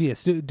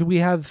obvious. Do we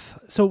have?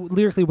 So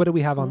lyrically, what do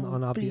we have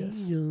on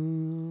obvious?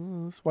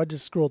 Well, I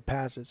just scrolled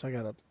past it, so I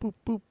gotta boop,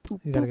 boop, boop.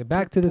 You gotta boop, get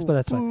back boop, to this, boop, but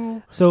that's fine.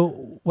 boop.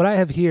 So what I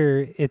have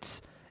here,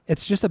 it's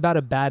just about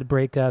a bad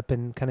breakup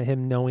and kind of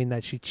him knowing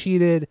that she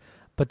cheated,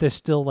 but there's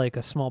still like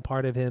a small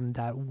part of him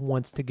that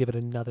wants to give it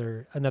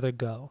another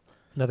go,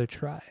 another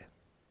try.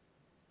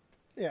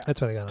 Yeah,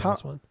 That's what I got on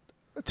this one.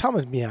 Tom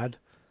is miad.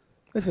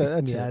 That's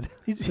miad.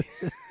 it.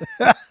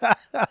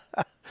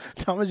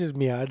 Tom is just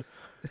miad.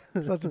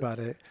 That's about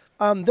it.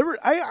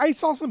 I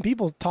saw some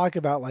people talk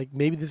about like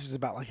maybe this is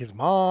about like his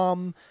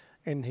mom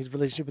and his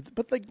relationship with,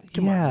 but like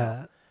come on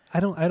now. I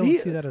don't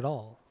see that at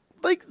all.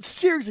 Like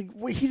seriously,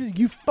 he says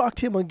you fucked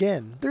him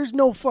again. There's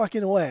no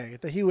fucking way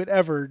that he would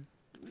ever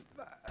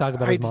Talk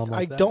about his mom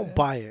like that. I don't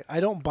buy it. I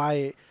don't buy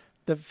it.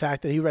 The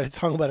fact that he read a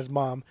song about his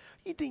mom.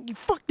 You think you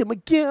fucked him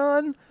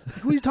again?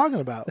 Who are you talking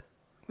about?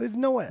 There's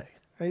no way.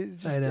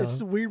 It's just, I know. it's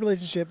just a weird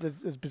relationship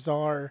that's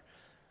bizarre.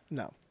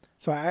 No.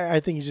 So I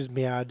think he's just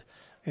miad.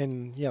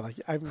 And yeah, like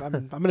I'm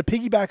gonna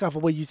piggyback off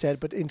of what you said,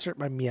 but insert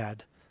my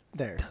miad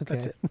there. Okay.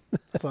 That's it.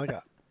 That's all I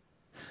got.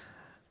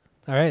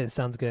 All right, it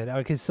sounds good.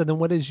 Okay, so then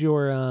what is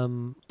your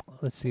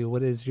let's see,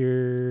 what is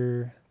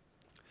your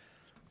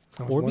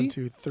That was 4B? 1,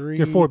 2, 3.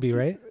 Your 4B,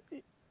 right?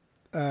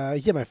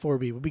 Yeah, my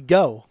 4B would be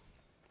go.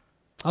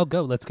 Oh,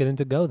 go. Let's get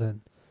into go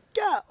then.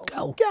 Go.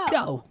 Go. Go.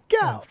 Go. Go.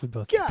 Oh, we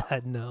both Go. get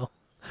that. No.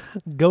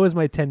 Go is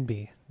my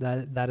 10B.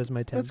 That is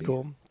my 10B. That's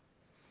cool.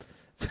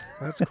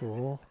 That's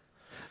cool.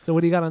 So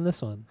what do you got on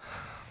this one?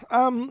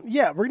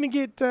 Yeah, we're gonna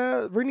get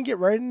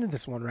right into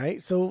this one,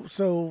 right? So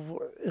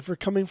if we're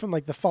coming from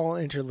like the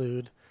Fallen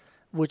Interlude,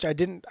 which I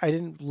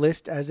didn't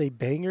list as a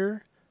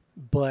banger,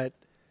 but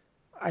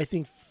I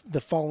think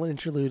the Fallen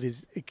Interlude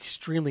is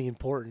extremely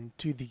important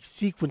to the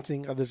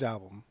sequencing of this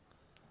album.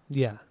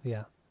 Yeah.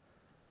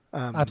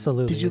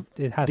 Absolutely. Did you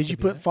It has did to you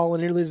be put that. Fallen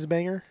Interlude as a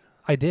banger?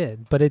 I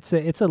did, but it's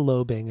a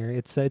low banger.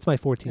 It's my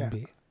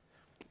 14B.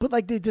 But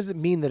like it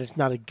doesn't mean that it's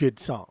not a good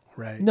song,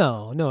 right?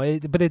 No,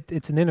 but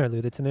it's an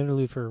interlude. It's an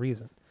interlude for a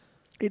reason.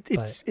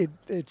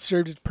 It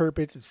serves its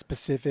purpose. It's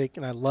specific,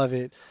 and I love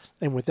it.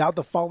 And without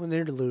the Fallen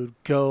Interlude,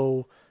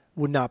 Go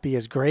would not be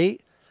as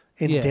great.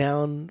 and Yeah.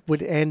 down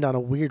would end on a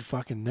weird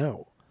fucking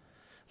note.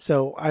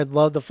 So I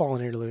love the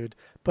Fallen interlude,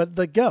 but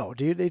the go,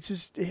 dude, it's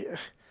just,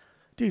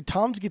 dude,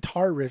 Tom's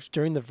guitar riffs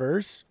during the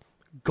verse,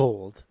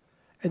 gold.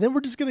 And then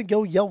we're just going to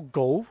go yell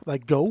go,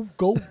 like go,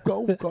 go,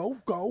 go, go,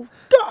 go,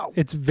 go.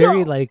 It's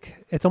very go.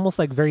 like, it's almost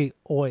like very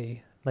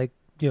oi, like,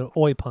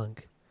 oi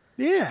punk,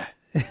 Yeah.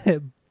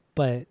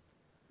 but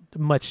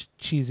much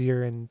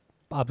cheesier and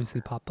obviously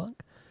pop punk.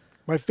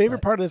 My favorite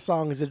But- part of the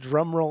song is the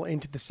drum roll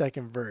into the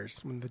second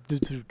verse, when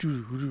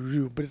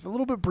the but it's a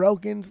little bit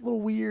broken, it's a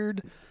little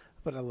weird,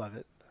 but I love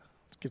it.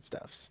 It's good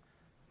stuff.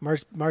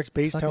 Mark's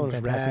bass It's fucking tone is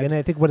fantastic. rad. And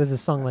I think, what is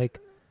this song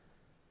like?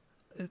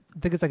 I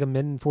think it's like a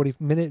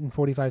minute and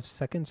 45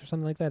 seconds or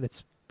something like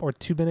that. Or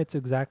 2 minutes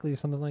exactly or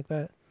something like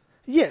that.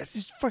 Yeah, it's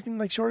just fucking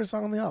like shortest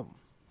song on the album.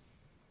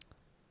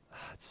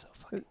 It's so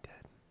fucking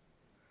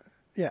good.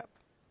 Yeah.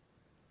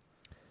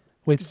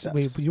 Wait, good stuff.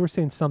 wait, you were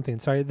saying something.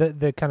 Sorry,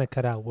 that kind of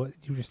cut out. What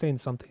you were saying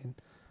something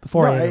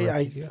before No, I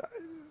interrupted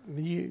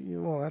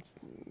you. well, that's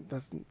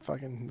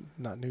fucking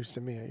not news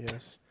to me, I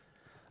guess.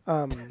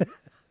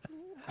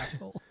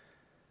 Asshole.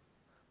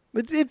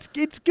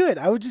 It's good.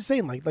 I was just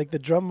saying, like the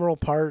drum roll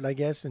part, I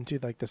guess, into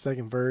like the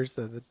second verse,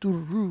 the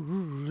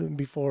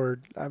before.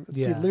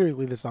 Yeah.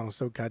 Literally, the song is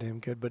so goddamn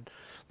good. But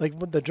like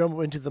when the drum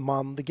into the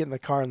mom, they get in the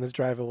car and let's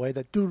drive away.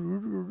 That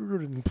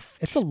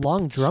It's a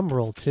long drum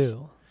roll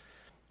too.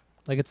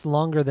 Like it's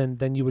longer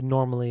than you would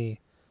normally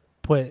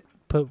put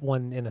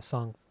one in a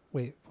song.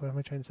 Wait, what am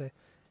I trying to say?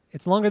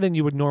 It's longer than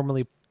you would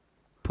normally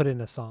put in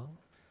a song.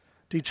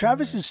 Dude,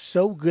 Travis is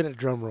so good at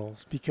drum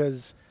rolls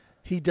because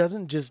he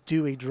doesn't just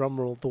do a drum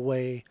roll the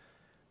way,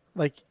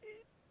 like,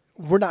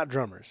 we're not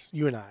drummers,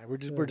 you and I.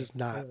 We're just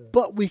not.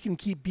 But we can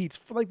keep beats.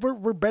 Like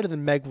we're better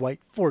than Meg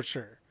White for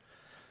sure.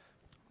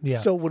 Yeah.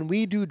 So when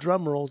we do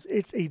drum rolls,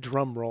 it's a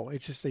drum roll.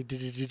 It's just a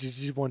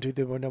 1, 2,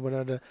 3, 1,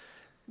 1.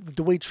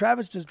 The way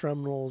Travis does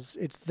drum rolls,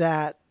 it's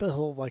that, but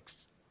he'll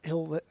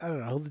I don't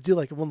know, he'll do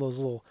like one of those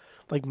little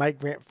like Mike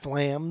Grant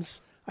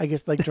flams. I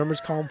guess like drummers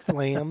call them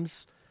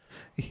flams.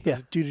 yeah.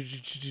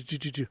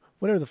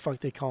 Whatever the fuck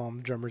they call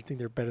them, drummers think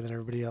they're better than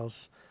everybody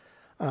else.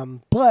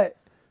 But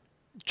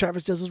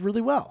Travis does this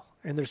really well,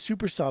 and they're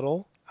super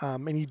subtle,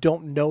 and you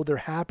don't know they're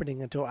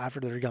happening until after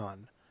they're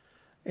gone,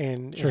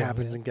 and True, it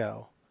happens yeah. and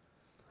go.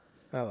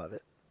 I love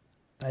it.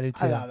 I do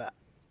too. I love it.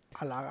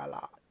 I love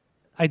it.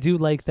 I do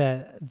like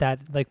that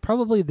like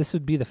probably this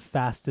would be the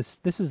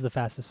fastest. This is the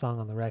fastest song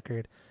on the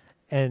record,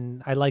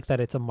 and I like that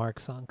it's a Mark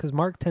song because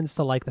Mark tends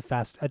to like the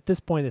fast. At this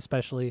point,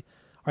 especially,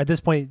 or at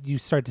this point, you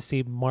start to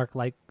see Mark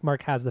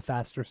has the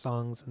faster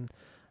songs, and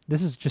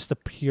this is just a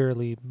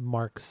purely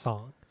Mark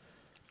song.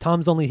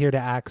 Tom's only here to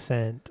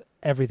accent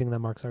everything that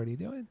Mark's already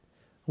doing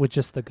with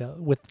just the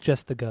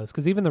goes,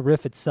 because even the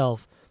riff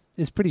itself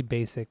is pretty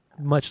basic,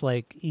 much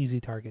like Easy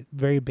Target,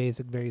 very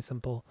basic, very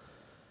simple.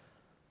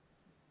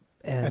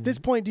 And At this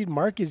point, dude,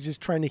 Mark is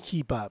just trying to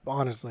keep up.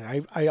 Honestly,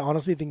 I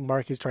honestly think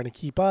Mark is trying to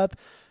keep up.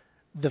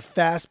 The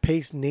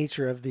fast-paced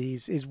nature of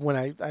these is when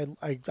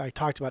I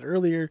talked about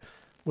earlier,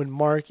 when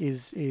Mark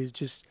is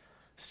just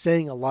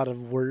saying a lot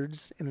of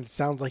words and it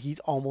sounds like he's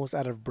almost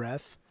out of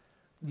breath.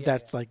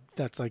 That's like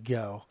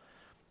go.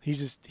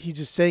 He's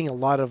just saying a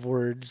lot of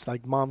words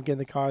like "Mom, get in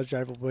the car,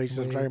 drive away."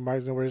 So I'm Wait. trying.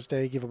 Mark's nowhere to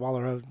stay. Give up all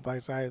the road by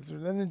side,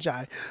 and then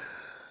jai,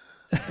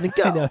 and then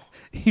I go. know.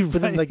 He,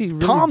 But then, like, he really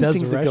Tom does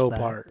sings the rush go that.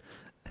 part.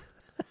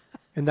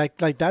 And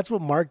like that's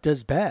what Mark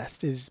does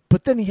best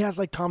but then he has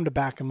like Tom to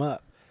back him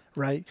up,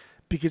 right?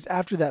 Because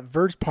after that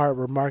verse part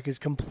where Mark is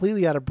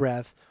completely out of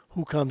breath,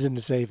 who comes in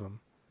to save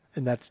him?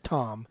 And that's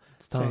Tom.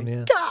 It's Tom, saying,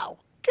 yeah.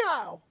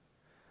 Go.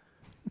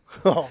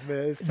 Oh man,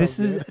 it's so This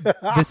is good.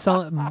 this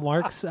song.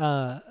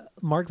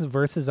 Mark's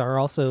verses are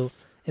also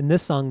in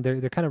this song. They're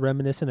kind of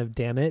reminiscent of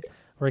 "Damn It,"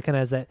 where it kind of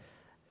has that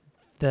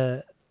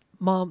the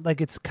mom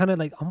like it's kind of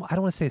like I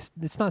don't want to say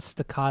it's not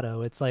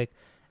staccato. It's like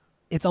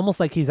it's almost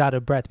like he's out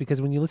of breath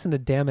because when you listen to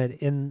 "Damn It"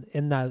 in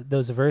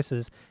those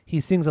verses, he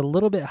sings a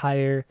little bit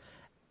higher,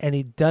 and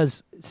he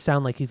does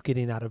sound like he's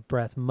getting out of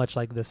breath, much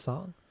like this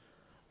song.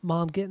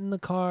 Mom, get in the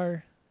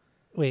car.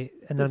 Wait,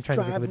 and then Let's I'm trying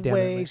to think of a drive "Damn It."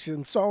 away. lyric.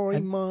 I'm sorry,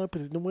 And- Mom, but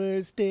there's nowhere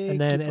to stay.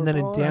 and then- Give and her then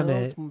in all Damn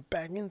else It- from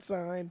back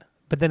inside.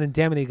 But then in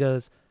 "Damn It," he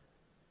goes,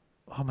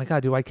 "Oh my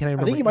God, can't I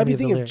remember?" I think you might any be of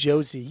the thinking of lyrics.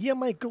 Josie. Yeah,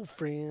 my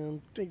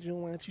girlfriend. Take you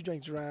want to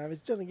drink drive.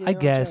 It's gonna get I all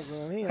guess.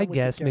 juggled. Hey, I I'm with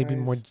guess the maybe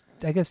more. guys.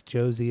 I guess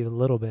Josie a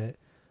little bit,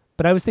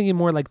 but I was thinking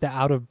more like the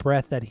out of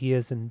breath that he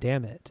is in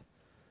 "Damn It,"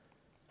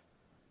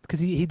 because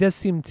he does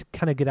seem to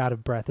kind of get out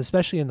of breath,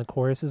 especially in the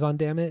choruses on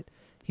 "Damn It."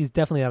 He's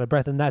definitely out of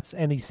breath,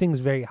 and he sings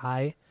very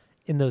high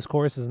in those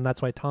choruses, and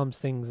that's why Tom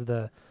sings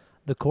the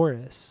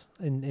chorus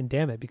in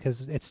 "Damn It"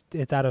 because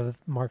it's out of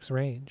Mark's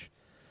range.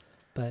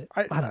 But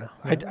I don't know.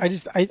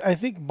 I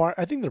think Mark.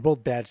 I think they're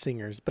both bad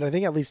singers, but I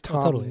think at least Oh,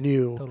 Tom totally,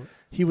 knew totally.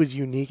 he was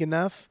unique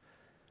enough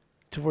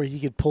to where he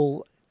could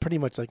pull pretty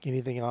much like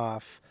anything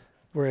off,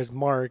 whereas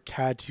Mark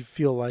had to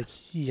feel like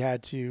he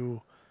had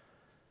to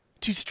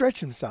stretch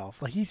himself.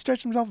 Like he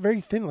stretched himself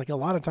very thin, like a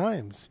lot of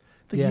times.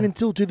 Like Yeah. even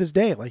till to this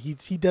day, like he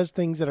does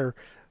things that are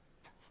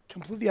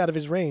completely out of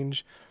his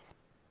range.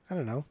 I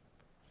don't know.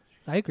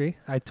 I agree.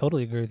 I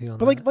totally agree with you on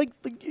But that. like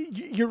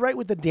you're right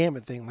with the damn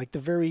it thing. Like the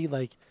very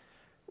like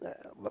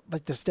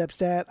the step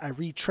stat. I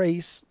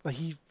retrace. Like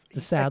he's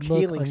sad look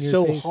exhaling on your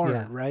so face, hard,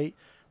 yeah. right?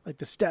 Like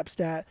the step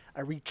stat.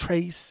 I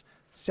retrace.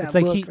 Sad It's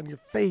like look he- on your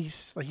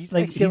face. Like he's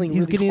like exhaling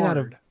he's really getting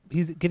hard.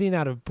 he's getting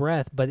out of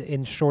breath, but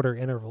in shorter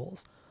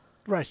intervals.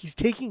 Right. He's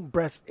taking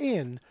breaths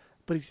in,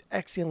 but he's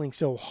exhaling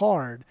so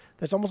hard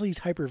that's almost like he's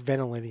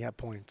hyperventilating at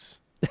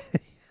points.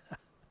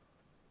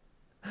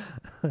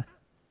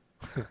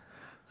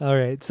 All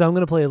right, so I'm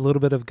going to play a little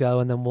bit of Go,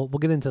 and then we'll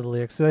get into the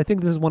lyrics. So I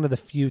think this is one of the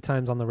few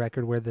times on the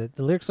record where the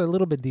lyrics are a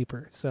little bit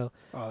deeper. So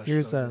Oh, they're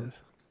here's so good.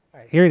 all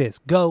right, here it is.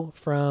 Go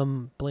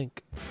from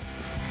Blink.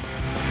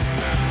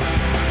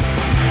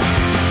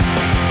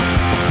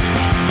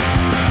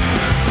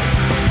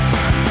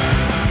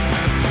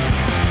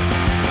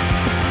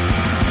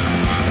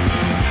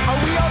 Are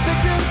we all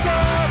victims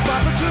of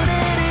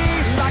opportunity?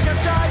 Like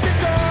outside the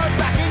door,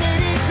 back in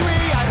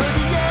 '83, I heard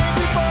the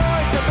angry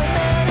voice of the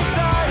man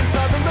inside and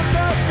saw the look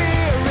of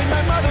fear in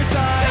my mother's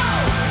eyes.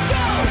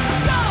 Go,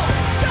 go,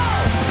 go,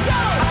 go,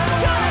 go! I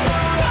don't wanna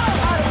know,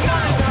 I don't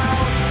wanna know.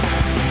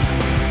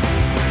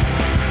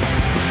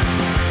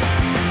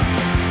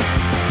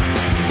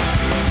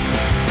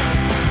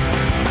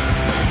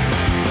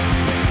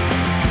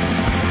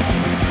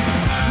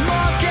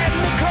 Mom, get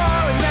in the car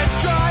and let's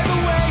drive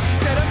away. She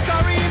said, I'm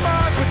sorry,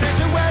 Mark, but there's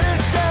nowhere to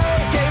stay.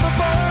 Gave up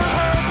all her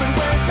hope and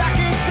went back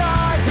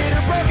inside. Hit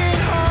her broken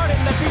heart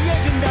and let the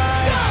engine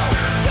die. Go,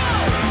 go,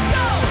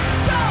 go,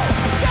 go,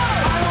 go!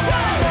 I don't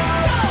wanna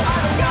know, I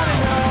don't wanna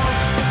know.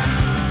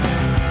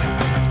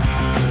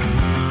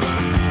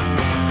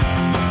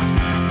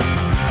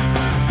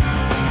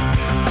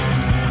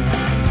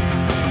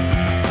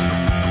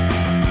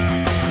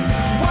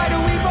 Why do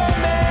evil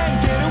men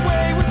get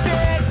away with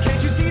it?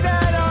 Can't you see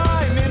that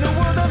I'm in a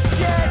world of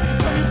shit?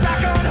 Turn your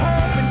back on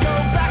hope and go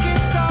back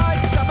inside.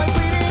 Stop my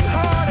bleeding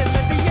heart and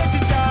let the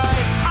engine die.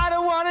 I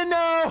don't wanna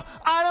know,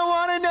 I don't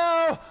wanna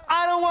know,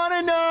 I don't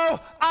wanna know,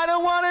 I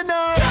don't wanna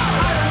know.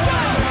 I don't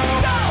wanna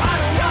know, I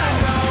don't wanna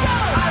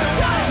know, I don't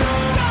wanna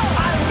know,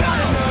 I don't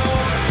wanna know.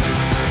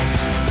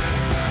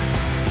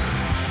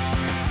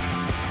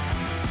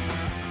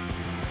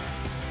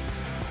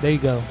 There you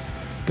go.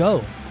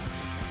 Go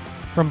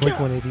from Blink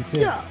 182.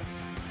 Yeah.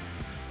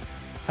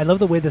 I love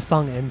the way the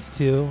song ends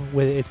too.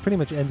 With it pretty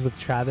much ends with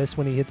Travis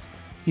when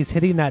he's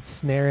hitting that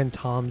snare and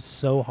tom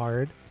so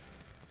hard,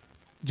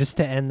 just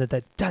to end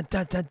that dun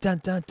dun dun dun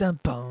dun dun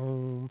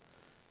boom.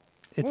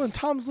 It's Well, and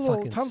Tom's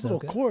fucking so little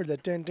good. chord,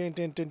 that dun dun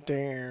dun dun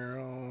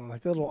dun,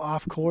 like the little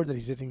off chord that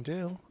he's hitting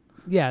too.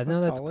 Yeah,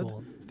 no, that's solid.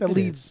 cool. That It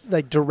leads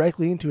like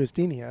directly into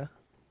asthenia.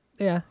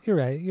 is. Yeah, you're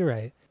right. You're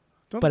right.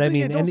 Don't, But I yeah,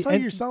 mean, don't and- sell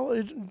and- yourself.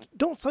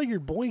 Don't sell your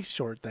voice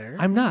short there.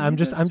 I'm not. I'm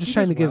just He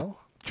trying does to give well.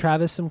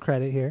 Travis some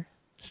credit here.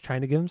 Just trying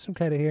to give him some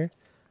credit here.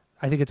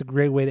 I think it's a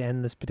great way to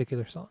end this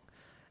particular song.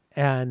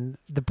 And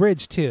the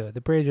bridge too.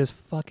 The bridge is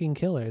fucking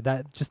killer.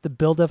 That just the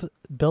build up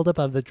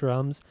of the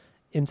drums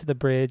into the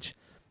bridge,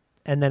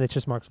 and then it's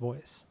just Mark's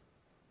voice,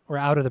 or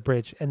out of the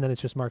bridge, and then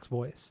it's just Mark's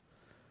voice.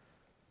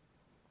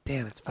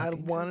 Damn, it's I fucking.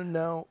 don't want to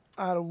know.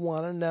 I don't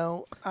want to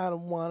know. I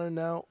don't want to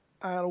know.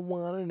 I don't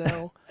want to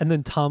know. And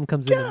then Tom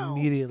comes in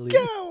immediately.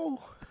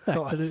 Go.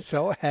 Oh, it's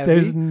so heavy.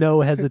 There's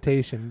no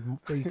hesitation.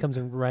 He comes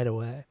in right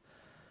away.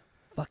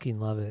 Fucking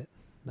love it.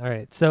 All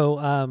right, so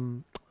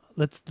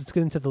let's get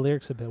into the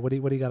lyrics a bit. What do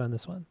you got on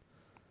this one?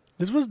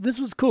 This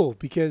was cool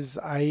because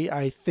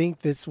I think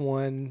this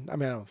one. I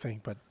mean, I don't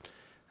think, but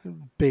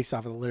based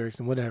off of the lyrics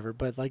and whatever.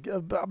 But like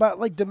about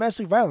like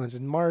domestic violence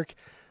and Mark,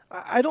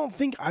 I don't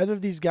think either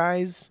of these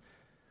guys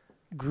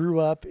grew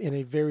up in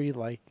a very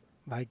like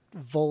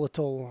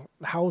volatile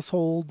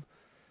household,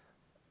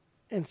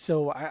 and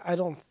so I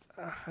don't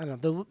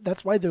know.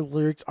 That's why their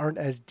lyrics aren't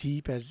as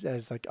deep as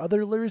like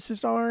other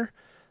lyricists are.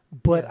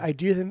 But Yeah.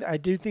 I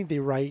do think they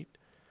write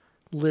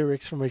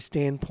lyrics from a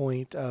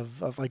standpoint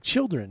of like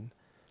children,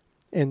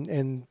 and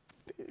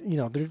you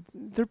know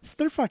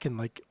they're fucking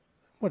like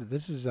what,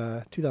 this is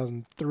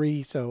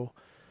 2003, so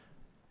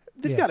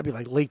they've Yeah. got to be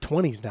like late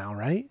 20s now,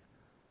 right?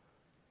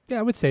 Yeah,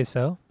 I would say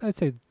so. I'd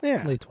say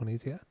Yeah. late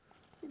 20s. Yeah.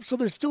 So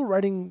they're still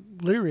writing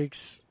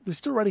lyrics. They're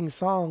still writing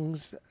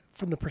songs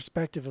from the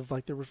perspective of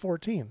like they were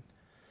 14.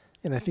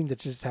 And I think that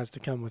just has to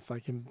come with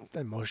like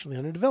emotionally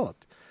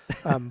underdeveloped.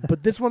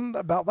 But this one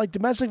about like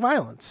domestic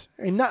violence,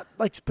 and not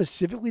like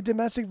specifically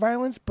domestic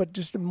violence, but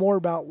just more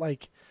about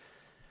like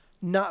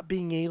not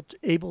being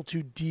able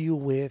to deal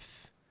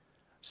with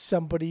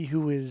somebody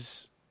who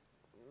is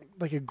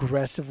like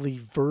aggressively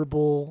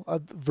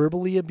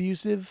verbally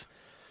abusive.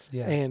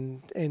 Yeah.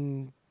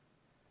 And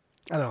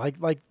I don't know,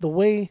 like the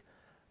way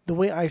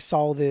I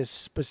saw this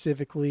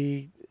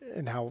specifically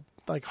and how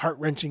like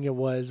heart-wrenching it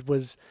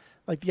was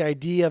like the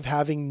idea of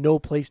having no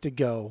place to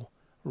go,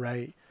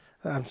 right?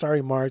 I'm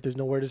sorry, Mark, there's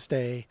nowhere to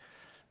stay.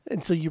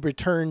 And so you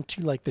return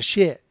to like the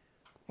shit.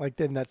 Like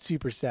then that's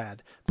super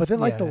sad. But then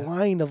like the Yeah.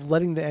 line of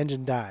letting the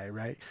engine die,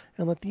 right?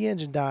 And let the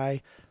engine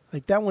die.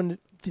 Like that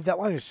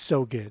line is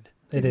so good.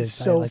 It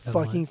is. I so like that a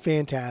lot. fucking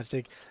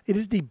fantastic. It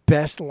is the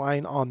best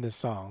line on this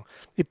song.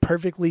 It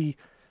perfectly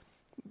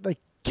like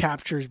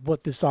captures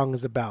what this song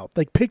is about.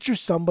 Like picture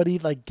somebody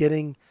like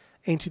getting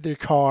into their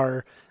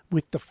car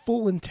with the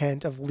full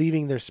intent of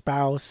leaving their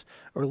spouse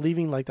or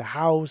leaving like the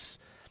house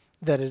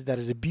that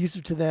is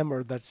abusive to them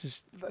or that's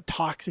just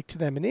toxic to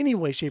them in any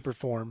way, shape, or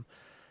form.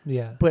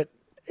 Yeah. But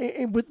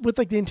with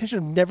like the intention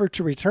of never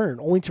to return,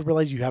 only to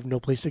realize you have no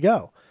place to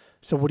go.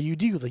 So what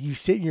do? Like you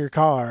sit in your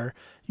car,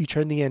 you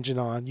turn the engine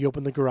on, you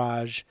open the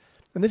garage,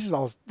 and this is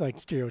all like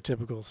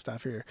stereotypical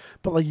stuff here.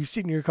 But like you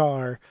sit in your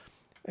car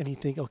and you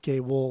think,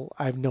 okay, well,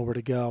 I have nowhere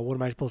to go. What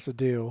am I supposed to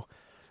do?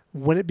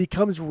 When it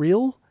becomes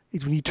real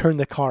is when you turn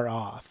the car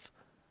off.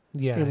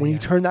 Yeah. And when yeah. you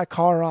turn that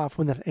car off,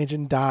 when that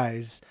engine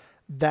dies,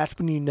 that's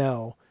when you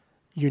know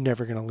you're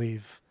never going to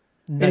leave.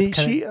 That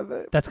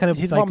And that's kind of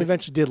his like, mom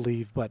eventually did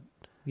leave, but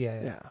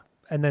yeah. yeah.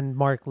 And then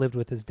Mark lived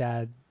with his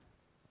dad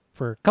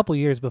for a couple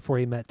years before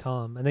he met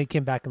Tom, and then he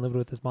came back and lived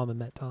with his mom and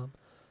met Tom.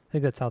 I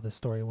think that's how the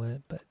story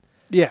went. But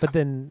Yeah. but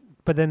then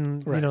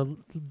Right. you know,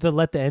 the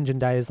let the engine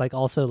die is like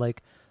also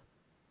like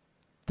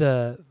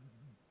the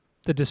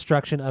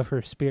destruction of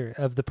her spirit,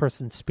 of the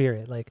person's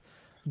spirit. Like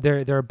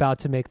they're about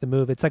to make the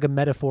move. It's like a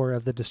metaphor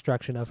of the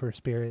destruction of her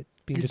spirit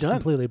being You're just done.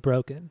 completely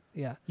broken.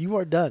 Yeah. You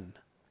are done.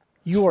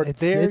 You are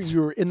there. It's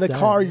You're in the sad,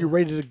 car. yeah. You're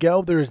ready to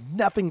go. There is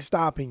nothing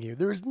stopping you.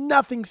 There is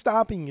nothing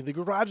stopping you. The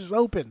garage is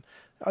open.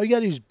 All you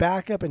got to do is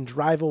back up and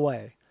drive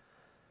away.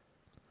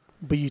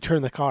 But you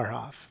turn the car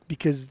off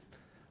because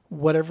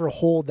whatever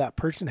hold that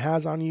person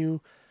has on you,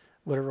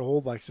 whatever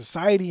hold like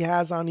society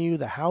has on you,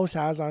 the house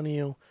has on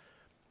you,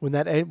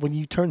 when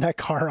you turn that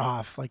car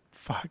off, like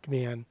fuck,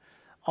 man,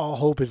 all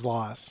hope is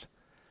lost.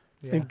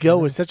 Yeah. And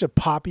Go is such a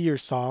poppier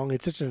song.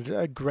 It's such an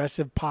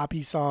aggressive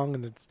poppy song,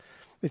 and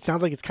it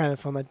sounds like it's kind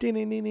of fun, like you know,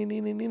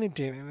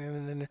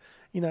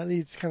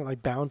 it's kind of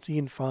like bouncy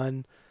and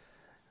fun,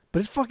 but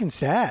it's fucking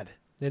sad.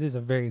 It is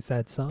a very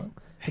sad song.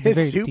 It's, a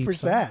very super deep song.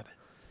 sad.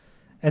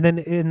 And then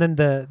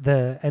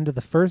the end of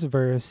the first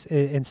verse,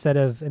 instead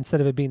of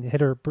it being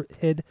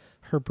hid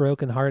her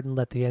broken heart and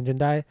let the engine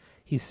die,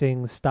 he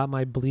sings "Stop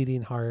my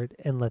bleeding heart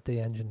and let the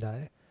engine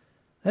die."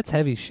 That's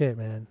heavy shit,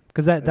 man.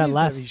 Because that is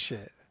last heavy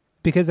shit.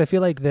 Because I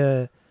feel like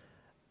the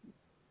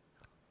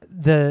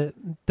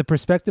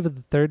perspective of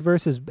the third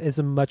verse is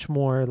a much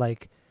more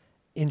like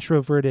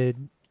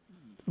introverted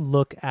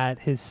look at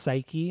his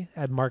psyche,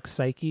 at Mark's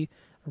psyche,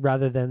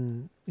 rather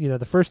than, you know,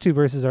 the first two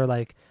verses are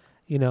like,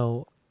 you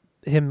know,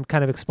 him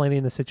kind of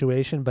explaining the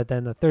situation, but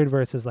then the third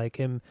verse is like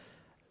him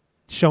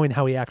showing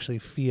how he actually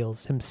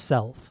feels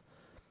himself,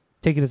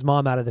 taking his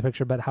mom out of the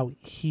picture, but how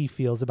he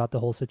feels about the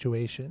whole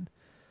situation.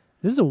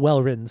 This is a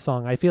well-written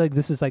song. I feel like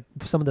this is like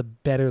some of the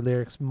better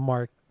lyrics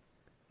Mark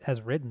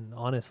has written,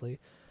 honestly.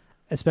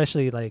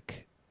 Especially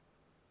like,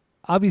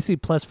 obviously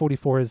Plus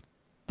 44 is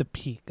the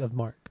peak of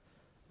Mark.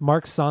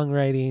 Mark's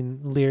songwriting,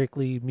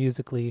 lyrically,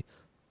 musically,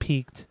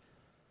 peaked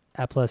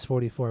at Plus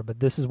 44. But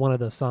this is one of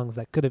those songs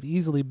that could have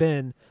easily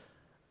been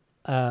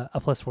a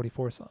Plus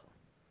 44 song.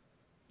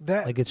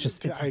 Like it's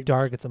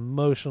dark, it's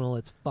emotional,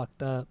 it's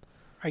fucked up.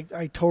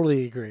 I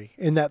totally agree.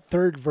 And that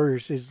third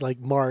verse is like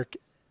Mark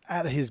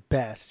at his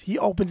best. He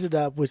opens it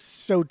up with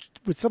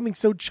something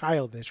so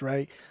childish,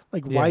 right?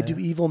 Like, why Yeah. do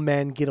evil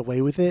men get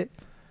away with it?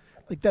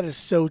 Like, that is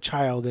so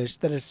childish.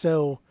 That is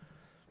so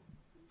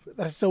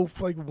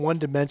like one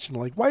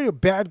dimensional. Like, why do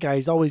bad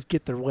guys always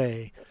get their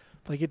way?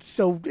 Like, it's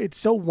so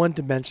one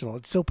dimensional.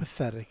 It's so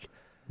pathetic.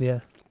 Yeah.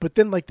 But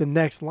then like the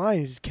next line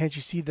is, can't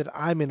you see that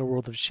I'm in a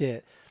world of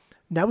shit?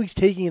 Now he's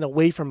taking it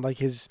away from like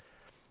his,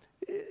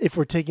 if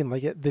we're taking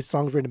like this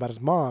song's written about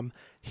his mom,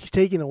 he's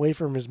taking away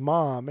from his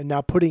mom and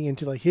now putting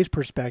into like his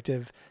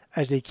perspective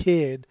as a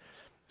kid,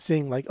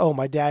 saying like, oh,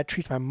 my dad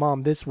treats my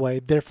mom this way,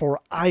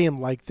 therefore I am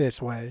like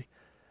this way.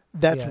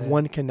 That's Yeah.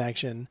 one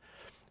connection.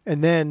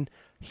 And then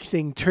he's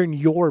saying, turn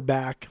your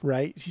back,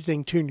 right? He's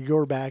saying, turn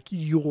your back.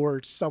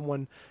 You're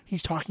someone.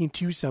 He's talking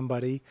to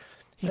somebody.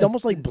 He's That's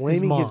almost like his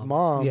blaming his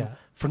mom Yeah.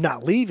 for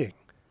not leaving.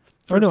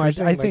 Or no, I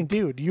saying, like, think,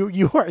 dude,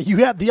 you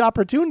had the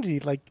opportunity.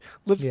 Like,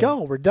 let's Yeah.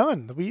 go. We're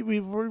done.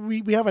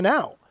 We have an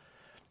out.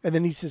 And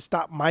then he says,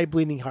 stop my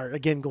bleeding heart.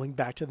 Again, going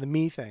back to the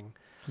me thing.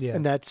 yeah.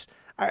 And that's,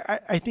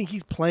 I think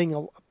he's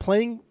playing.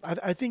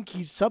 I think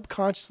he's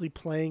subconsciously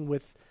playing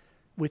with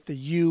the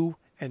you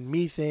and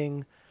me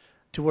thing,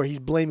 to where he's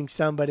blaming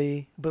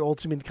somebody, but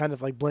ultimately kind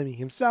of like blaming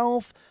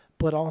himself,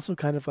 but also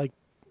kind of like,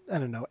 I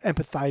don't know,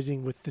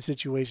 empathizing with the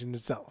situation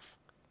itself.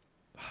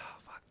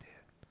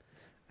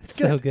 It's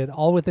so good.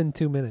 All within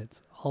 2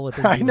 minutes. All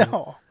within 2 I minutes.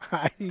 know.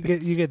 You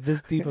get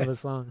this deep of a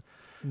song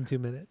in 2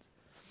 minutes.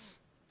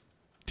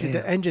 Dude,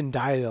 Damn. the engine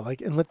die though,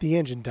 like, and let the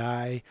engine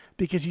die,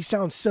 because he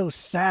sounds so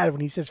sad when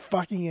he says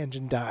 "fucking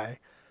engine die,"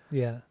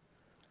 Yeah.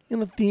 and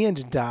let the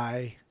engine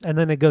die, And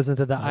then it goes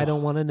into the I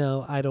don't want to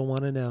know. I don't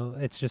want to know.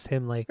 It's just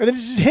him like, and then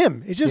it's just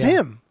him. It's just Yeah.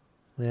 him.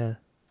 yeah.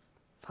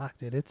 Fuck,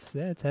 dude. It's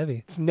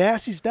heavy. It's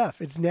nasty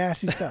stuff. It's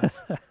nasty stuff.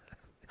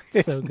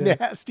 It's It's so good.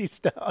 nasty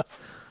stuff.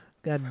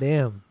 God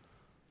damn.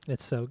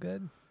 It's so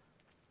good.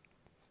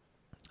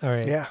 All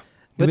right. Yeah.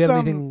 Do we Let's, have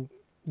anything?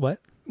 What?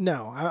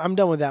 No, I'm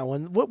done with that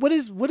one. What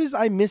is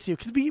I Miss You?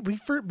 Because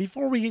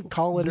before we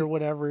call it or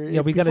whatever.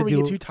 Yeah, we gotta before we do-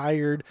 get too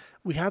tired.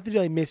 We have to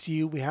do I Miss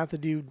You. We have to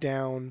do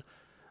Down.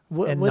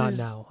 What Not is-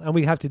 now. And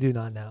we have to do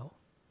Not Now.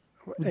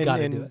 We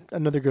gotta do it.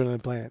 Another Girl on the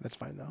Planet. That's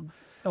fine though.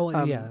 Oh,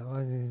 yeah. I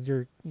mean,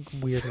 you're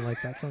weird and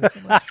like that song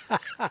so much.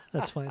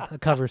 That's fine. A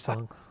cover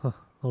song. Huh,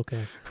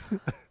 okay.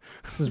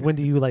 This is when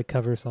do you like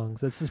cover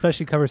songs? It's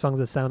especially cover songs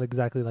that sound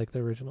exactly like the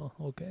original.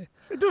 Okay.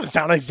 It doesn't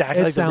sound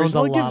exactly It like the sounds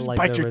original. a lot Just like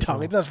bite the your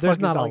tongue. original. It does There's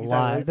fucking not a sound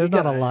lot- exactly. there's You not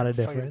a gotta lot of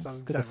fucking difference. sound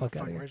Get the exactly fuck outta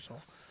fucking here. original.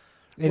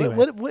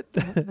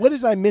 Anyway, What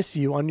is I Miss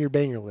You on your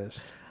banger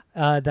list?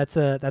 that's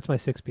my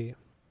 6B.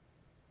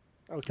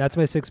 Okay. That's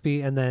my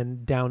 6B, and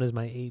then Down is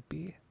my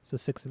 8B. So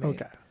 6 and 8.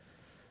 Okay.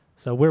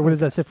 So where does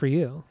that sit for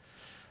you?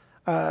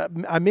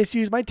 I Miss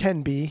You is my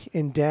 10B,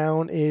 and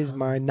Down is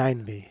my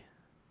 9B.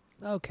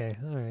 Okay,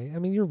 all right. I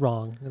mean, you're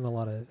wrong in a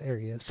lot of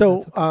areas.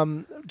 So, that's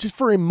okay. just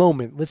for a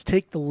moment, let's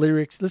take the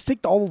lyrics, let's take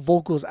all the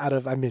vocals out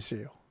of I Miss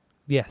You.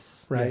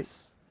 Yes, right?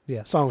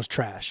 Yes. Song's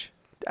trash.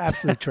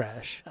 Absolute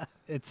trash.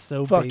 It's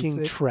so Fucking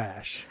basic.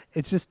 trash.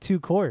 It's just two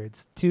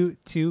chords, two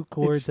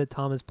chords that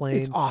Tom is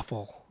playing. It's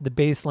awful. The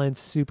bass line's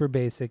super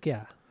basic.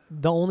 Yeah.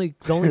 The only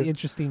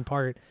interesting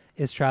part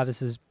is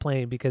Travis's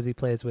playing because he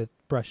plays with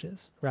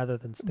brushes rather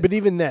than sticks. But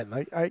even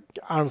then, I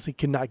honestly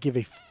cannot give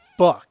a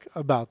fuck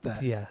about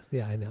that. yeah,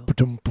 I know.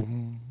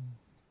 Ba-dum-bum,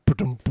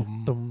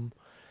 ba-dum-bum. Boom.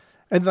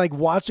 And like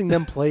watching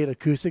them play it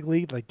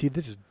acoustically, like, dude,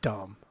 this is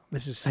dumb.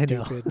 This is I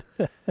know.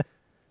 stupid.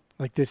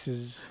 Like, this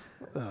is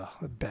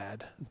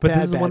bad. But Bad,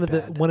 this is bad, one of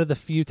bad. the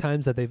few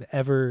times that they've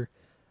ever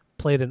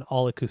played an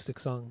all acoustic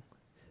song.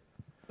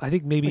 I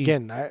think maybe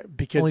Again,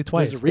 because only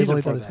twice. there's a They've reason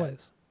only for done it that.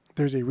 twice.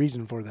 There's a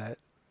reason for that.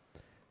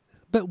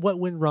 But What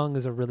Went Wrong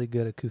is a really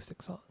good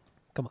acoustic song.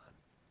 Come on.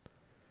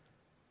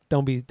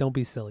 Don't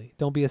be silly.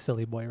 Don't be a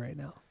silly boy right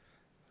now.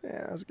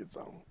 Yeah, that was a good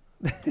song.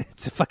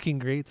 It's a fucking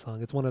great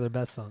song. It's one of their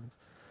best songs.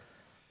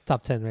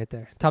 Top 10 right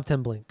there. Top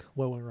 10 Blink.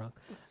 What Went Wrong?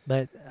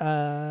 But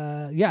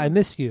yeah, I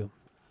Miss You.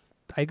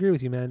 I agree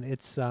with you, man.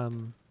 It's not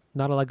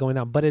a lot going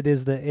on, but it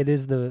is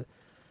the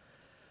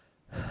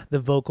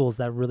vocals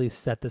that really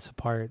set this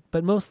apart.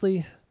 But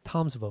mostly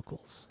Tom's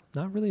vocals,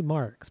 not really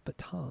Mark's, but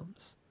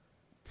Tom's,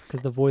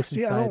 because the voice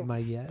See, I inside don't- my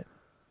yet.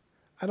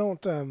 I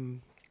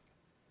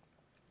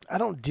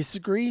don't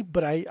disagree,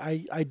 but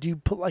I do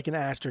put like an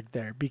asterisk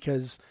there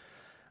because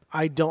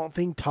I don't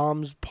think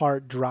Tom's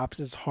part drops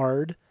as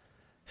hard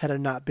had it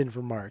not been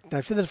for Mark. And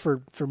I've said this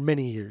for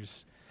many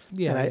years.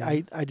 Yeah,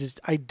 And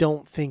I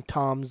don't think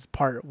Tom's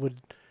part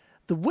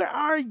the "Where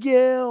are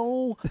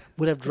you?"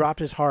 would have dropped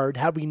as hard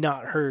had we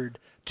not heard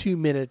 2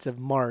 minutes of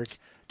Mark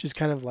just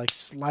kind of like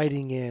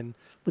sliding in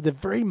with a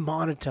very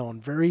monotone,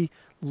 very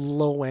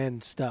low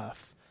end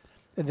stuff.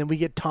 And then we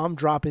get Tom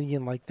dropping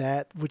in like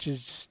that, which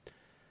is just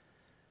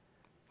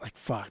like,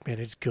 fuck, man,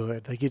 it's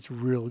good. Like, it's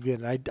real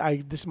good.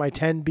 And this is my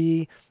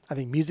 10B. I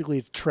think musically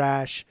it's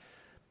trash.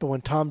 But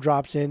when Tom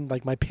drops in,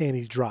 like, my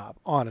panties drop.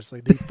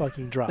 Honestly, they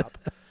fucking drop.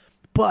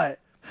 But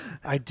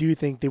I do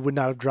think they would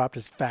not have dropped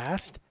as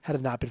fast had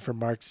it not been for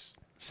Mark's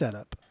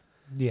setup.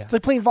 yeah. It's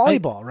like playing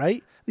volleyball,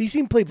 right? You see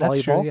him play That's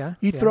volleyball. true, yeah,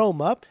 You yeah. throw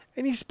him up,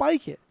 and you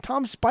spike it.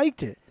 Tom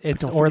spiked it. But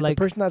It's don't or forget like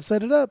the person that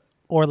set it up.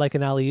 or like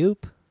an alley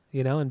oop,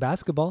 in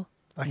basketball.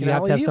 Like You an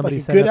have to have alley-oop, somebody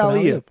like a set good up an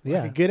alley-oop. alley-oop.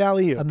 Yeah. Like a good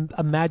alley-oop.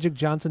 A Magic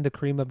Johnson to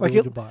Kareem Like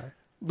Abdul-Jabbar.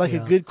 Like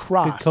Yeah. a good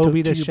cross Good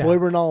Kobe to to your boy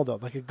Shaq.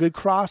 Ronaldo. Like a good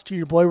cross to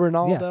your boy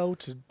Ronaldo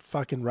to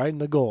fucking right in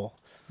the goal.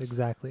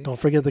 Exactly. Don't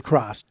forget the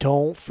cross.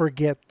 Don't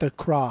forget the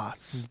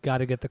cross. Got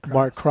to get the cross.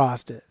 Mark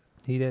crossed it.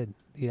 He did.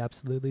 He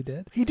absolutely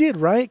did. He did,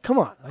 right? Come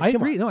on. Like, I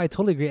come agree. on. No, I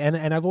totally agree. And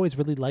I've always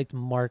really liked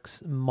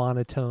Mark's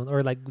monotone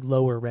or like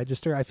lower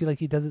register. I feel like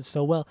he does it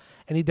so well,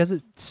 and he does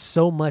it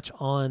so much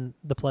on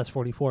the Plus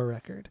 44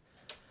 record.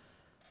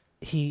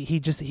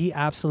 He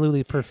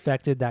absolutely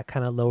perfected that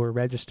kind of lower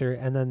register,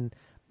 and then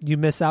you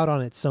miss out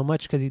on it so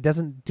much because he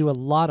doesn't do a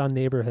lot on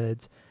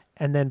Neighborhoods,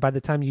 and then by the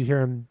time you hear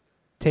him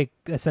take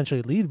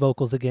essentially lead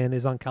vocals again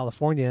is on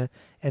California,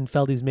 and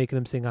Feldy's making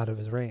him sing out of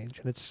his range,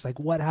 and it's just like,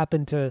 what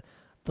happened to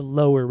the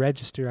lower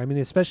register? I mean,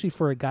 especially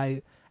for a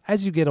guy,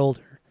 as you get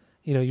older,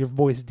 your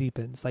voice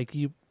deepens. Like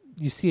you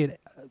see it.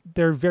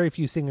 There are very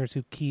few singers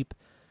who keep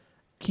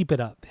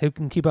it up, who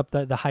can keep up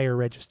the higher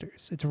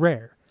registers. It's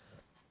rare.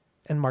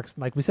 And Mark's,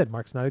 like we said,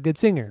 Mark's not a good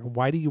singer.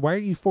 Why are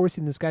you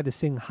forcing this guy to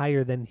sing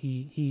higher than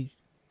he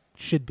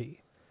should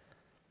be?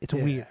 It's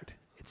Yeah. weird.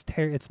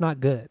 It's not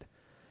good.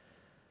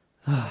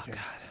 It's not Oh good.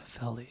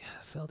 God,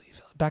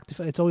 Feldy. Back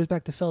to it's always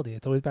back to Feldy.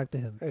 It's always back to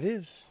him. It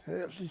is.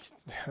 It's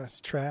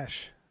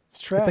trash. It's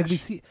trash. It's like we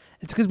see.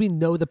 It's because we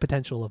know the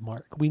potential of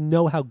Mark. We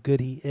know how good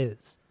he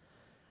is,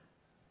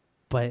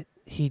 but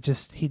he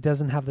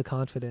doesn't have the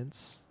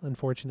confidence,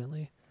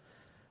 unfortunately.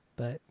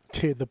 But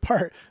Dude, the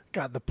part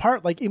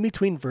like in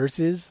between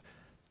verses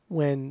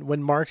when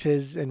Mark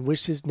says and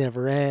wishes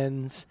never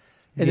ends,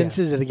 and Yeah. then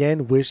says it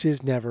again,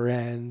 wishes never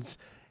ends,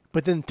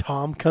 but then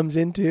Tom comes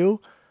in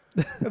too.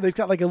 And they've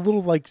got like a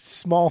little like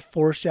small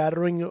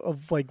foreshadowing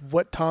of like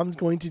what Tom's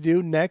going to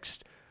do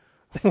next.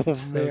 Oh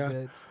it's so man,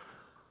 good.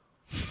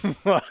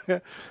 It's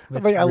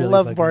Like, I really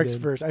love fucking Mark's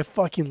good. verse. I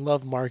fucking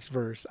love Mark's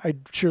verse. I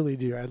truly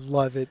do. I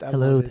love it. I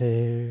Hello love it.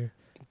 there,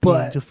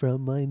 But- angel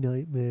from my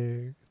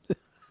nightmare.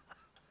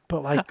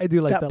 But like I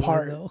do like that line,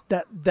 part, though.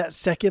 that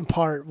second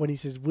part when he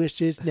says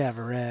 "wishes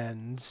never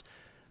ends,"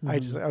 I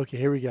just like, okay,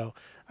 here we go.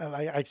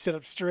 I sit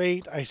up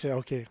straight. I say,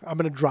 okay, I'm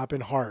gonna drop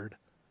in hard.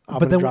 I'm But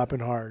gonna then- drop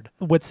in hard.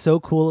 What's so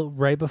cool,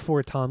 right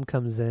before Tom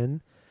comes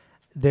in,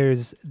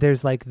 there's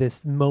like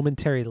this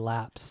momentary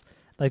lapse.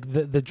 Like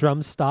the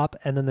drums stop,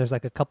 and then there's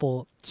like a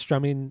couple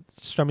strumming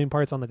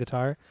parts on the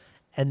guitar,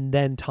 and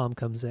then Tom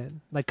comes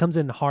in. Like comes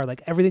in hard.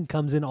 Like everything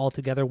comes in all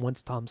together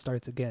once Tom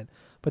starts again.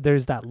 But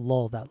there's that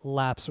lull, that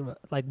lapse,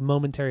 like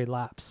momentary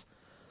lapse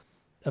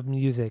of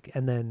music,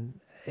 and then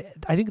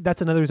I think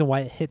that's another reason why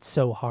it hits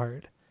so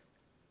hard,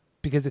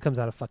 because it comes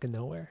out of fucking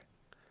nowhere.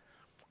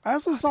 I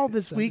also saw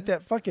this so week good.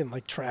 that fucking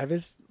like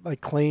Travis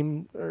like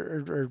claim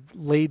or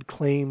laid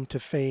claim to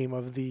fame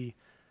of the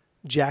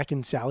Jack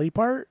and Sally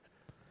part.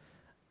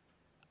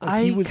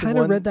 Like, he I was the kind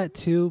of one- read that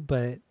too,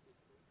 but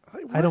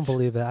Like, I don't what?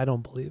 believe it. I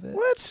don't believe it.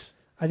 What?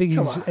 I think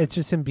Come on. it's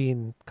just him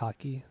being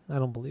cocky. I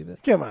don't believe it.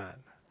 Come on.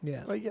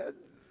 Yeah. Like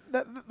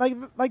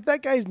like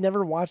that guy's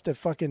never watched a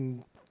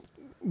fucking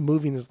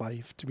movie in his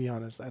life. To be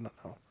honest, I don't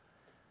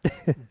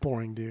know.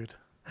 Boring dude.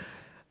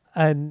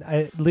 And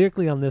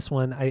lyrically on this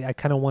one, I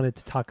kind of wanted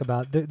to talk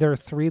about. There are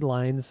 3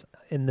 lines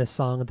in this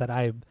song that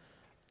I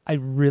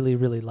really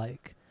really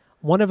like.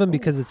 One of them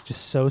because it's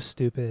just so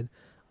stupid,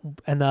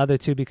 and the other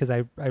 2 because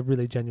I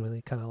really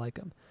genuinely kind of like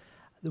them.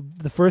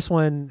 The first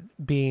one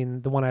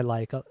being the one I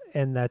like,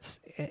 and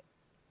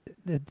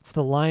it's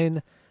the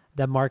line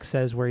that Mark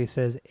says where he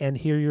says, "And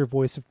hear your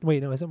voice of."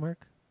 Wait, no, is it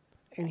Mark?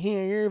 And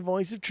hear your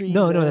voice of treason.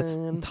 No, that's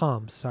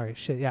Tom. Sorry,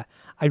 shit. Yeah,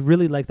 I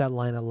really like that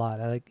line a lot.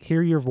 I like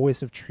hear your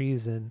voice of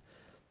treason.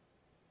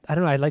 I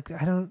don't know.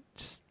 I don't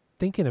just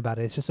thinking about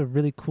it. It's just a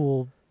really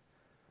cool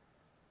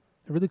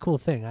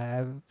thing.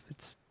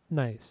 It's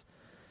nice.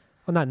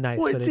 Well, not nice,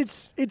 Well, but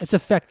it's it's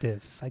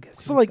effective. I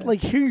guess. so you could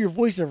like say. hear your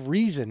voice of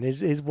reason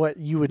is what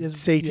you would Is-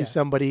 say to yeah.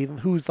 somebody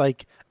who's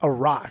like a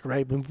rock,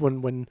 right?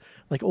 When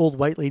like old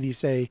white ladies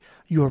say,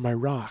 "You are my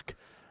rock,"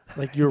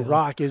 like your know.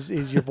 rock is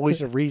your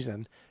voice of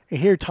reason. And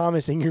here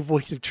Thomas saying your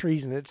voice of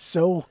treason. It's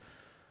so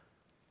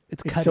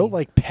it's so cutting.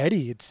 like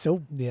petty. It's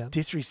so Yeah.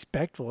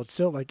 disrespectful. It's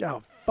so like,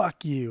 oh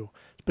fuck you,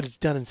 but it's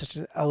done in such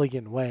an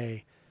elegant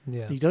way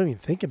Yeah. that you don't even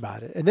think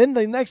about it. And then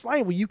the next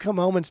line, "Will you come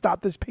home and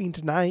stop this pain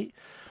tonight?"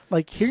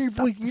 Like hear your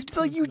Stop voice. this pain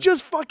Like you tonight.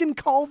 just fucking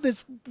called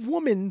this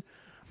woman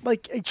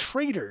like a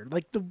traitor,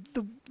 like the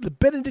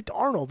Benedict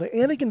Arnold, the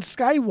Anakin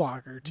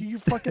Skywalker to your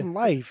fucking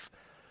life.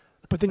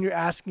 But then you're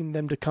asking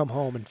them to come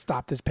home and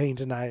stop this pain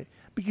tonight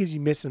because you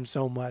miss them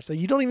so much. Like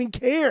you don't even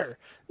care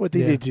what they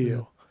Yeah, did to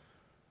you.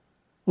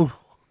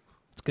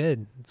 It's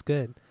good. It's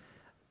good.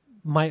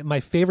 My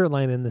favorite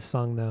line in this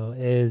song though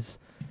is,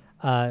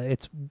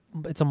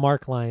 it's a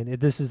Mark line.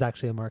 This is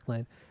actually a Mark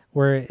line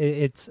where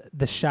it's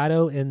the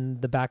shadow in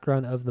the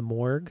background of the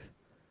morgue.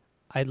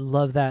 I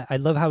love that. I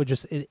love how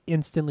it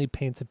instantly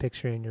paints a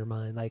picture in your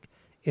mind. Like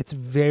it's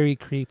very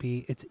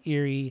creepy. It's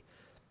eerie.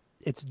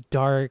 It's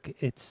dark.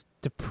 It's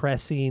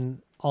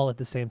depressing all at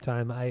the same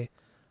time. I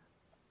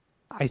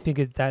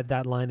think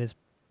that line is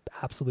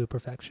absolute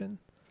perfection.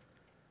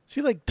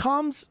 See, like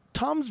Tom's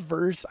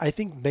verse, I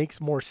think makes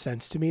more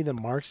sense to me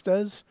than Mark's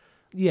does.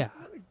 Yeah.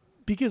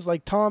 Because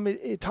like Tom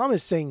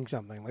is saying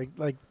something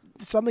like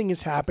something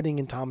is happening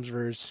in Tom's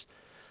verse,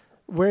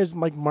 whereas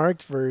like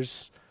Mark's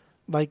verse,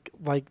 like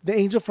the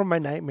angel from my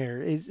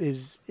nightmare is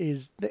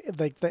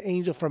like the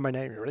angel from my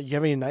nightmare. Right? You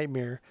having a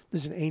nightmare,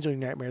 there's an angel in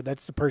your nightmare.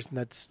 That's the person.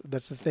 That's the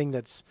thing.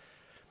 That's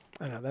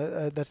I don't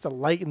know. That's the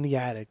light in the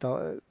attic.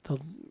 The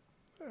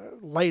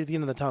light at the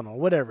end of the tunnel.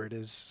 Whatever it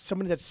is,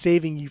 somebody that's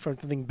saving you from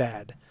something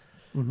bad.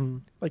 Mm-hmm.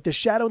 Like the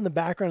shadow in the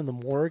background of the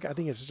morgue. I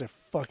think it's such a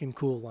fucking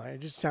cool line.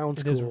 It just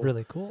sounds It cool. is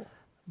really cool.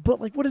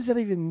 But like, what does that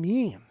even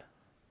mean?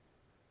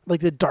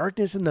 Like the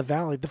darkness in the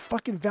valley. The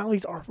fucking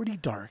valley's already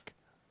dark.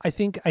 I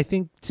think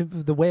to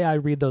the way I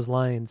read those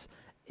lines,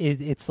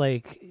 it's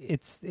like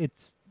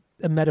it's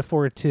a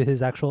metaphor to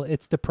his actual.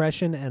 It's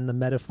depression and the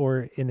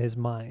metaphor in his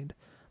mind.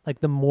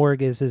 Like the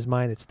morgue is his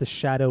mind. It's the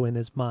shadow in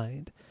his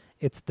mind.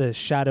 It's the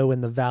shadow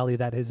in the valley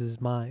that is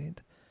his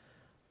mind.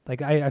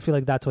 Like I feel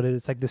like that's what it is.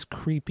 It's like this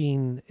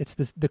creeping. It's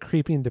the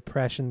creeping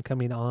depression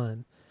coming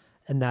on,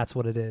 and that's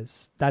what it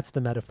is. That's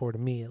the metaphor to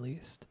me, at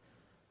least.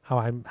 How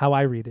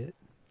I read it.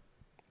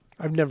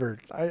 I've never.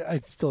 I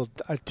still.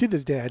 To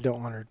this day, I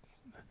don't want her.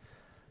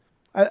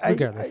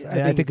 Regardless,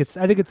 I think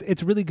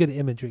it's really good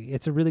imagery.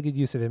 It's a really good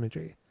use of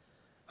imagery.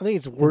 I think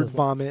it's word those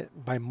lines.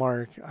 vomit by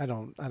Mark. I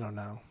don't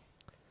know,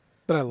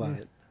 but I love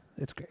Yeah. it.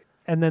 It's great.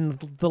 And then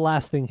the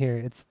last thing here,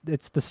 it's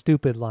the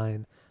stupid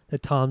line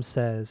that Tom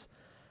says,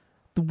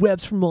 "The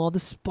webs from all the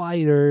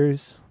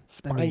spiders."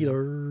 I mean,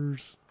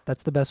 Spiders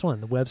that's the best one.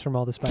 The webs from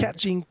all the spiders.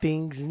 catching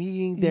things and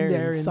eating Eating their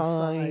their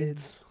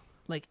insides.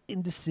 Like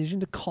indecision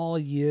to call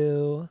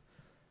you.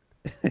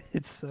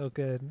 It's so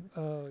good.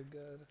 Oh my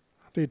god.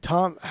 Dude,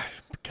 Tom.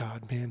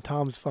 God, man,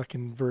 Tom's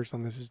fucking verse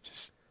on this is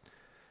just.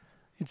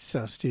 It's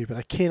so stupid.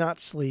 I cannot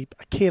sleep.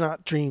 I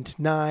cannot dream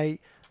tonight.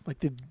 Like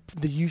the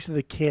use of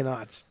the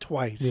cannots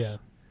twice. Yeah.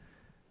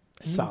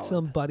 I need Solid.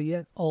 somebody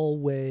at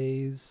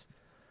always.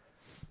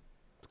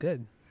 It's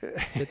good.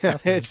 Good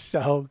stuff, man. It's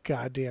so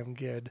goddamn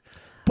good.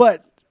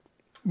 But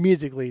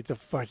musically, it's a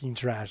fucking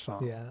trash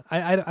song. Yeah.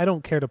 I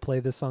don't care to play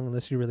this song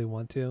unless you really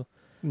want to.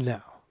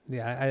 No.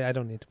 Yeah, I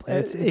don't need to play it.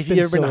 It's if been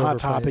you've ever been so a Hot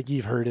overplayed. Topic,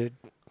 you've heard it.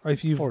 Or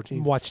if you've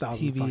 14,000 watched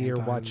TV or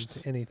fucking watched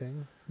times.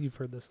 anything, you've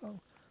heard this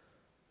song.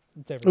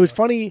 It's It everywhere. was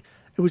funny.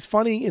 It was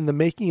funny in the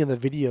making of the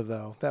video,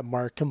 though, that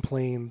Mark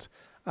complained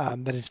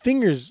that his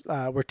fingers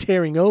were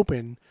tearing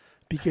open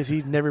because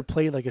he'd never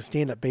played like a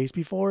stand-up bass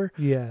before.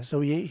 Yeah.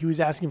 So he was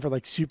asking for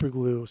like super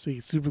glue, so he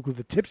could super glue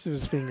the tips of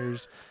his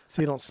fingers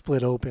so they don't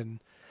split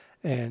open.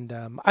 And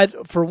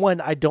for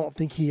one, I don't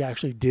think he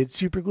actually did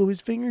super glue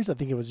his fingers. I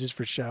think it was just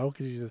for show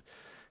because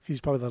he's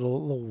probably a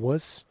little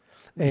wuss.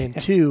 And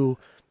two,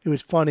 it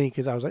was funny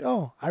because I was like,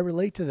 oh, I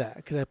relate to that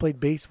because I played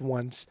bass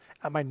once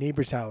at my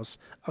neighbor's house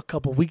a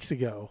couple weeks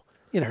ago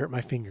and it hurt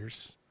my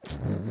fingers.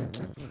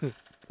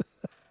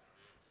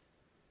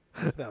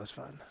 That was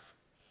fun.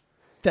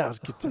 That was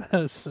good. That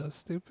was so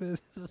stupid.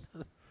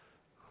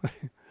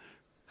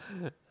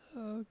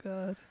 Oh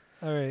God!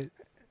 All right,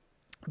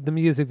 the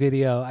music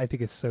video I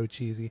think is so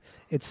cheesy.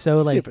 It's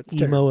so Stupid. It's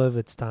like emo terrible. of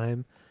its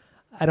time.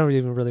 I don't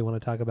even really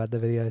want to talk about the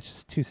video. It's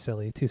just too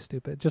silly, too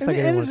stupid. Just like I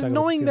and didn't it's want to talk about the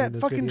annoying feeling that in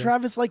this fucking video.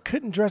 Travis like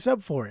couldn't dress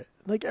up for it.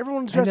 Like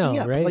everyone's I dressing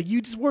know, up. right? Like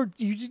you just wore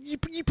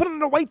you put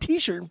on a white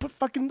t-shirt and put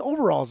fucking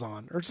overalls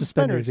on or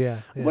suspenders. Yeah,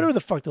 yeah. Whatever the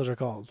fuck those are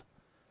called.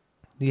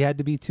 You had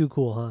to be too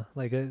cool, huh?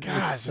 Like,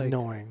 God, it's like,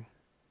 annoying.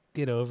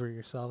 get over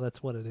yourself.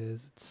 That's what it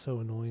is. It's so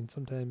annoying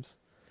sometimes.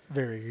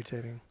 Very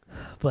irritating.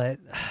 But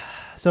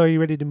so, are you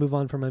ready to move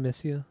on from "I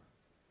Miss You"?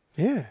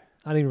 Yeah,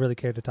 I don't even really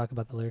care to talk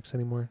about the lyrics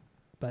anymore.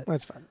 But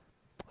that's fine.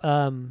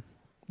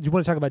 you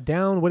want to talk about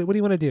 "Down"? What do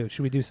you want to do?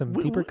 Should we do some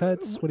We- deeper we-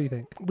 cuts? What do you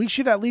think? We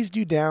should at least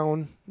do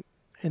down,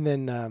 and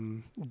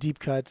then deep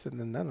cuts, and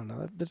then I don't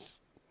know.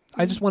 That's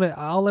I just want to.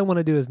 All I want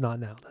to do is "Not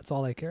Now." That's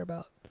all I care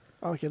about.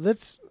 okay.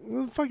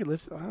 Fuck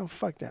it.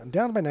 Fuck down.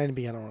 Down by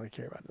 9B. I don't really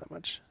care about it that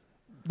much.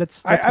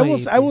 That's I my will.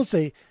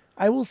 EP.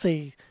 I will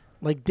say.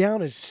 Like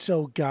down is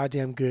so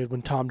goddamn good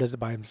when Tom does it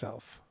by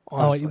himself. Oh,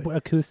 Honestly.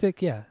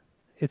 acoustic, yeah,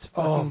 it's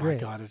fucking Oh my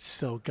great. god, it's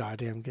so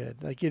goddamn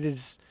good. Like it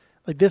is.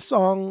 Like this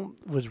song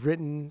was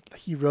written.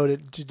 He wrote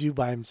it to do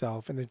by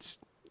himself, and it's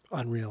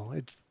unreal.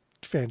 It's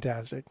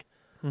fantastic.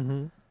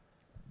 Mm-hmm.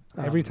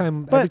 Every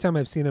but- time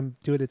I've seen him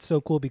do it, it's so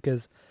cool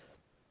because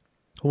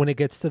when it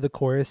gets to the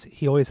chorus,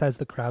 he always has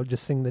the crowd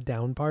just sing the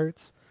down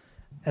parts,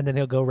 and then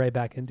he'll go right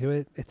back into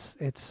it. It's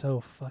so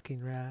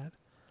fucking rad.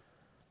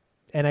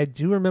 And I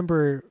do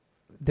remember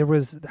I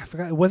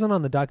forgot, it wasn't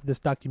on this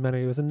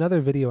documentary. It was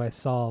another video I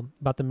saw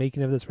about the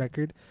making of this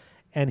record,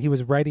 and he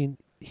was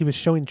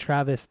showing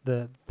Travis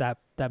that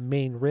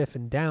main riff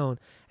and down,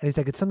 and he's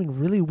like, it's something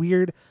really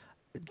weird.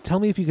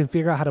 Tell me if you can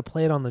figure out how to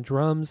play it on the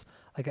drums.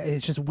 Like,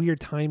 it's just weird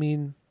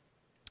timing.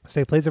 So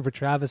he plays it for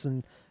Travis,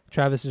 and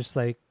Travis is just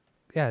like,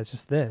 yeah, it's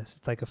just this.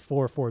 It's like a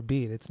 4/4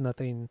 beat. It's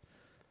nothing.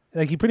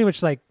 Like, he pretty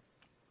much like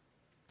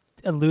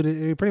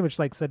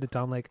said to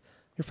Tom, like,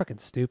 you're fucking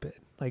stupid.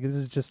 Like, this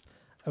is just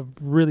a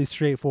really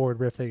straightforward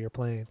riff that you're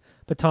playing.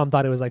 But Tom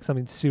thought it was like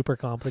something super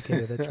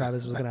complicated that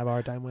Travis was gonna have a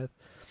hard time with.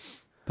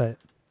 But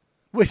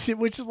Which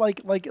is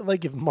like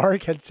if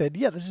Mark had said,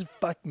 "Yeah, this is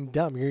fucking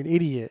dumb. You're an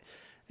idiot.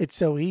 It's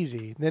so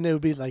easy." Then it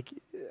would be like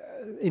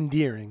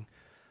endearing.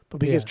 But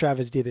because Yeah.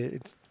 Travis did it,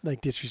 it's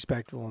like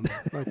disrespectful and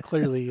like,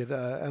 clearly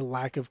a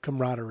lack of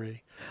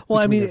camaraderie. well,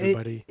 I between mean,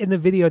 everybody. in the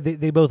video,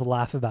 they both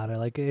laugh about it.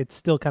 Like, it's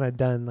still kind of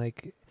done.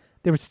 Like,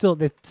 they still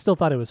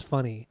thought it was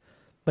funny,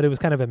 but it was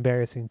kind of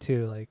embarrassing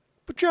too. Like,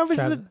 But Travis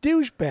is a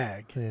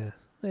douchebag.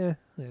 yeah.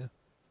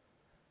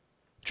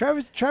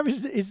 Travis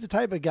is the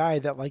type of guy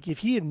that like if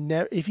he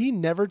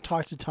never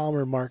talked to Tom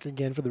or Mark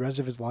again for the rest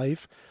of his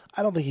life,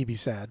 I don't think he'd be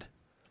sad.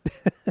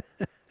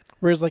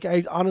 Whereas like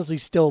I honestly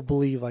still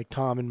believe like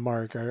Tom and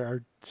Mark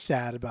are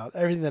sad about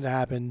everything that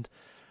happened,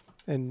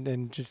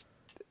 and just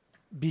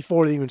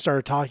before they even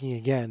started talking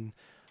again,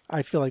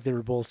 I feel like they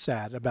were both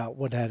sad about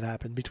what had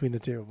happened between the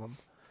two of them.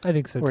 I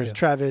think so Whereas too.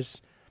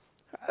 Travis,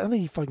 I don't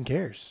think he fucking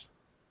cares.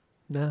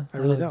 No, I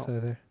really think so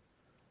either.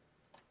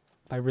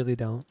 I really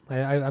don't.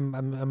 I'm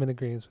in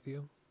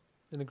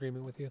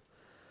agreement with you.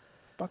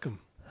 Fuck him.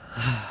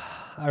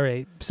 All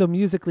right. So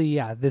musically,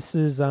 yeah, this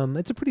is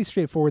it's a pretty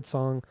straightforward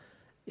song.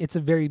 It's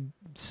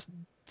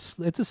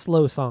it's a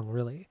slow song,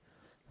 really,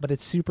 but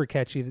it's super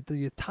catchy.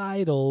 The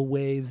tidal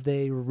waves,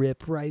 they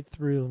rip right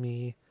through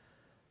me.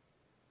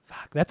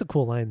 Fuck, that's a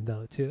cool line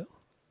though too.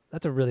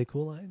 That's a really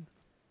cool line.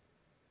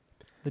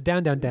 The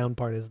down down down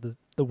part is the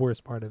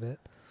worst part of it,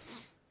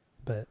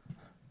 but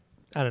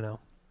I don't know.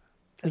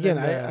 And Again,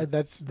 then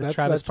that's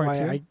Travis part why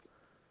too? I.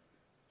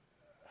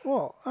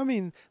 Well, I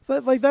mean,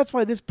 like that's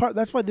why this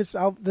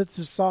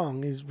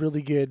song is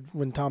really good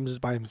when Tom's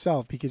just by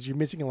himself because you're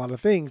missing a lot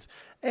of things,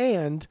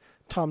 and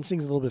Tom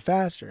sings a little bit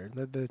faster.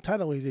 The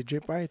title waves they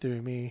drip right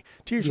through me,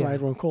 tears Yeah.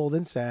 ride run cold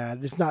and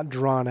sad. It's not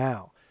drawn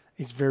out.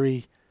 It's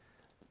very.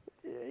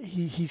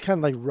 he's kind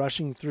of like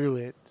rushing through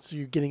it, so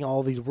you're getting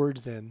all these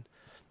words in,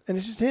 and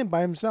it's just him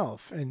by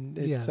himself, and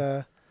it's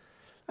I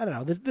don't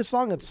know. This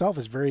song itself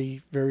is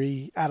very,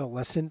 very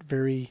adolescent,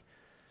 very,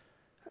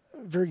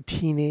 very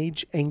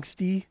teenage,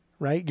 angsty.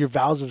 Right, your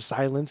vows of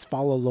silence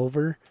fall all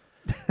over,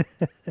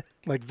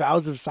 like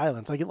vows of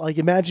silence. Like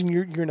imagine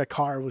you're in a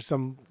car with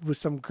some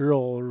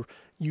girl or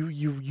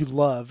you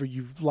love or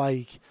you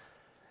like,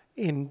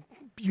 and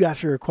you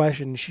ask her a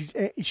question.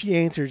 She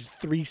answers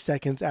 3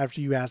 seconds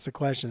after you ask the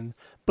question,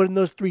 but in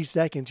those 3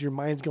 seconds, your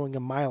mind's going a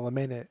mile a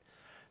minute.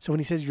 So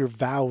when he says your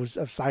vows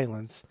of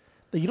silence,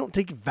 you don't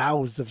take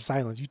vows of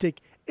silence. You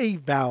take a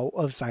vow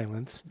of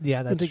silence.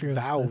 Yeah, that's you don't take true.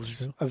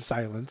 vows of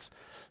silence.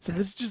 So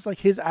this is just like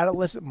his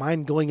adolescent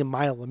mind going a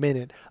mile a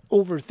minute,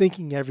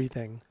 overthinking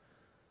everything.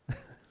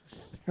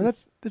 And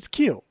that's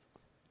cute.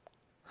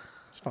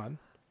 It's fun.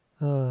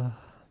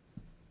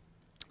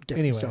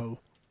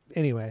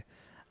 Anyway.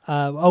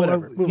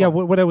 Whatever, move yeah.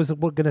 on. What I was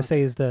gonna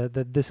say is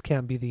the this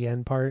can't be the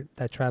end part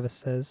that Travis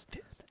says.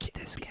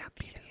 This can't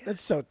be the end.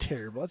 That's so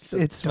terrible. That's so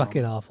It's dumb.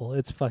 fucking awful.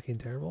 It's fucking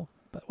terrible.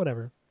 But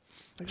whatever.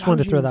 Like, Just how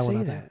wanted would to throw you that even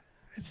one say out there.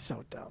 It's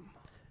so dumb.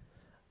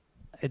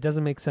 It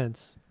doesn't make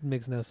sense. It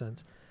makes no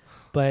sense.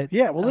 But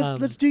Yeah, well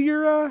let's do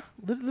your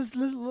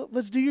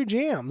let's do your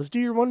jam. Let's do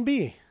your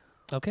 1B.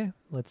 Okay,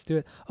 let's do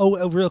it.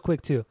 Oh, real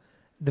quick too,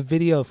 the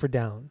video for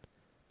Down,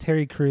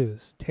 Terry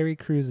Crews. Terry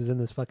Crews is in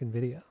this fucking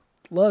video.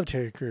 Love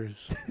Terry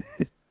Crews.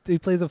 He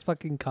plays a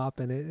fucking cop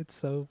in it. It's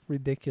so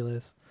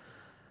ridiculous.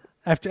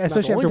 Especially only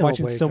after time he'll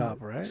watching play a so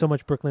cop, right? so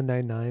much Brooklyn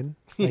Nine-Nine.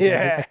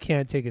 Yeah. I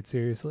can't take it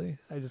seriously.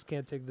 I just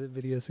can't take the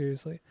video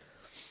seriously.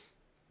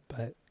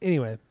 But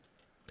anyway,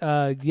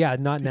 yeah,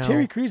 not now.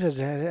 Terry Crews has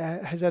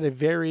had a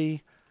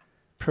very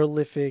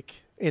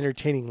prolific,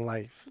 entertaining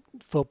life.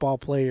 Football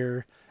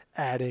player,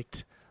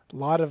 addict, a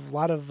lot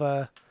of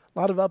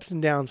ups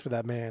and downs for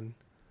that man.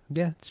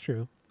 Yeah, it's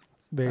true.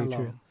 It's very I love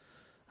true. him.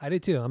 I do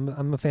too.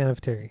 I'm a fan of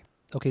Terry.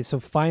 Okay, so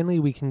finally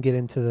we can get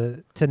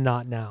into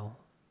Not Now.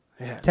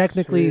 Yes,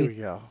 Technically- here we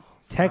go.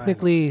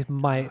 Technically,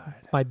 Finally.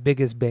 my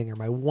biggest banger,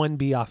 my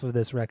 1B off of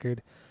this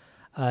record,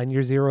 and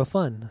you're Zero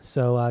Fun.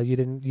 So you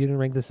didn't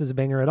rank this as a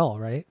banger at all,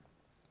 right?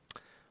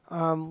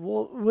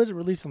 Well, it wasn't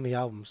released on the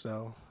album,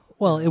 so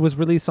Well, it was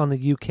released on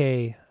the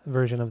UK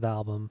version of the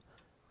album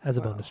as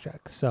a bonus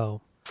track.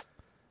 So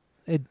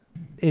it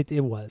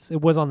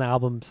was on the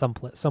album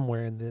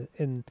somewhere in the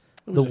it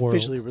the was world.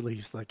 officially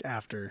released like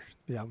after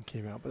the album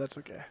came out, but that's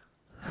okay.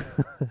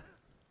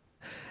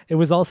 It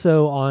was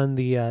also on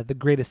the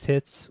Greatest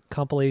Hits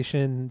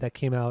compilation that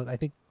came out, I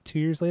think, 2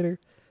 years later,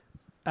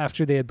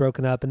 after they had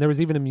broken up, and there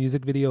was even a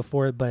music video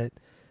for it. But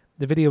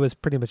the video was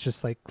pretty much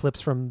just like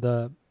clips from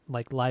the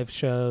like live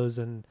shows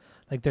and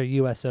like their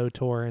USO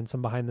tour and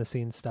some behind the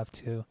scenes stuff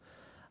too.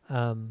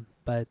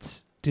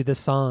 But dude, the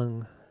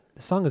song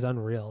is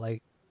unreal.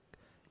 Like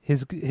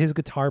his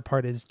guitar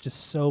part is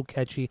just so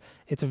catchy.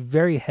 It's a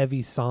very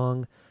heavy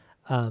song.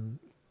 It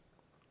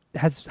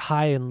has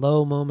high and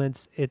low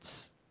moments.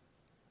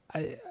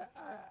 I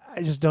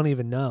just don't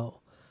even know.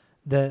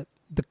 The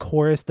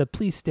chorus, the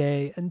please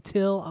stay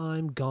until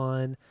I'm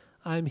gone.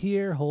 I'm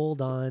here,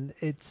 hold on.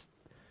 It's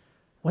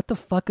what the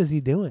fuck is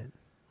he doing?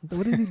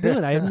 What is he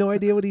doing? I have no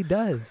idea what he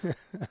does.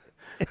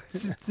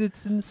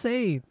 It's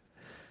insane.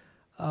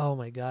 Oh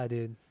my god,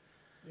 dude.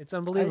 It's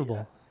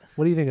unbelievable.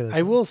 What do you think of this?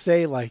 I will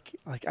say, like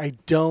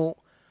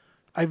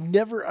I've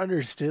never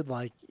understood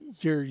like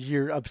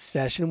your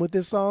obsession with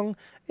this song.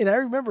 And I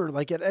remember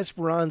like at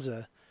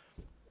Esperanza,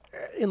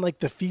 in like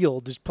the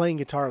field, just playing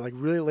guitar like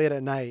really late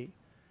at night,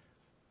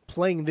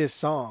 playing this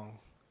song,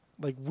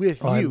 like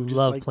with you. I just,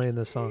 love like, playing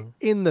this song.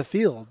 in the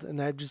field,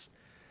 and I just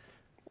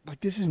like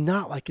this is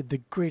not like the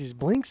greatest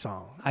Blink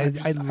song.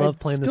 I love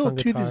playing this still on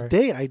to this guitar.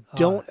 day. I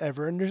don't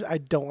I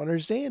don't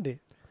understand it.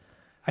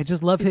 I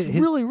just love It's his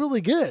really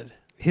really good.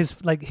 his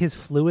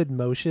fluid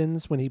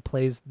motions when he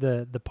plays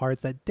the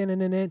parts that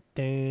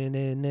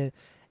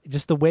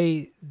just the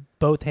way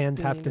both hands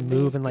have to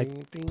move and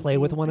like play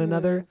with one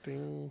another.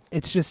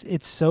 It's just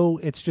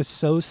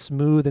so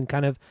smooth and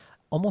kind of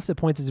almost at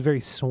points it's very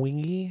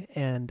swingy,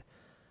 and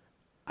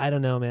I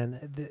don't know,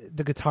 man.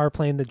 The guitar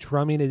playing, the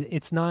drumming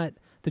it's not,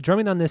 the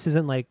drumming on this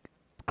isn't like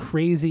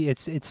crazy.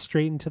 It's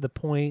straight and to the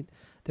point.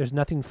 There's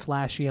nothing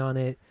flashy on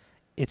it.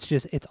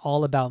 It's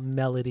all about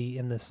melody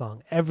in this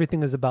song.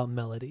 Everything is about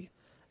melody,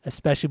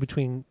 especially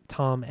between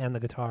Tom and the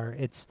guitar.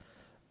 It's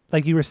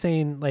like you were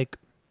saying, like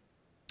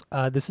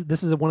this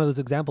is one of those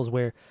examples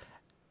where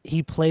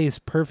he plays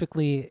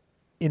perfectly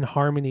in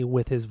harmony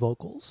with his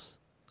vocals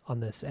on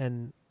this.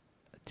 And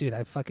dude,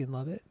 I fucking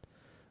love it.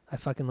 I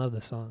fucking love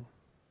this song.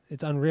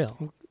 It's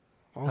unreal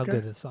how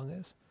good this song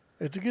is.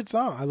 It's a good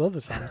song. I love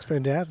this song. It's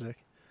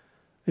fantastic.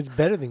 It's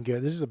better than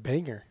good. This is a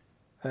banger.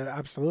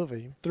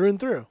 Absolutely. Through and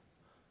through.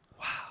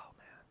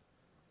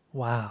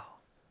 Wow.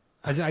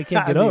 I can't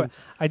get I over mean,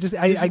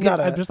 it.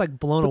 I'm just like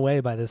blown away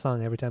by this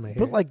song every time I hear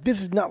But it. like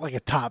this is not like a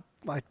top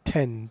like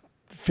 10,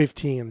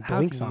 15 How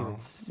Blink can you song. even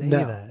say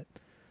No. that?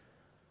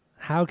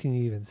 How can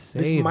you even say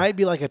This that? might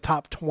be like a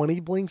top 20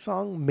 Blink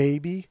song,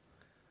 maybe.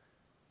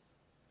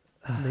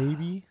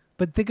 Maybe.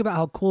 But think about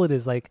how cool it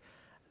is, like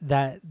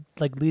that,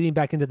 like leading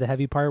back into the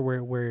heavy part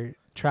where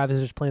Travis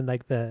is playing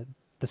like the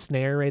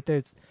snare right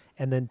there,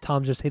 and then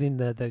Tom's just hitting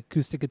the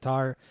acoustic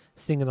guitar,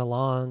 singing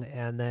along,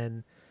 and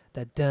then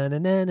that dun na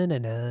na na na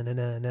na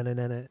na na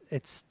na na.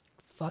 It's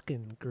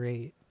fucking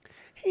great.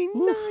 He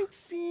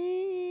likes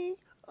it.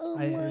 Oh,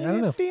 I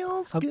don't know. It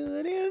feels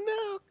good and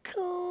I'll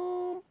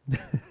come.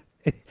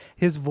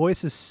 His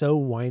voice is so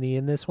whiny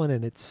in this one,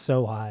 and it's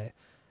so high.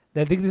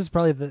 I think this is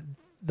probably the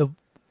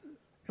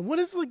And what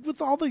is like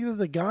with all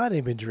the God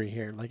imagery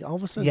here? Like all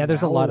of a sudden, yeah.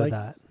 There's a now, lot like, of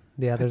that.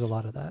 Yeah, there's a it's-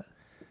 lot of that.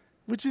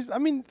 Which is, I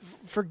mean,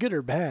 for good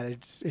or bad,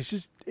 it's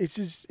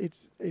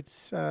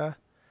out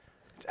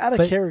of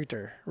But-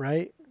 character,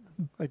 right?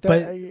 Like that.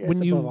 but It's when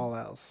above you- all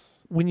else.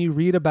 When you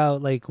read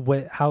about like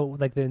how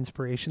like the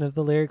inspiration of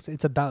the lyrics,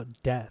 it's about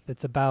death.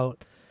 It's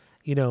about,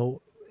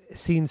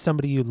 seeing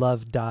somebody you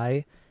love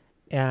die,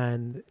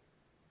 and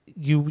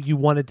you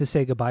wanted to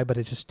say goodbye, but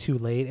it's just too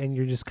late, and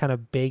you're just kind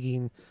of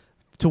begging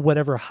to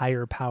whatever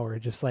higher power,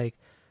 just like,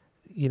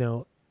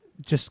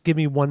 just give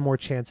me one more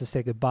chance to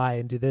say goodbye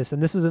and do this.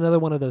 And this is another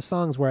one of those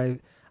songs where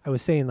I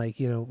was saying, like,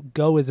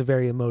 Go is a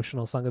very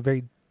emotional song, a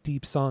very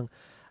deep song.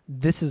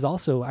 This is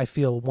also, I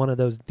feel, one of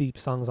those deep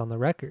songs on the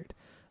record,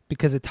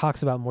 because it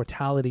talks about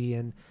mortality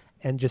and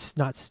just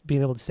not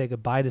being able to say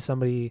goodbye to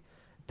somebody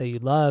that you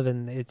love.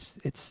 And it's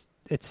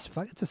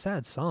a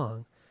sad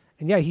song.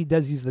 And yeah, he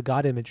does use the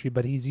God imagery,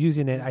 but he's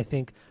using it, I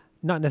think,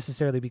 not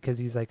necessarily because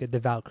he's like a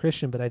devout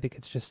Christian, but I think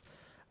it's just,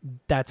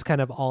 that's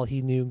kind of all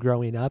he knew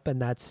growing up. And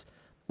that's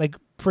like,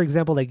 for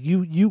example, like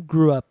you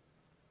grew up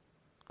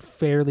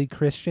fairly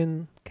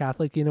Christian,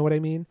 Catholic, you know what I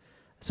mean?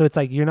 So it's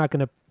like, you're like,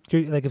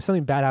 if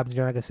something bad happens,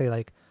 you're not gonna say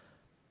like,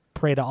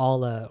 pray to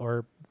Allah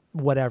or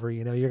whatever,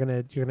 you're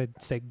gonna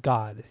say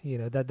God,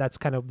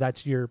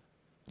 that's your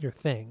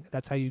thing.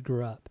 That's how you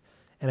grew up.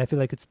 And I feel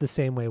like it's the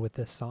same way with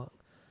this song.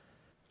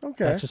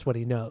 Okay. That's just what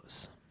he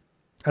knows.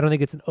 I don't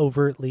think it's an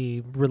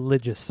overtly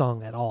religious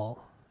song at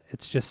all.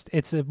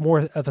 It's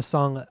more of a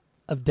song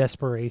of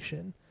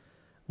desperation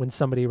when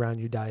somebody around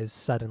you dies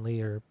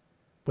suddenly or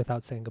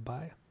without saying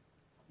goodbye.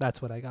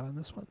 That's what I got on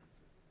this one,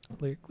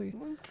 lyrically.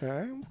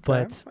 Okay.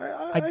 But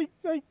I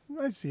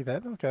see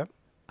that. Okay.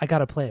 I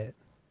gotta play it.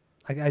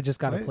 I just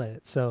gotta play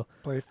it. So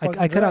Play I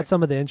fucking cut out track.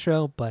 some of the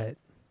intro, but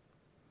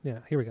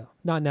here we go.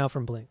 Not Now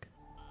from Blink.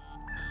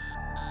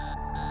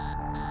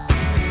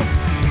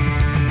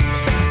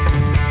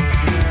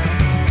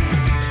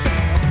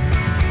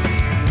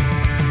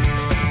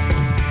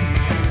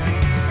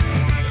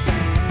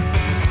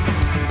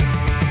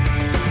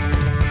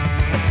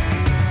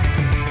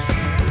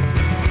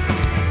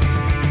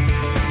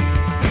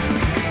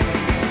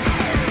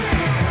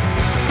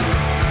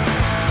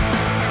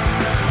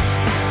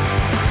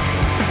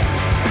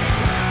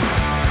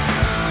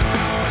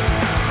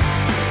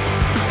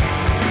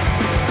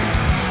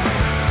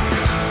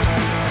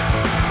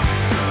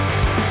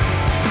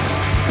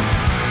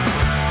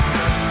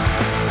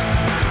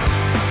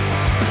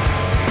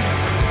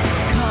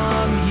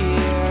 Come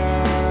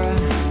here,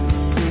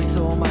 please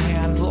hold my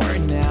hand,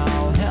 Lord,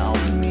 now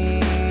help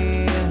me.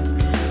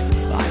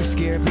 I'm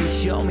scared,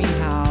 please show me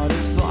how to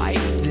fight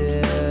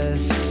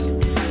this.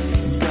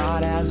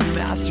 God has a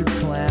master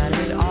plan,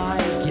 and I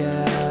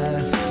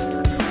guess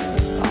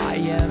I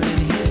am in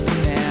his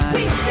demand.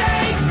 Please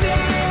save me!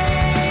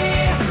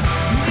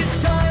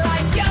 This time I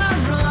cannot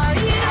run,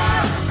 and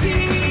I'll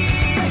see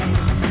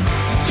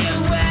you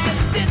when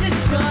this is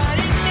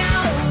running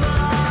now.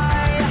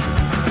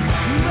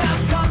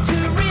 I've come to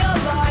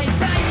realize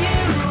that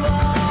you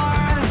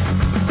are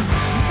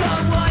the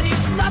one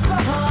who's left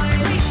behind.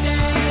 Please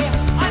stay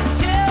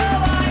until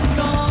I'm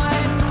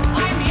gone.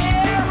 I'm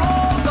here,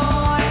 hold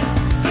on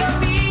to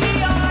me.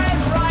 I'm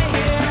right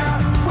here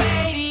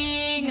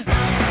waiting.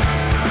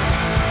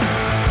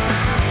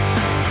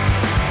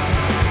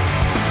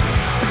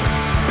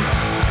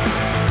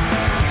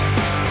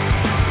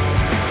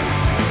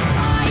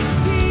 I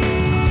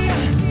see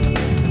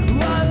a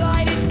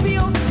light, it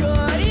feels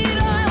good, and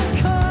I'll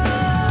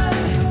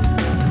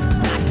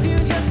come back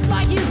soon just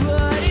like you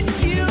would.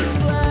 It's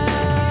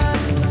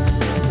useless.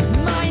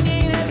 My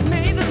name has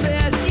made the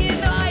list,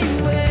 and I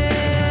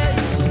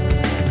wish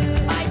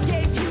I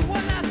gave you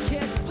one last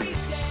kiss. Please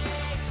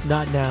stay.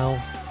 Not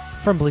Now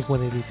from Blink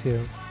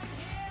 182.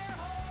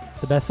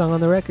 The best song on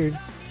the record,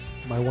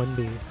 my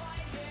 1B.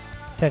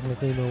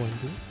 Technically my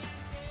 1B.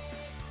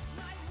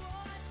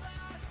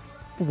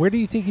 Where do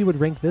you think you would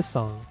rank this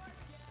song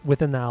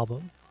within the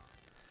album?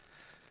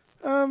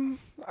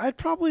 I'd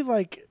probably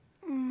like.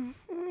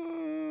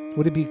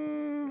 Would it be?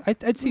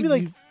 I'd say maybe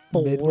like you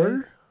midway.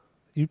 4?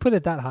 You'd put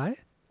it that high?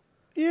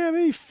 Yeah,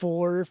 maybe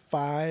 4,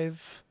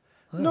 5.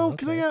 Oh, No,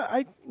 because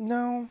okay.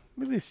 no,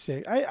 maybe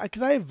 6.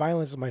 Because I have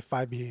Violence as my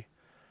 5B.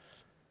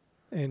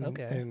 And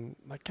Okay. and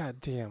like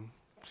goddamn,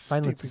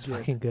 Violence is stupid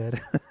fucking good.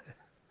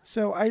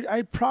 So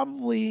I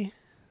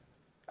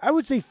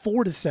would say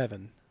 4 to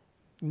 7.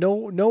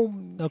 No,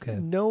 Okay.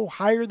 no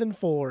higher than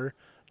 4.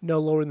 No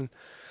lower than.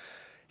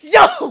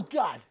 Yo,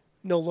 God,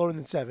 no lower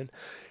than 7.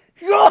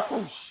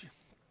 Yo,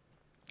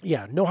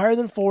 Yeah, no higher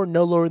than 4,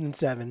 no lower than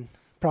 7.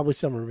 Probably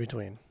somewhere in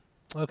between.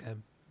 Okay.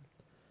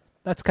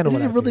 That's kind of It what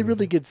is I a really, figured.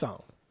 really good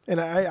song. And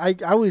I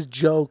always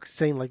joke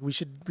saying like we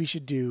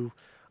should do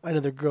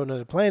Another Girl,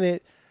 Another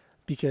Planet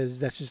because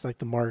that's just like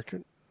the Mark.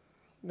 It's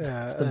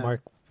the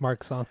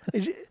Mark song.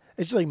 It's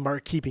just like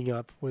Mark keeping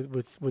up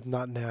with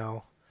Not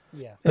Now.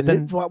 Yeah. But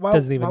then while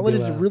doesn't even while it do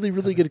is a a really,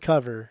 really cover. good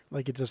cover,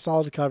 like it's a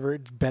solid cover,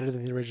 it's better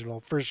than the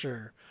original for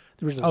sure.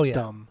 The original's Oh, yeah.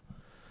 dumb.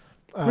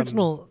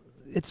 Original,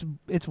 it's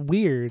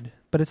weird,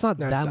 but it's not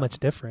No, it's that dumb. much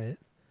different.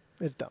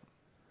 It's dumb.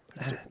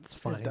 It's stupid. It's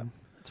fine. dumb.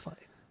 It's fine.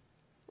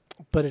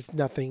 But it's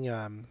nothing.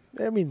 I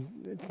mean,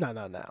 it's not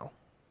now.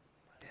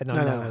 And No,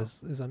 now no, no.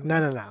 is on.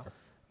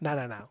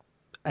 No.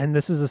 And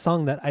this is a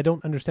song that I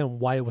don't understand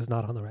why it was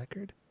not on the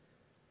record.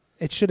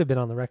 It should have been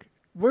on the record.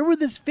 Where would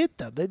this fit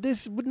though?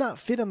 This would not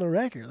fit on the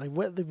record. Like,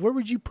 where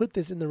would you put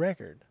this in the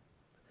record?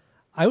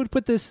 I would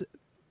put this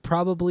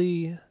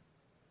probably.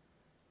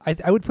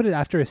 I would put it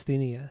after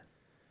Asthenia,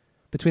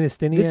 between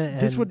Asthenia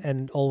This would-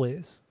 and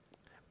Always.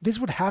 This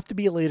would have to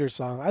be a later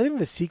song. I think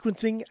the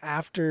sequencing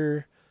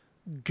after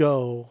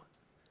Go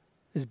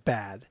is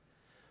bad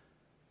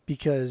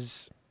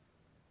because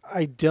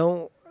I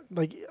don't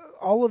like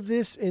all of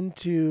this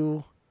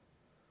into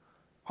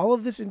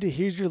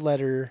Here's Your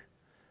Letter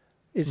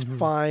is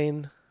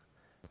fine.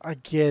 I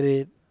get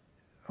it.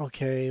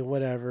 Okay,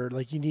 whatever.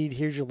 Like you need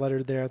Here's Your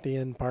Letter there at the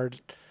end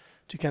part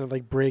to kind of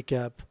like break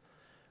up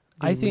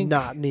the I think-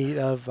 monotony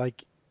of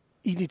like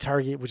Easy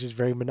Target, which is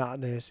very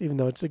monotonous, even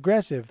though it's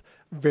aggressive,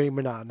 very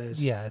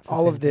monotonous. Yeah, it's the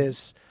all same of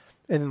this,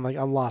 and then like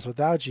I'm Lost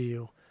Without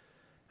You.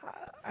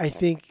 I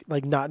think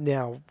like Not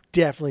Now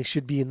definitely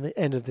should be in the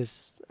end of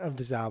this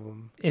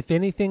album. If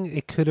anything,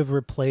 it could have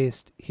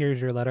replaced Here's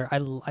Your Letter. I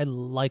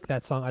like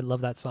that song. I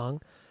love that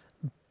song.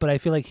 But I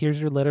feel like Here's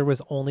Your Letter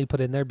was only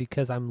put in there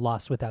because I'm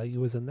Lost Without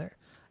You was in there.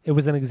 It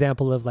was an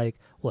example of like,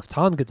 well, if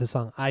Tom gets a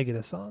song, I get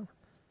a song,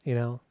 you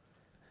know?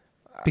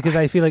 Because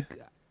I feel like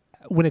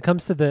when it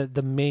comes to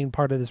the main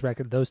part of this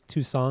record, those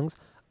two songs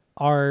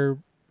are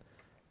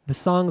the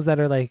songs that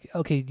are like,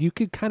 okay, you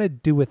could kind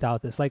of do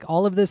without this. Like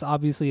all of this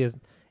obviously is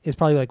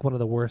probably like one of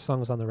the worst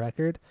songs on the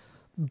record,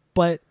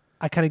 but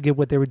I kind of get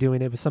what they were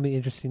doing. It was something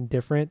interesting,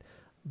 different,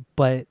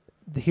 but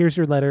Here's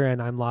Your Letter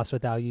and I'm Lost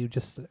Without You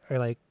just are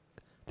like,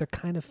 they're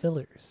kind of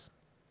fillers,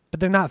 but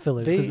they're not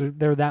fillers because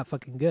they're that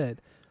fucking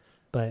good.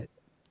 But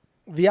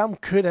The album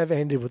could have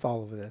ended with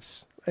all of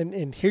this,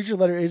 and Here's Your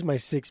Letter is my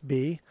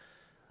 6B,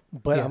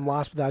 but Yeah. I'm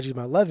Lost Without You is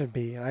my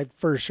 11B, and I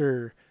for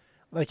sure,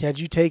 like, had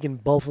you taken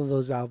both of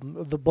those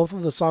both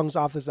of the songs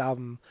off this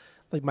album,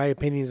 like my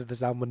opinions of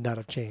this album would not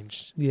have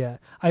changed. yeah,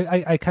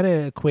 I kind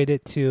of equate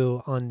it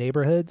to on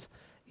Neighborhoods.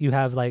 You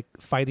have like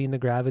Fighting the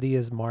Gravity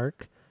is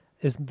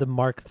the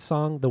Mark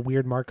song, the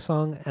weird Mark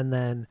song, and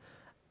then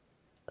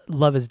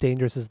Love is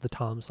Dangerous is the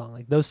Tom song.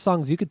 Like those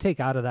songs you could take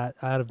out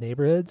of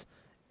Neighborhoods,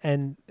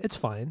 and it's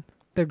fine.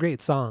 They're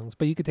great songs,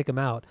 but you could take them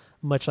out,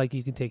 much like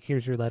you can take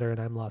Here's Your Letter and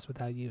I'm Lost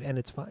Without You, and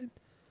it's fine.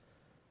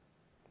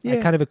 I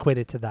Yeah, kind of equate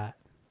it to that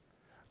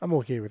I'm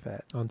okay with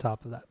that. on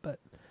top of that. But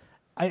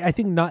I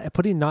think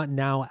putting Not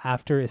Now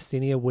after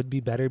Asthenia would be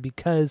better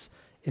because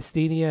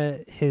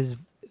Asthenia,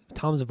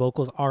 Tom's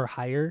vocals are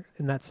higher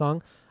in that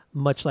song,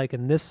 much like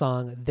in this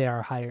song, they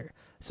are higher.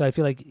 So I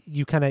feel like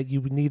you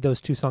need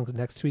those two songs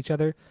next to each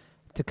other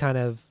to kind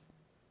of,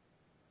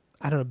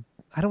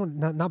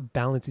 not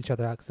balance each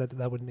other out because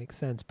that wouldn't make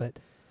sense. But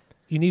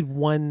you need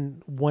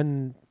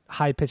one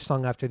high pitched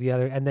song after the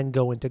other, and then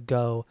go into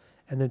Go,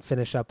 and then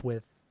finish up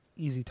with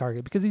Easy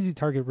Target because Easy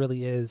Target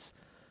really is.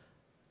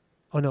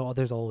 Oh no,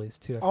 there's Always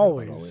too. I forgot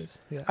about Always.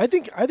 Yeah. I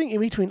think in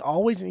between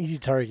Always and Easy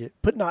Target,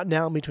 put Not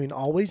Now in between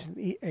Always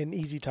and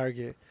Easy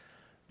Target,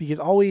 because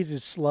Always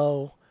is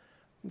slow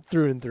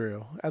through and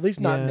through. At least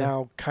Not Yeah.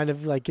 Now kind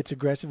of like gets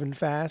aggressive and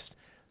fast,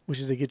 which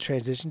is a good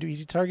transition to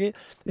Easy Target.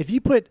 If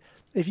you put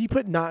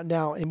Not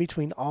Now in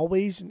between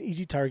Always and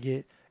Easy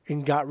Target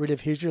and got rid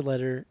of Here's Your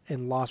Letter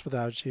and Lost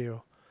Without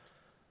You,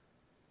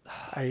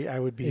 I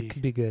would be It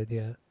could be good,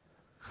 yeah.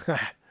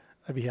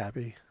 I'd be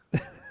happy.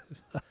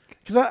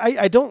 Because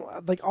I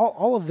don't like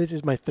all of this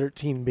is my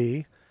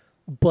 13B,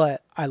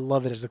 but I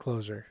love it as a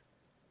closer.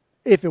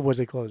 If it was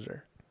a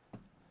closer,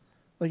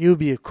 like it would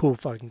be a cool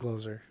fucking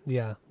closer.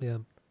 Yeah, yeah.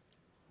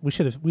 We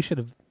should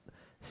have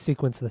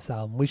sequenced this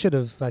album. We should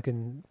have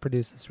fucking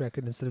produced this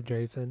record instead of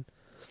Jerry Finn.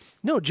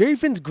 No, Jerry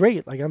Finn's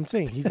great. Like I'm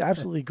saying, he's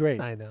absolutely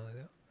great. I know.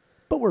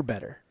 But we're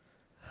better.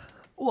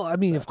 Well, I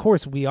mean, of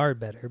course we are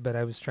better, but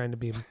I was trying to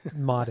be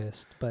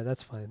modest, but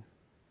that's fine.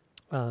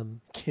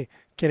 Can't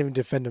even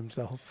defend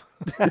himself.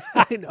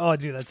 I know, oh,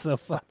 dude, that's so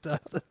fucked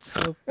up. That's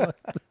so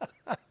fucked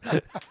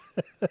up.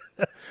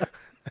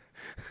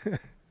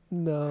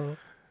 No.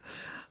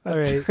 All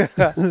right.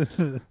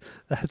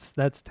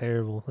 That's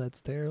terrible.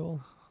 That's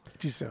terrible.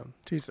 Too soon.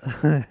 Too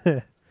soon.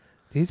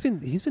 He's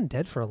been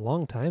dead for a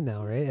long time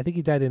now, right? I think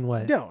he died in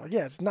what? No,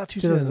 yeah, it's not too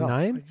soon at all.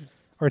 2009? Like,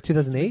 Or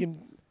 2008?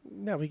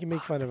 we can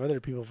make fun of other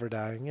people for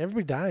dying.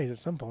 Everybody dies at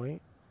some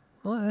point.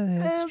 Well,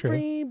 that's true.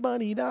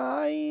 Everybody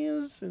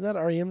dies. Is that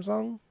an REM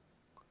song?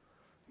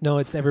 No,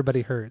 it's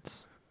Everybody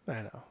Hurts.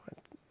 I know.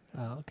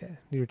 Oh, okay.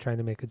 You were trying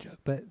to make a joke,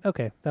 but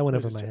okay, that went It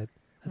was over a my joke. head.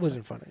 It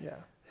wasn't funny. Yeah,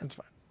 that's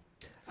fine.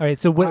 All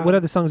right. So what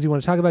other songs do you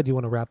want to talk about? Do you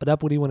want to wrap it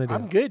up? What do you want to do?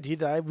 I'm good,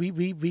 dude.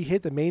 We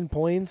hit the main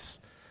points.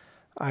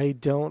 I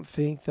don't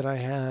think that I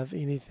have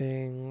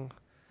anything.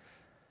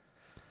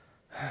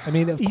 I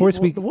mean, of course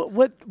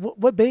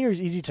What banger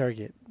is Easy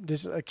Target?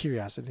 Just a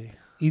curiosity.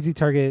 Easy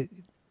Target,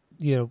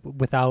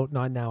 without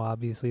Not Now,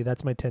 obviously.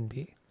 That's my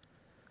 10B.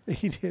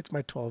 It's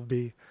my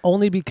 12B.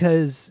 Only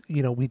because,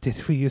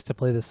 we used to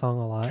play this song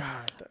a lot.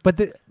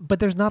 God. But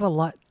there's not a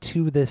lot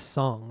to this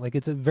song. Like,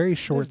 it's a very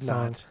short There's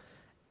song. not.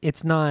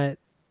 It's not,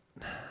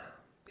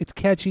 it's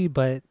catchy,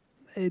 but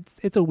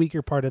it's a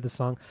weaker part of the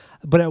song.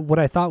 But what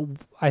I've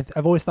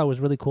always thought was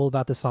really cool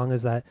about the song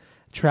is that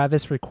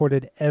Travis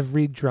recorded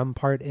every drum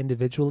part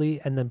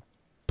individually and then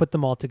put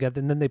them all together,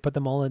 and then they put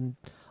them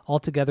all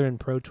together in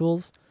Pro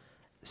Tools.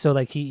 So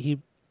like he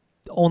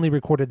only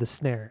recorded the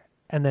snare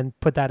and then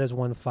put that as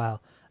one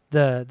file,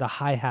 the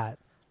hi-hat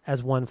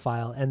as one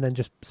file, and then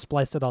just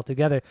spliced it all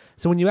together.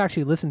 So when you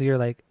actually listen to it, you're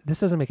like, this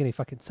doesn't make any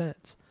fucking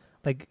sense.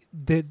 Like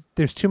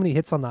there's too many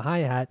hits on the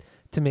hi-hat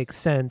to make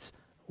sense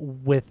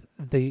with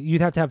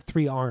you'd have to have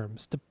 3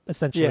 arms to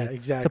essentially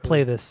to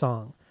play this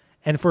song.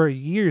 And for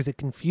years it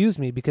confused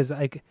me because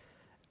I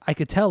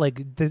could tell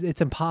like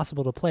it's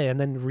impossible to play. And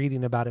then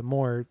reading about it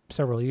more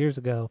several years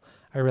ago,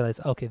 I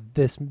realized, okay,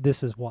 this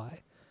is why,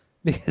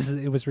 because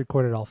it was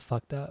recorded all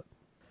fucked up.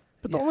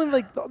 But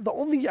the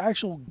only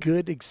actual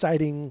good,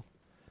 exciting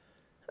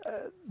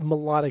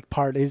melodic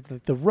part is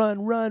the run,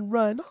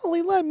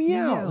 only let me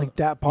out, like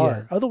that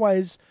part. Yeah.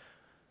 Otherwise,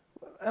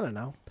 I don't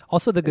know.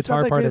 Also the It's not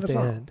guitar that part great at of a the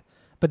song. end.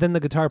 But then the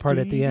guitar part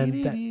at the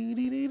end,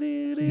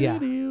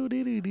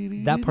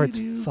 that part's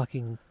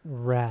fucking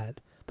rad.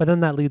 But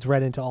then that leads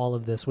right into all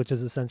of this, which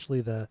is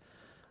essentially the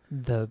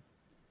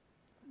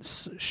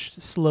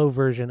slow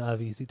version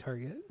of Easy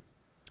Target,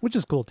 which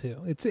is cool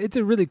too. It's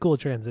a really cool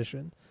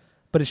transition.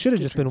 But it should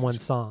have just been one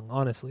song,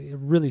 honestly. It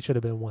really should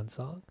have been one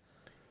song.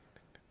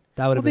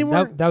 That would have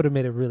that would have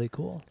made it really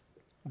cool.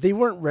 They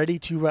weren't ready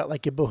to write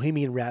like a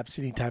Bohemian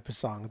Rhapsody type of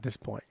song at this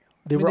point.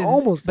 They were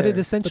almost there, but it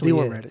essentially but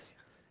they weren't is.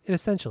 ready. It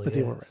essentially But is.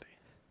 they weren't ready.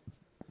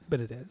 But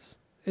it is.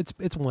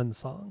 It's one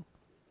song.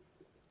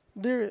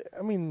 They're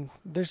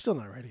still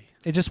not ready.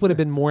 It just would have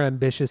been more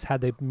ambitious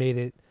had they made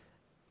it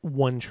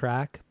one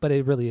track, but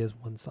it really is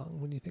one song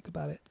when you think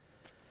about it.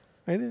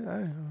 I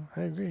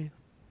agree.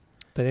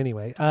 But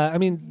anyway,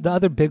 the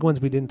other big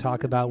ones we didn't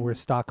talk about were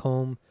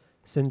Stockholm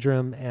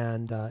Syndrome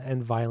and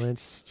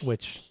Violence,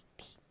 which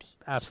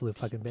absolute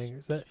fucking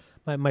bangers. That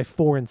my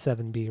 4 and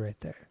 7B right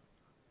there.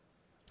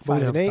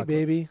 5 and 8,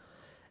 baby.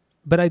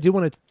 But I do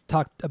want to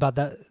talk about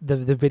the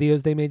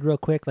videos they made real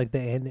quick, like the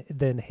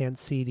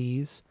enhanced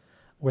CDs,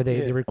 where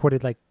they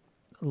recorded like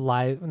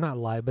not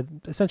live, but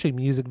essentially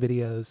music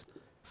videos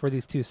for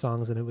these 2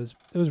 songs, and it was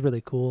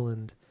really cool,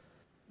 and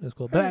it was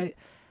cool. But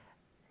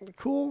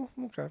Cool.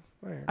 Okay.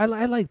 I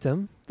liked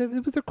them. They're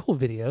cool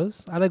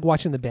videos. I like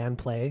watching the band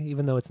play,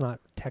 even though it's not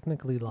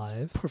technically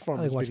live.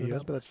 Performance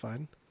videos, but that's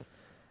fine.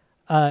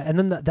 And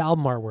then the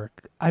album artwork.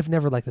 I've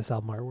never liked this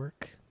album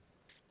artwork.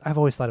 I've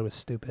always thought it was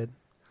stupid.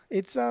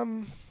 It's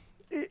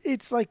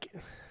it's like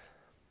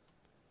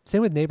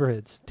Same with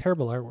Neighborhoods.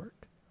 Terrible artwork.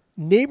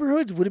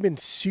 Neighborhoods would have been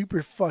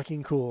super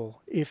fucking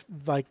cool if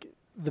like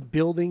the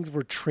buildings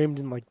were trimmed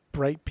in like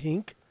bright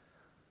pink.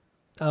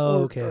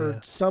 Oh, or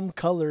some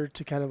color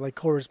to kind of like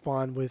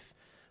correspond with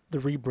the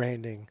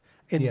rebranding.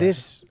 And Yeah.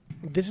 this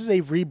is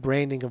a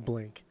rebranding of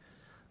Blink.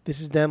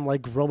 This is them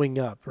like growing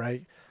up,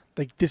 right?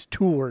 Like this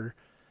tour,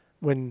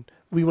 when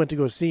we went to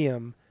go see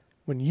them,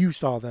 when you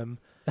saw them,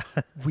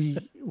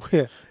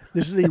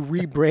 this is a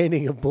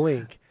rebranding of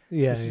Blink.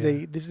 Yeah, This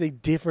is a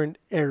different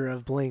era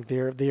of Blink.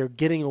 They are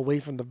getting away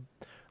from the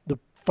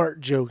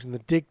fart jokes and the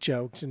dick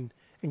jokes and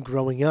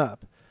growing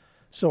up.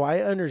 So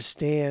I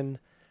understand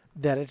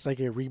that it's like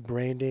a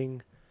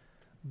rebranding,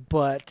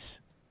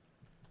 but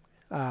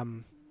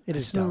it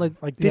is dumb.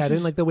 I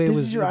didn't like the way it was.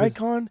 This is your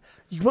icon.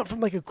 You went from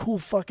like a cool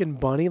fucking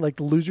bunny, like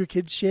the Loser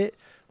Kids shit,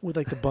 with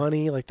like the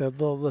bunny, like the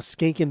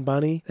skanking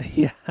bunny.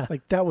 Yeah.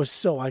 Like that was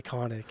so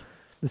iconic.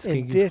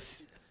 And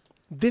this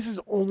is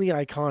only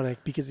iconic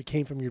because it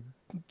came from your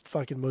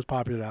fucking most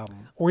popular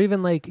album. Or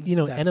even like,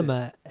 That's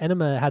Enema.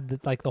 Enema had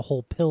the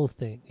whole pill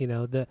thing,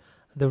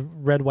 the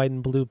red, white,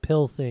 and blue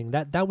pill thing.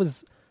 That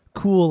was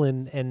cool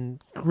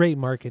and great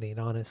marketing,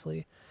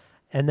 honestly.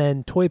 And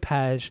then Toy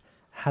Page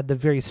had the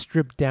very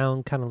stripped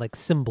down kind of like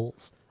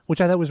symbols,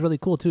 which I thought was really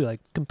cool too.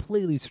 Like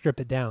completely strip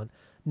it down,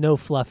 no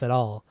fluff at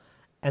all.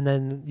 And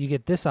then you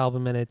get this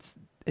album and it's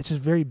just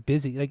very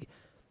busy. Like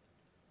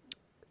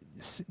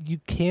you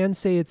can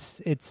say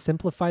it's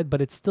simplified,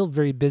 but it's still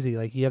very busy.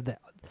 Like you have the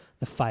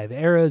 5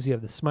 arrows, you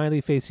have the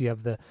smiley face, you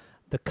have the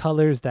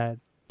colors that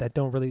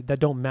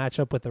don't match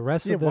up with the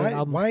rest of the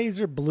album. Why is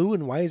there blue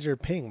and why is there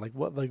pink?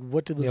 What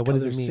do those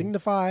colors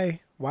signify?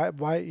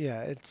 Why?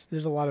 Yeah,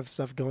 there's a lot of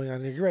stuff going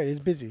on here. You're right. It's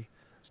busy.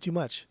 It's too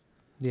much.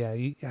 Yeah,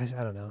 I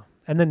don't know.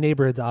 And then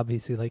Neighborhoods,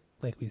 obviously,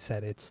 like we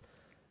said,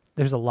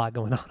 there's a lot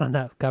going on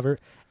that cover.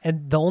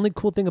 And the only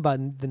cool thing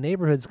about the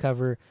Neighborhoods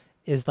cover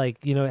is like,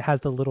 you know, it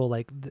has the little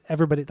like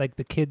everybody like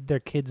their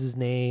kids'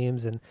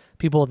 names and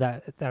people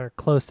that are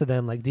close to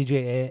them, like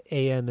DJ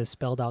AM is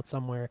spelled out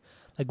somewhere.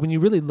 Like when you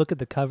really look at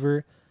the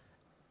cover,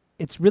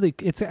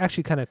 it's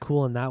actually kind of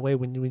cool in that way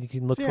when you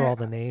can look for all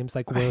the names,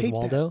 like Where's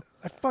Waldo.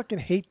 That. I fucking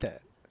hate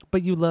that.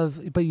 But you love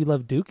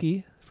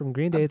Dookie from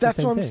Green Day. It's That's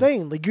the same what I'm thing.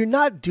 saying. Like, you're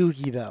not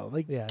Dookie though.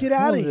 Like, Yeah. get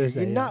out of Well, here. there's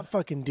You're that, not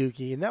fucking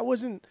Dookie. And that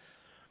wasn't.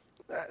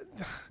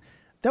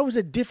 That was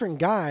a different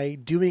guy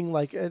doing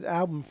like an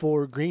album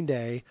for Green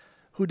Day,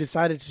 who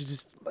decided to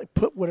just like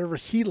put whatever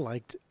he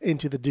liked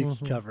into the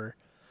Dookie cover,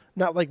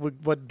 not like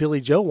what Billy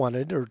Joe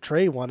wanted or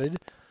Trey wanted.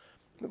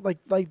 Like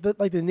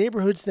the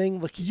Neighborhoods thing.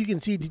 Like, 'cause you can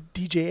see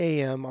DJ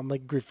AM on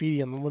like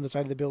graffiti on one of the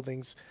side of the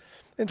buildings,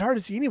 and it's hard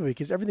to see anyway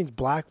because everything's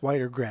black, white,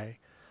 or gray.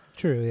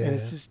 True, yeah. And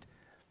it's just,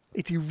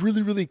 it's a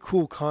really, really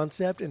cool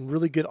concept and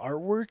really good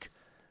artwork.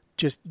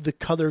 Just the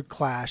color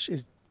clash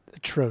is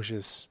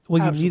atrocious.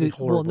 Well, you Absolutely needed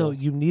horrible. well, no,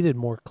 you needed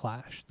more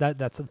clash.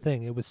 That's the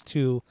thing. It was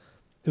too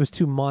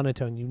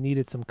monotone. You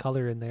needed some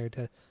color in there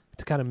to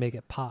kind of make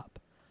it pop.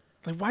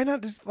 Like, why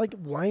not just like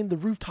line the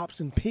rooftops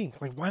in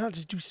pink? Like, why not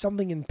just do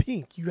something in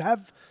pink? You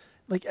have,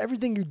 like,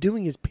 everything you're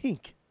doing is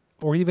pink.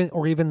 Or even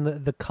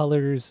the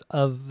colors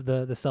of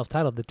the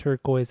self-titled, the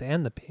turquoise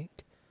and the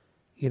pink.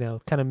 You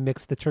know, kind of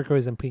mix the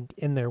turquoise and pink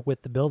in there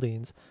with the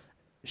buildings,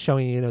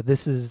 showing, you know,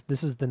 this is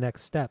the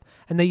next step.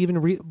 And they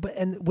even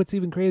and what's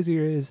even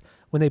crazier is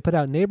when they put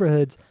out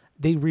Neighborhoods,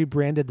 they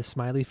rebranded the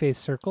smiley face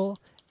circle,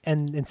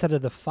 and instead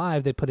of the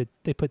 5, they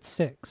put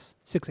six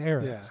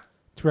arrows Yeah.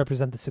 to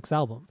represent the 6th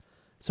album.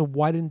 So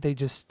why didn't they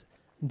just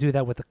do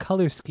that with the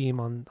color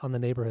scheme on the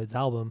Neighborhoods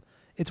album?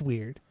 It's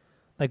weird.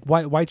 Like,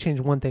 why change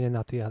one thing and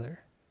not the other?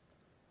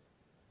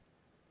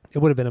 It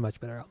would have been a much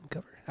better album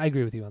cover. I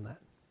agree with you on that.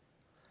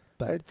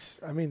 But It's,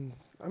 I mean,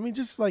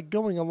 just like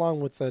going along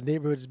with the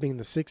Neighborhoods being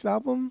the 6th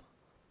album.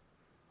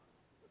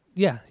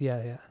 yeah,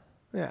 Yeah,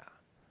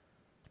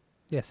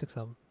 6th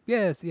album.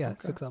 Yes, yeah,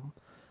 6th album.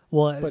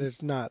 Well, but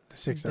it's not the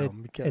 6th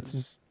album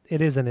because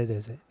it is and it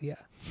isn't. Yeah,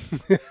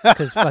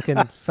 because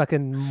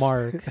fucking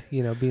Mark,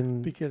 you know,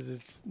 being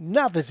it's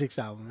not the 6th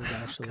album. It's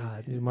actually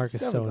God, dude, Mark is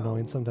so 7th annoying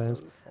album.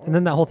 sometimes. And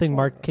then that whole thing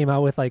Mark came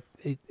out with like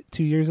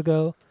 2 years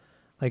ago,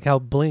 like how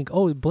Blink,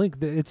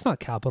 it's not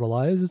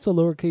capitalized, it's a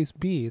lowercase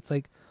b. It's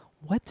like,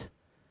 what?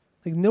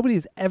 Like,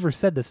 nobody's ever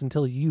said this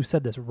until you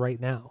said this right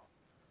now.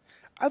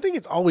 I think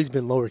it's always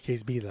been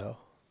lowercase b though.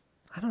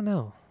 I don't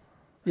know.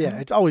 Yeah,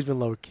 it's always been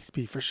lowercase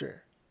b for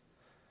sure.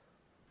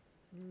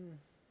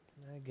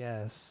 I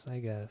guess.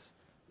 Like,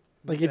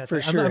 Looking it at for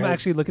the- sure. I'm has-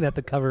 actually looking at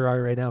the cover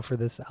art right now for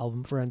this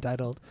album for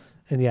Untitled,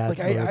 and yeah, Like,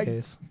 it's I-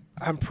 lowercase.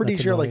 I'm pretty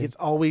That's sure like annoying. it's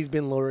always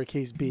been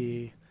lowercase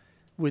b,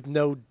 with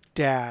no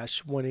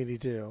dash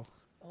 182.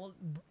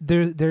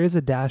 There is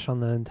a dash on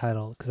the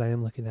Untitled because I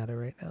am looking at it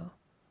right now.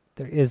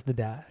 There is the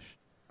dash,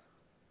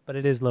 but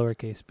it is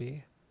lowercase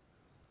b.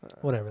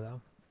 Whatever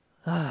though.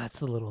 It's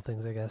the little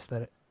things I guess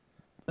that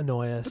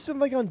annoy But us. then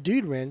like on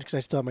Dude Ranch, because I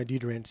still have my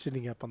Dude Ranch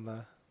sitting up on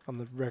the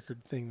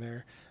record thing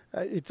there.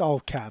 It's all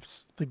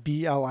caps. The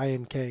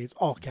BLINK. It's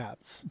all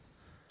caps.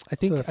 I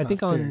think so that's I not think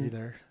fair on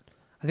either.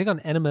 I think on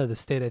Enema of the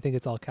State I think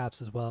it's all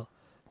caps as well.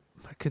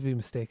 I could be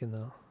mistaken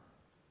though.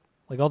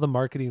 Like all the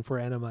marketing for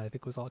Enema I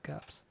think was all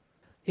caps.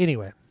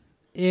 Anyway.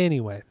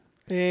 Anyway,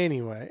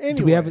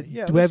 Do we have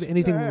yeah, do we have let's-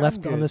 anything I'm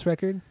left on good. this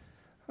record?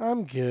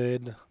 I'm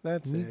good.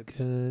 That's You it.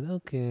 Good.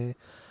 Okay.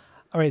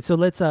 All right. So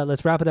let's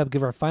wrap it up.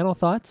 Give our final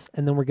thoughts,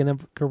 and then we're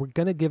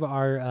gonna give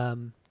our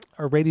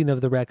rating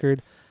of the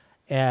record,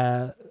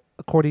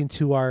 according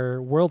to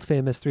our world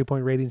famous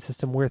 3-point rating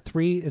system, where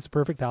 3 is a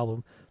perfect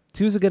album,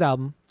 2 is a good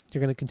album.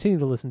 You're gonna continue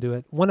to listen to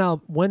it.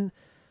 One,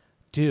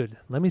 dude.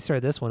 Let me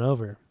start this one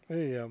over. There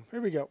you go.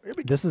 Here we go.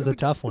 This is a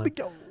tough one. Here we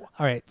go.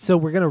 All right. So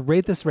we're gonna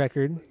rate this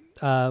record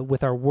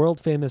with our world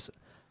famous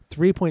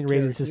 3-point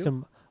rating Carry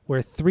system,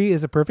 where 3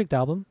 is a perfect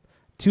album,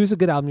 2 is a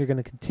good album you're going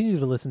to continue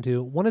to listen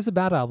to, 1 is a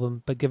bad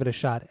album but give it a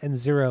shot, and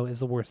 0 is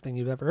the worst thing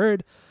you've ever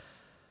heard.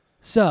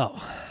 So,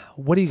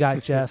 what do you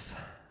got, Jeff?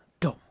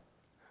 Go.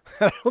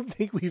 I don't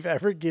think we've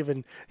ever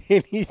given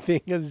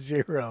anything a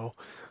 0.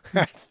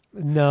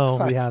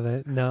 No, we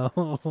haven't.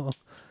 No.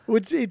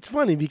 It's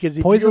funny because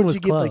if Poison you're going was to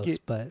give close,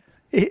 like but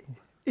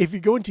if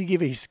you're going to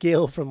give a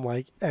scale from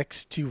like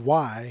X to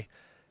Y,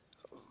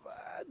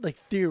 like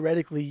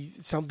theoretically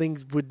some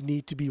things would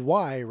need to be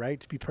Y, right,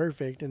 to be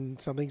perfect, and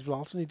some things would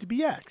also need to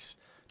be X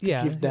to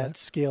Yeah, give that yeah.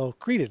 scale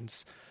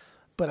credence.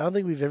 But I don't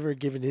think we've ever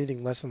given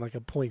anything less than like a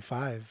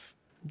 0.5.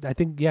 I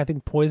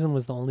think Poison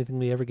was the only thing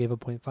we ever gave a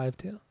 0.5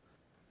 to.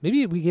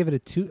 Maybe we gave it a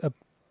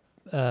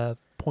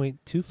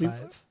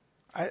 0.25.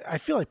 I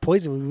feel like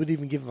Poison we would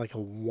even give like a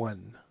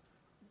 1.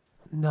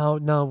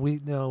 No, we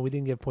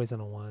didn't give Poison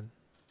a 1.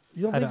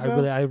 You don't think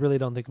so? I really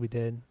don't think we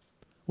did.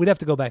 We'd have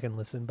to go back and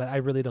listen, but I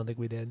really don't think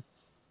we did.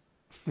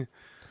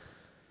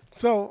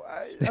 So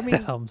I That mean,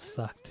 album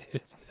sucked,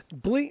 dude.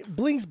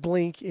 Blink's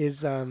Blink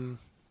is God,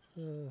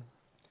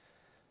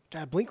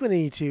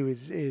 Blink-182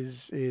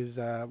 is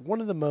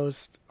one of the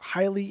most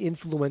highly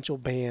influential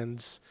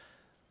bands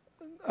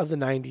of the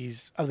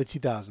 90s, of the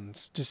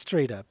 2000s, just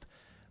straight up.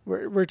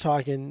 we're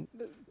talking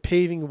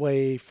paving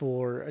way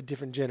for a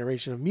different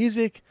generation of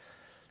music,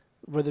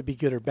 whether it be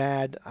good or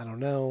bad. I don't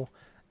know.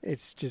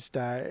 It's just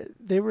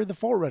they were the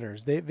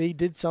forerunners. They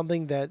did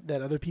something that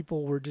other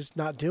people were just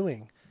not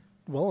doing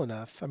well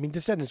enough. I mean,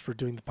 Descendants were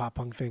doing the pop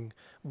punk thing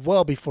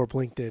well before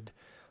Blink did,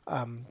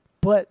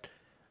 but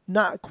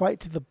not quite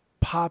to the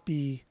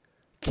poppy,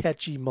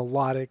 catchy,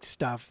 melodic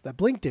stuff that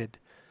Blink did.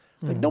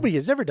 Like nobody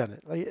has ever done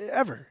it, like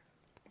ever.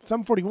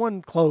 Sum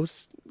 41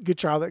 close, Good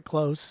Charlotte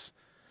close,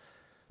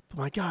 but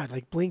my God,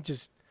 like Blink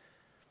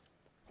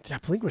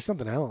was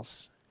something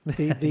else.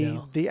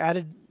 They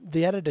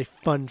added a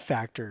fun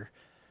factor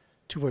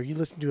to where you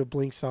listen to a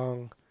Blink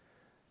song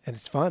and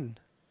it's fun.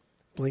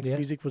 Blink's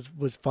music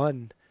was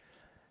fun,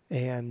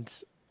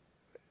 and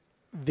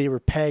they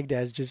were pegged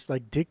as just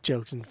like dick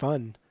jokes and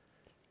fun.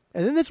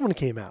 And then this one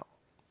came out,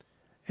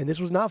 and this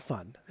was not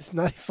fun. It's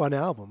not a fun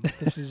album.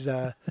 This is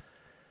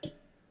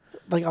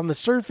like on the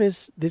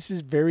surface, this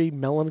is very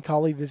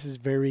melancholy. This is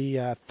very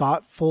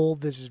thoughtful.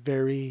 This is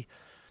very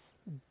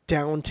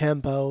down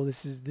tempo.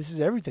 This is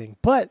everything.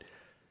 But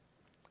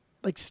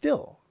like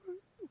still,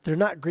 they're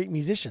not great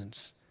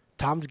musicians.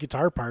 Tom's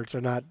guitar parts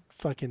are not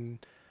fucking.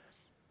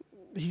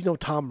 He's no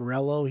Tom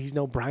Morello. He's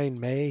no Brian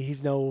May.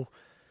 He's no.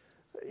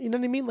 You know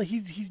what I mean? Like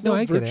he's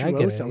no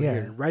virtuoso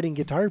here writing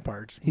guitar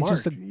parts. He's Mark,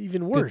 just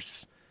even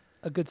worse.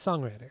 A good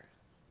songwriter.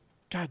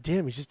 God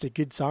damn, he's just a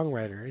good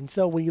songwriter. And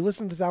so when you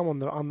listen to this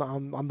album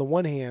on the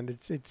one hand,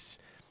 it's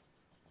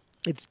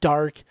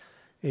dark,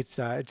 it's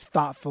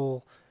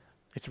thoughtful,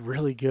 it's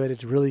really good,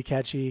 it's really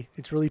catchy,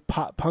 it's really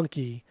pop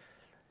punky.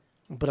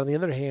 But on the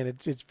other hand,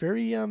 it's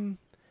very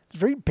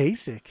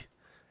basic.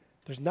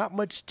 There's not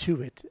much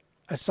to it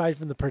aside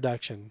from the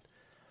production.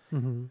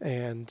 Mm-hmm.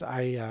 And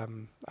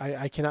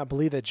I cannot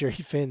believe that Jerry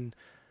Finn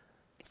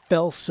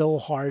fell so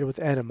hard with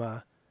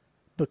Enema,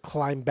 but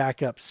climbed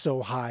back up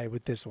so high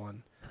with this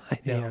one. I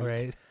know, And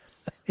right?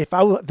 If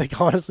I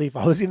honestly, if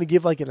I was going to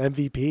give like an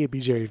MVP, it'd be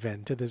Jerry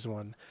Finn to this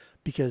one,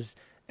 because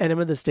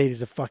Enema of the State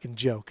is a fucking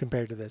joke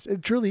compared to this.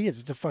 It truly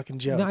is. It's a fucking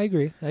joke. No, I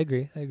agree.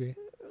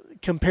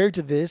 Compared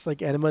to this,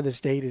 like Enema of the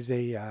State is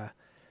a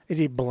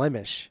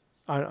blemish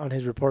on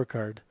his report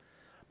card,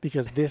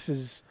 because this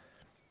is.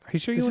 Are you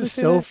sure you this want to is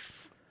say so.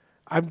 that?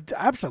 I'm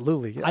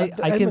absolutely. I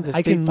Enema of the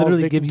State can falls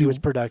literally victim give to you his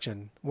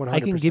production. 100%.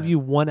 I can give you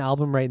one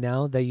album right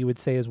now that you would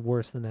say is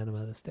worse than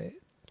Enema of the State.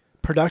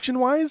 Production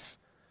wise,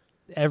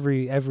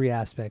 Every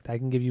aspect. I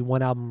can give you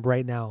one album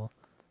right now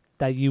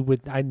that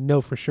I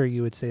know for sure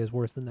you would say is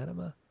worse than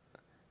Enema.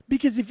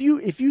 because if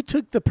you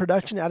took the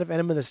production out of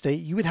Enema of the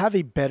State, you would have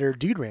a better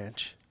Dude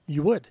Ranch.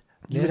 You would.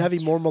 You would have a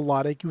more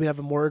melodic. You would have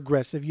a more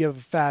aggressive. You have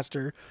a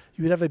faster.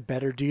 You would have a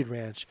better Dude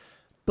Ranch.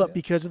 But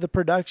because of the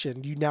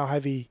production, you now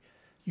have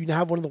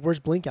one of the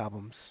worst Blink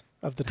albums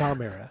of the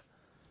Tom era.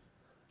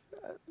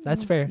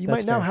 That's fair. You That's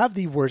might now fair. have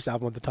the worst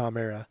album of the Tom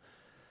era.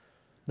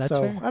 That's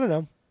so fair. I don't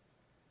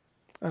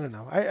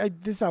know.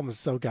 This album is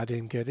so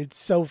goddamn good. It's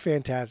so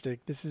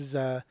fantastic. This is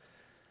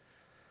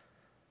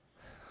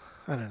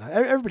I don't know.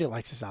 Everybody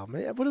likes this album.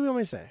 What do we want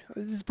me to say?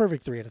 This is a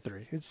perfect 3 out of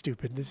 3. It's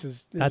stupid. That's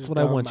is what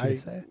I dumb. want you to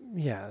say.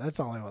 Yeah, that's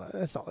all I want.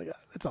 That's all I got.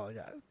 That's all I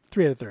got.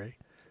 3 out of 3.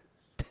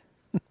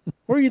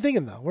 What are you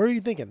thinking though? What are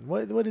you thinking?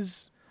 What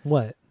is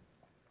What?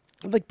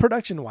 like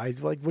production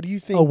wise? Like what do you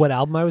think? Oh, what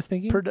album I was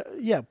thinking?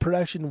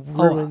 Production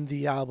ruined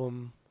the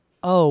album.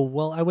 Oh,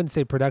 well, I wouldn't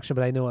say production,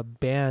 but I know a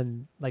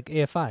band like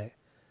AFI.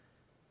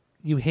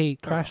 You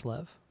hate Crash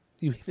Love.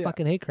 You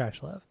fucking hate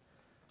Crash Love.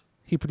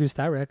 He produced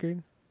that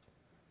record.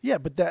 Yeah,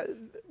 but that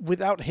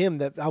without him,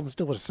 that album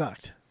still would have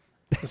sucked.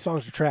 The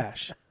songs were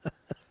trash.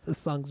 The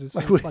songs are so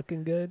Like,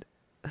 fucking good.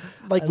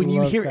 Like I when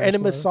you love hear Crash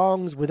Enema Love.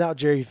 songs without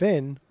Jerry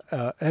Finn,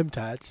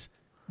 M-Tats,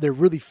 they're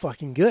really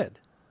fucking good.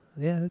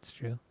 Yeah, that's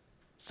true.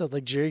 So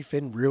like Jerry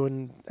Finn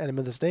ruined Enema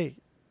of the State.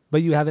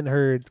 But you haven't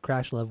heard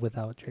Crash Love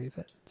without Jerry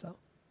Finn, so.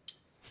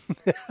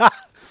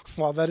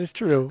 While that is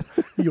true,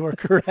 you are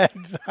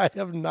correct. I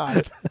have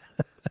not.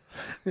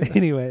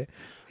 anyway,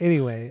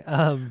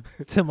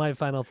 to my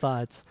final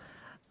thoughts.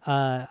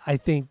 I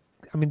think,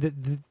 I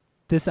mean,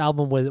 this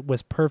album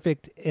was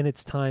perfect in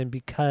its time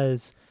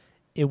because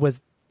it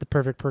was the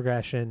perfect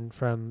progression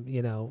from,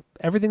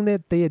 everything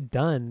that they had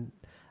done,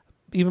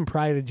 even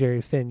prior to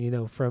Jerry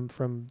Finn,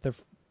 from the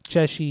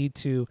Cheshi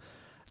to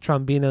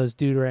Trombino's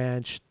Dude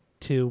Ranch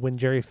to when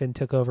Jerry Finn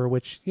took over,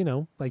 which,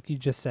 like you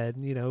just said,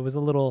 it was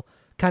a little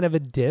kind of a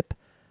dip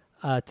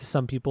to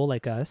some people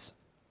like us.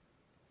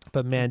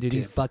 But man, dude,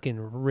 he fucking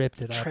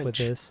ripped it up with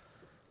this.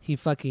 He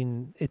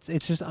fucking, it's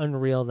just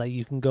unreal that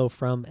you can go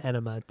from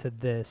Enema to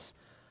this,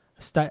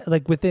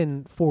 like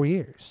within 4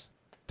 years,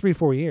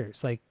 3-4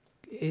 years. Like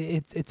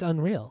it's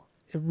unreal.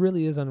 It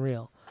really is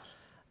unreal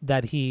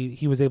that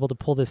he was able to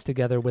pull this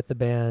together with the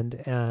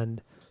band,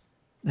 and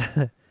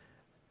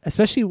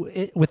especially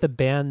with a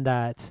band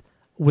that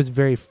was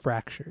very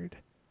fractured.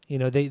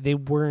 They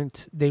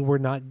were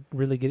not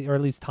really getting, or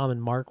at least Tom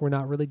and Mark were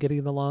not really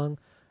getting along.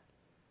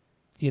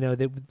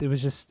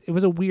 It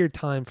was a weird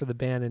time for the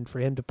band, and for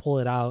him to pull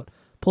it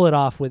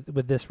off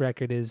with this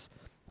record is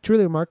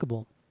truly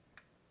remarkable.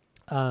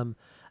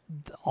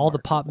 all the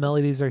pop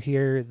melodies are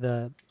here.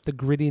 The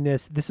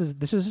grittiness.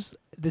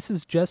 This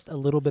is just a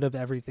little bit of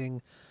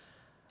everything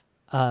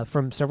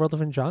from several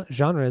different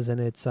genres, and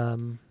it's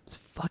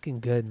fucking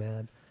good,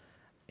 man.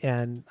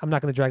 And I'm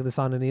not going to drag this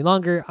on any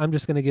longer. I'm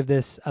just going to give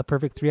this a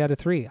perfect 3 out of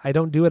 3. I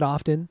don't do it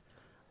often,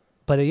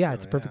 but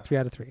it's a perfect 3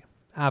 out of 3.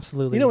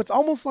 Absolutely. You know, it's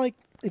almost like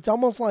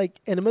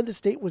Enema of the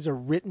State was a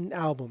written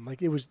album.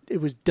 Like it was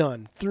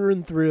done through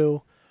and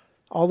through.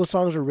 All the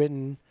songs were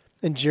written,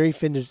 and Jerry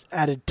Finn just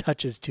added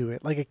touches to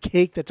it, like a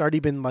cake that's already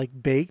been like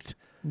baked.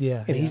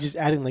 Yeah. And he's just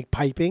adding like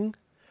piping.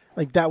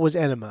 Like that was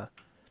Enema.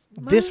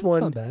 Well, This that's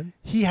one, not bad.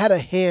 he had a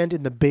hand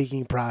in the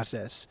baking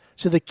process,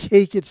 so the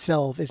cake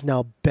itself is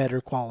now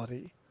better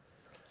quality.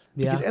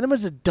 Yeah. Because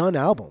Enema's a done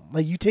album.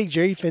 Like you take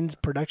Jerry Finn's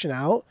production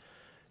out,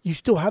 you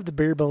still have the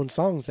bare bones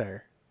songs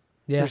there.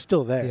 Yeah. They're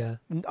still there,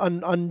 Yeah.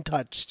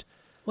 untouched.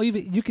 Well,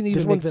 you can This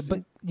even make one's- that,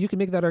 but you can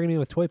make that argument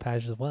with Toy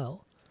Patch as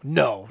well.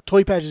 No,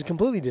 Toy Patch is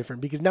completely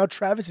different because now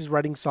Travis is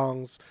writing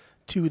songs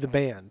to the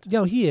band.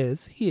 No, he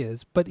is,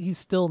 but he's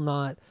still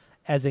not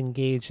as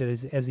engaged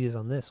as he is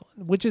on this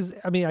one. Which is,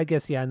 I mean, I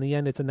guess in the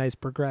end, it's a nice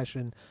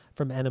progression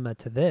from Enema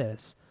to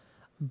this,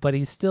 but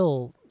he's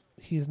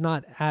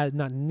not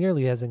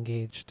nearly as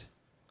engaged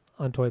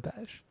on Toy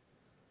Patch.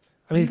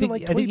 I mean, Even I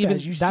think even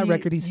Patch, you that see,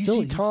 record, you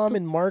see Tom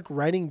and Mark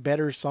writing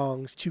better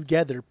songs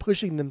together,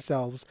 pushing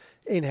themselves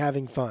and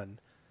having fun.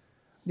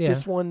 yeah.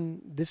 This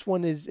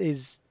one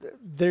is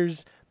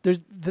there's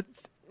the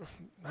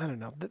I don't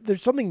know.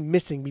 There's something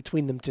missing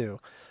between them two,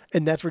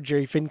 and that's where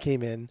Jerry Finn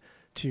came in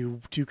to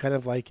kind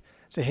of like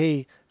say,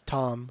 "Hey,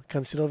 Tom,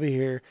 come sit over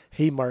here.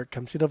 Hey, Mark,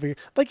 come sit over here."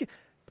 Like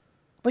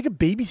a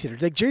babysitter.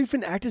 Like Jerry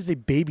Finn acted as a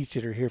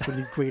babysitter here for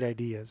these great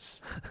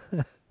ideas.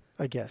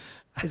 I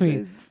guess. I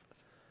mean,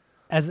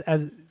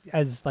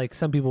 as like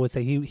some people would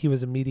say, he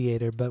was a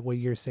mediator, but what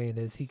you're saying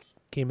is he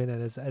came in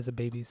as a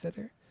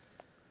babysitter.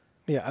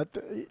 Yeah,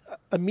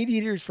 a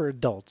mediator is for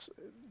adults.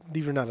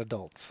 These are not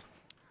adults.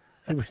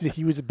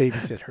 He was a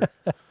babysitter.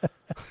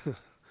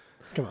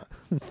 Come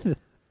on.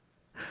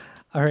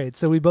 All right,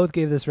 so we both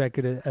gave this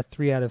record a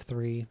 3 out of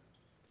 3.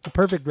 A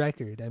perfect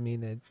record. I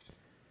mean,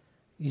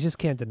 you just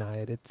can't deny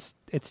it.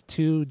 It's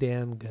too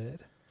damn good.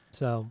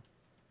 So,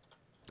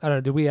 I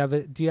don't know.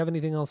 Do you have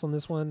anything else on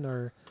this one,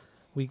 or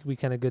we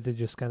kind of good to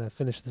just kind of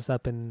finish this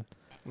up and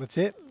That's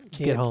it.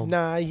 Get Can't home.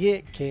 deny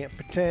it. Can't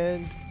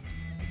pretend.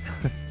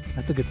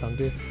 That's a good song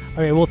too.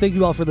 All right, well, thank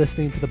you all for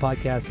listening to the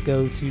podcast.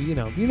 Go to you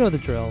know the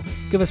drill.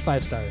 Give us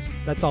 5 stars.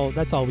 That's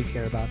all we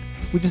care about.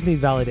 We just need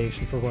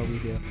validation for what we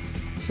do.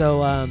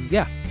 So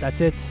yeah, that's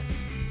it.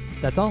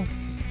 That's all.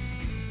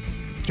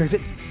 Drive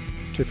it.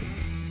 Terrific.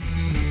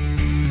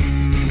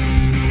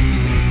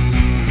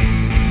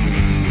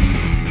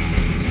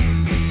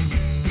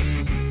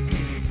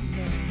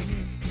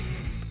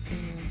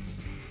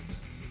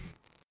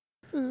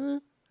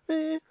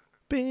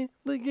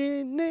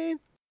 Beginning.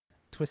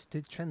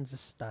 Twisted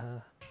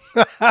transistor.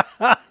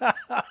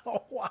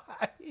 Why?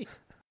 He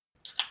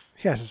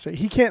has to say.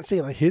 He can't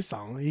say like his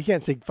song. He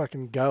can't say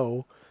fucking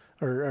 "Go"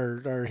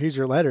 or "Here's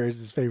Your Letter" is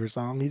his favorite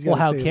song. He's got Well,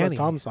 how to say can about he?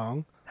 Tom's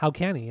song. How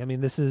can he? I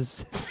mean, this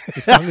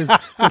song is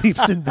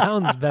leaps and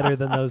bounds better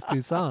than those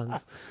 2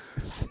 songs.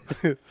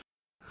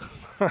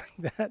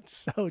 That's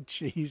so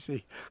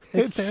cheesy.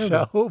 It's It's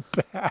terrible.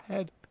 so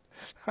bad.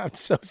 I'm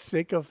so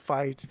sick of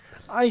fights.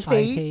 I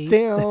hate hate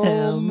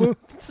them. them.